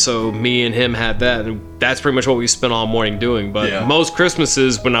that year, so me and him had that, and that's pretty much what we spent all morning doing. But most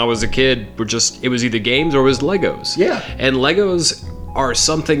Christmases when I was a kid it was either games or it was Legos. Yeah. And Legos are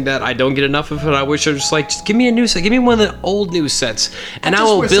something that I don't get enough of, and I wish I was just like, just give me a new set, give me one of the old new sets, and I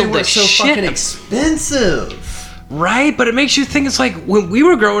will build the so shit. fucking expensive. Right, but it makes you think, it's like, when we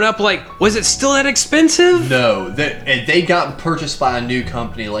were growing up, like, was it still that expensive? No, they got purchased by a new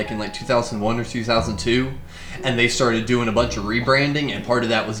company like in like 2001 or 2002, and they started doing a bunch of rebranding, and part of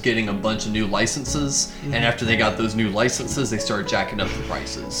that was getting a bunch of new licenses, and after they got those new licenses, they started jacking up the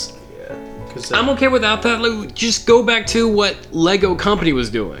prices. I'm okay without that. Like, just go back to what Lego Company was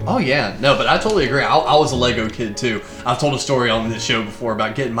doing. Oh yeah, no, but I totally agree. I was a Lego kid too. I've told a story on this show before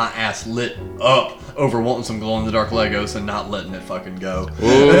about getting my ass lit up over wanting some glow-in-the-dark Legos and not letting it fucking go.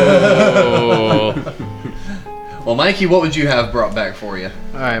 Well, Mikey, what would you have brought back for you?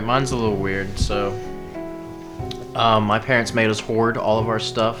 Alright, mine's a little weird. So, my parents made us hoard all of our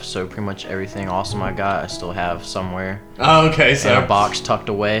stuff, so pretty much everything awesome I got, I still have somewhere. Oh, okay, so in a box tucked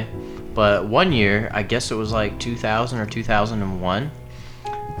away. But one year, I guess it was like 2000 or 2001,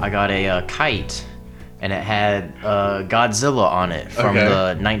 I got a kite, and it had Godzilla on it from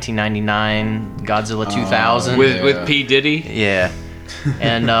the 1999 Godzilla 2000. With P. Diddy? Yeah.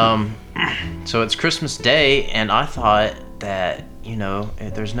 And so it's Christmas Day, and I thought that,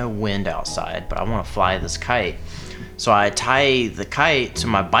 there's no wind outside, but I want to fly this kite. So I tie the kite to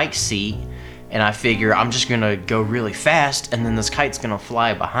my bike seat, and I figure I'm just gonna go really fast, and then this kite's gonna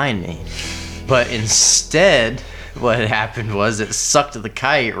fly behind me. But instead, what had happened was it sucked the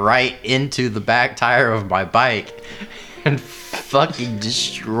kite right into the back tire of my bike and fucking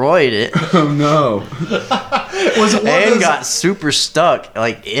destroyed it. Oh no. Got super stuck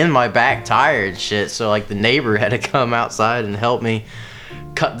like in my back tire and shit. So like the neighbor had to come outside and help me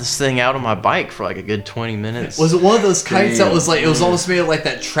cut this thing out of my bike for like a good 20 minutes. Was it one of those kites that was like, it was almost made of like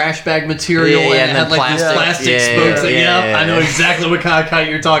that trash bag material and it had like these plastic spokes? I know exactly what kind of kite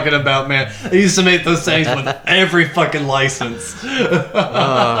you're talking about, man. I used to make those things with every fucking license.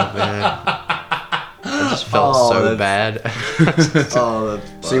 Oh man. I just felt so bad. So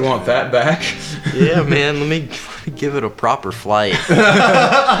you want that back? Yeah, man. Let me give it a proper flight.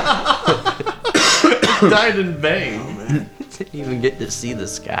 Died in vain. Didn't even get to see the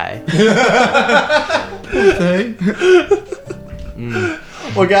sky.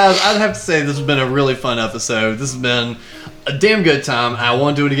 Well, guys, I'd have to say this has been a really fun episode. This has been a damn good time. I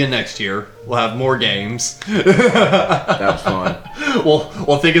want to do it again next year. We'll have more games. That was fun.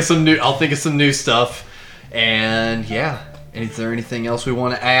 We'll think of some new. I'll think of some new stuff. And yeah, is there anything else we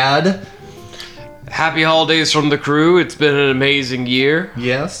want to add? Happy holidays from the crew. It's been an amazing year.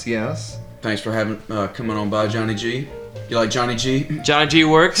 Yes. Thanks for coming on by, Johnny G. You like Johnny G? Johnny G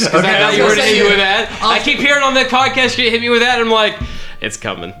works. Okay, I you were to hit me with that. I keep hearing on that podcast you hit me with that, and I'm like, it's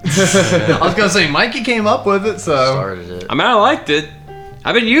coming. I was gonna say Mikey came up with it, so Started it. I mean, I liked it.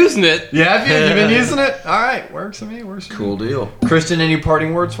 I've been using it. Yeah, have you been using it? All right, works for me. Cool deal. Christian, any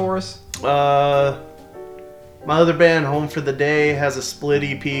parting words for us? My other band, Home for the Day, has a split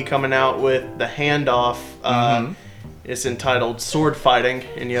EP coming out with The Handoff. It's entitled Sword Fighting,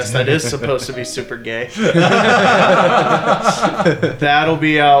 and yes, that is supposed to be super gay. That'll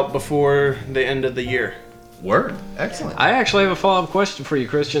be out before the end of the year. Word. Excellent. I actually have a follow-up question for you,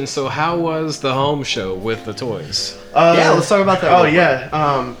 Christian. So how was the home show with the toys? Yeah, let's talk about that. Oh,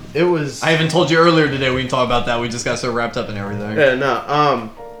 yeah. It was... I even told you earlier today we can talk about that. We just got so wrapped up in everything. Yeah,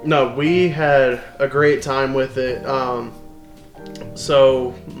 no, we had a great time with it.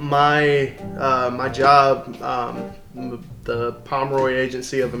 So my job, the Pomeroy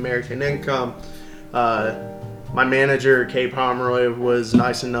Agency of American Income, my manager, Kay Pomeroy, was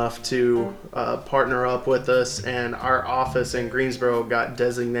nice enough to partner up with us, and our office in Greensboro got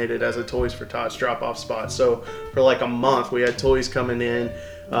designated as a Toys for Tots drop-off spot. So for like a month, we had toys coming in.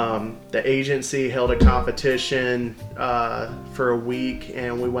 The agency held a competition for a week,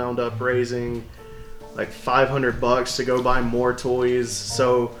 and we wound up raising like $500 to go buy more toys.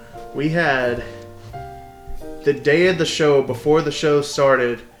 So we had, the day of the show, before the show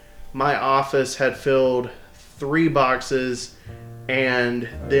started, my office had filled 3 boxes, and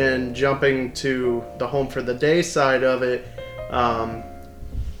then jumping to the Home for the Day side of it,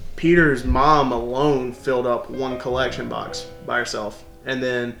 Peter's mom alone filled up 1 collection box by herself, and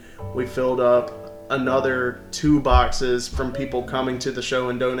then we filled up another 2 boxes from people coming to the show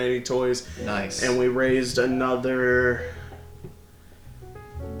and donating toys. Nice. And we raised another,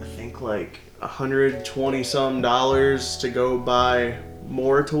 I think like $120 some to go buy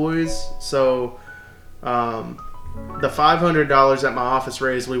more toys. So the $500 that my office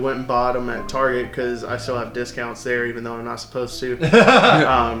raised, we went and bought them at Target because I still have discounts there, even though I'm not supposed to.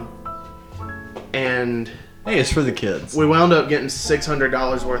 And hey, it's for the kids. we wound up getting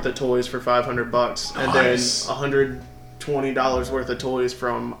 $600 worth of toys for $500, and Nice. then $120 worth of toys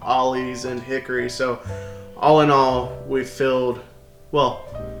from Ollie's and Hickory. So all in all, we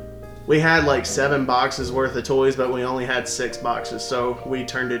had like 7 boxes worth of toys, but we only had 6 boxes, so we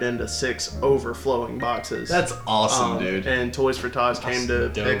turned it into 6 overflowing boxes. That's awesome, dude. And Toys for Tots came to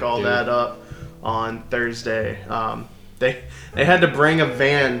dope, pick all dude. that up on Thursday. They had to bring a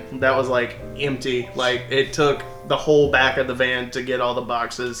van that was like empty. Like it took the whole back of the van to get all the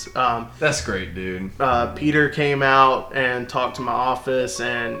boxes. That's great, dude. Peter came out and talked to my office,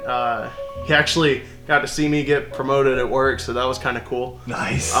 and he actually got to see me get promoted at work, so that was kind of cool.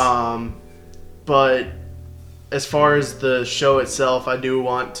 Nice. But as far as the show itself, I do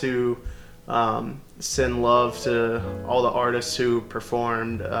want to send love to all the artists who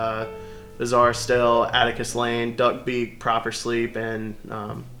performed. Bizarre Stell, Atticus Lane, Duck Beak, Proper Sleep, and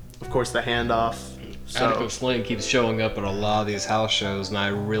of course the Handoff. So Atticus Lane keeps showing up at a lot of these house shows, and I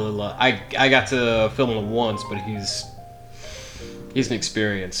really love. I got to film him once, but he's an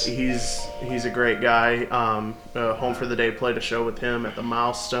experience. he's a great guy. Home for the Day played a show with him at the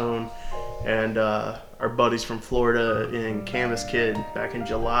Milestone, and our buddies from Florida in Canvas Kid back in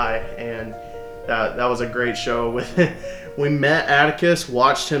July, and that was a great show. We met Atticus,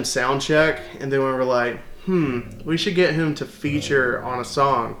 watched him sound check, and then we were like, we should get him to feature on a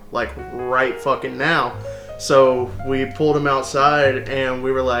song, like right fucking now. So we pulled him outside and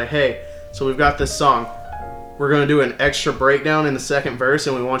we were like, hey, so we've got this song. We're going to do an extra breakdown in the second verse,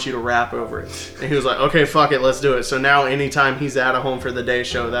 and we want you to rap over it. And he was like, okay, fuck it, let's do it. So now anytime he's at a Home for the Day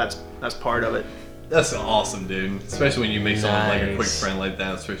show, that's part of it. That's awesome, dude. Especially when you make someone like a quick Nice. friend like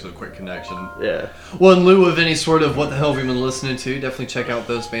that, especially a quick connection. Yeah. Well, in lieu of any sort of what the hell have you been listening to, definitely check out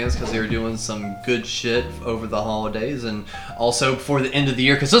those bands because they're doing some good shit over the holidays and also before the end of the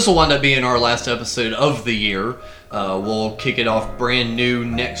year, because this will wind up being our last episode of the year. We'll kick it off brand new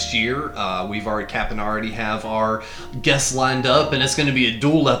next year. Cap and I already have our guests lined up, and it's going to be a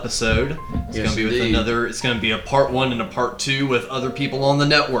dual episode. It's going to be with indeed. it's going to be a part 1 and a part 2 with other people on the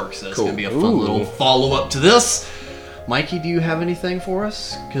network. So it's Cool. going to be a fun little follow-up to this. Mikey, do you have anything for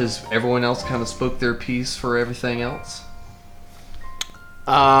us? Because everyone else kind of spoke their piece for everything else.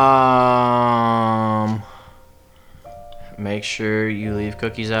 Make sure you leave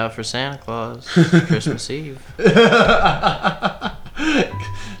cookies out for Santa Claus Christmas Eve.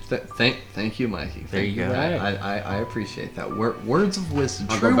 Thank you, Mikey. There you go. I appreciate that. Words of wisdom.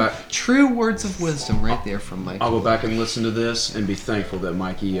 I'll go back. True words of wisdom right there from Mikey. I'll go back and listen to this and be thankful that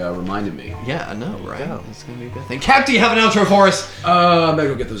Mikey reminded me. Yeah, I know, right? It's going to be a good thing. Cap, do you have an outro for us? I better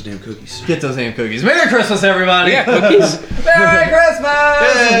go get those damn cookies. Get those damn cookies. Merry Christmas, everybody! Yeah, cookies. Merry Christmas!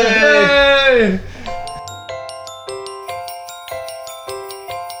 Yay!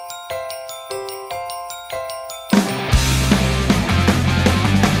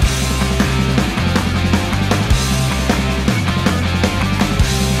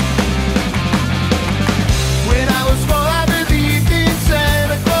 When I was 4, I believed in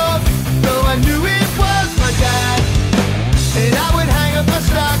Santa Claus, though I knew it was my dad. And I would hang up my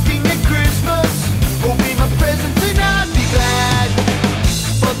stocking at Christmas, hoping my presents and I'd be glad.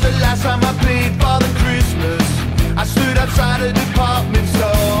 But the last time I played ball,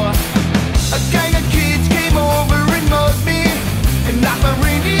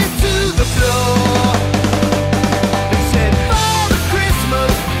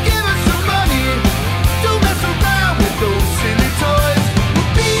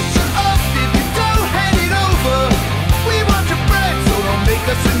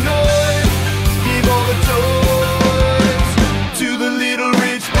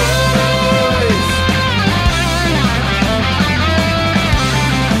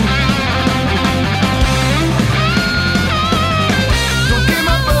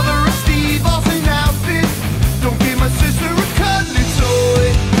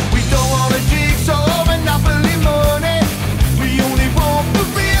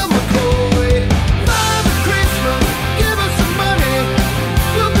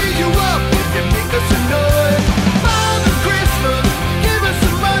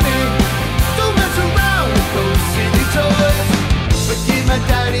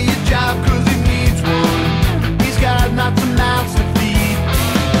 daddy a job 'cause he needs one. He's got lots of mouths to feed.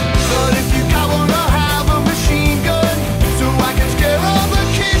 But if you got one, I'll have a machine gun so I can scare all the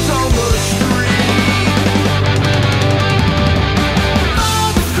kids on the street.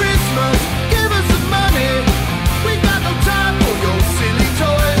 Father Christmas, give us some money. We got no time for your silly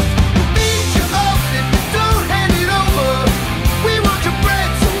toys. We'll beat you up if you don't hand it over. We want your bread,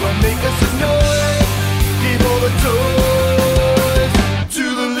 so make us a noise. Give all the toys to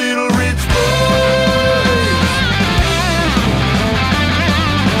the little rich boys.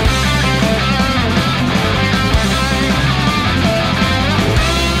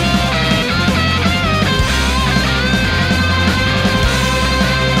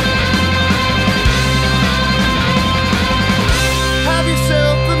 Have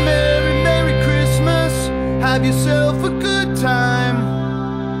yourself a merry, merry Christmas. Have yourself a good time.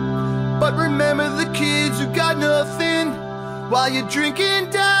 But remember the kids who got nothing while you're drinking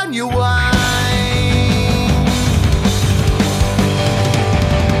down your wine.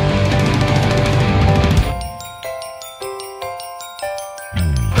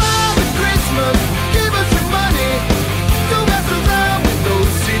 Father Christmas, give us your money. Don't mess around with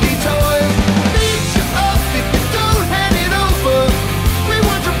those silly toys. Beat you up if you don't hand it over. We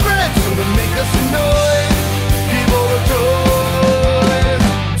want your bread, so to make us a noise. Give all the toys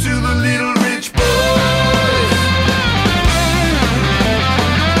to the little rich boys.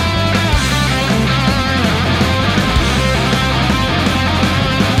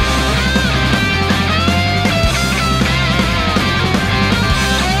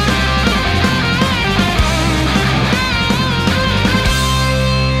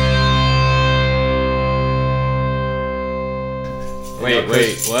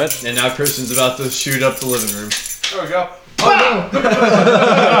 Wait, what? And now Christian's about to shoot up the living room. There we go.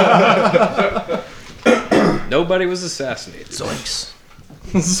 Nobody was assassinated. Zoinks.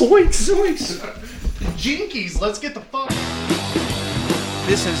 Zoinks. Jinkies, let's get the fuck.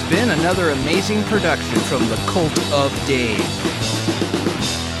 This has been another amazing production from the Cult of Dave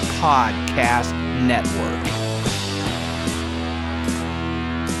Podcast Network.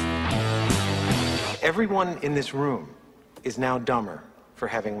 Everyone in this room is now dumber for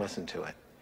having listened to it.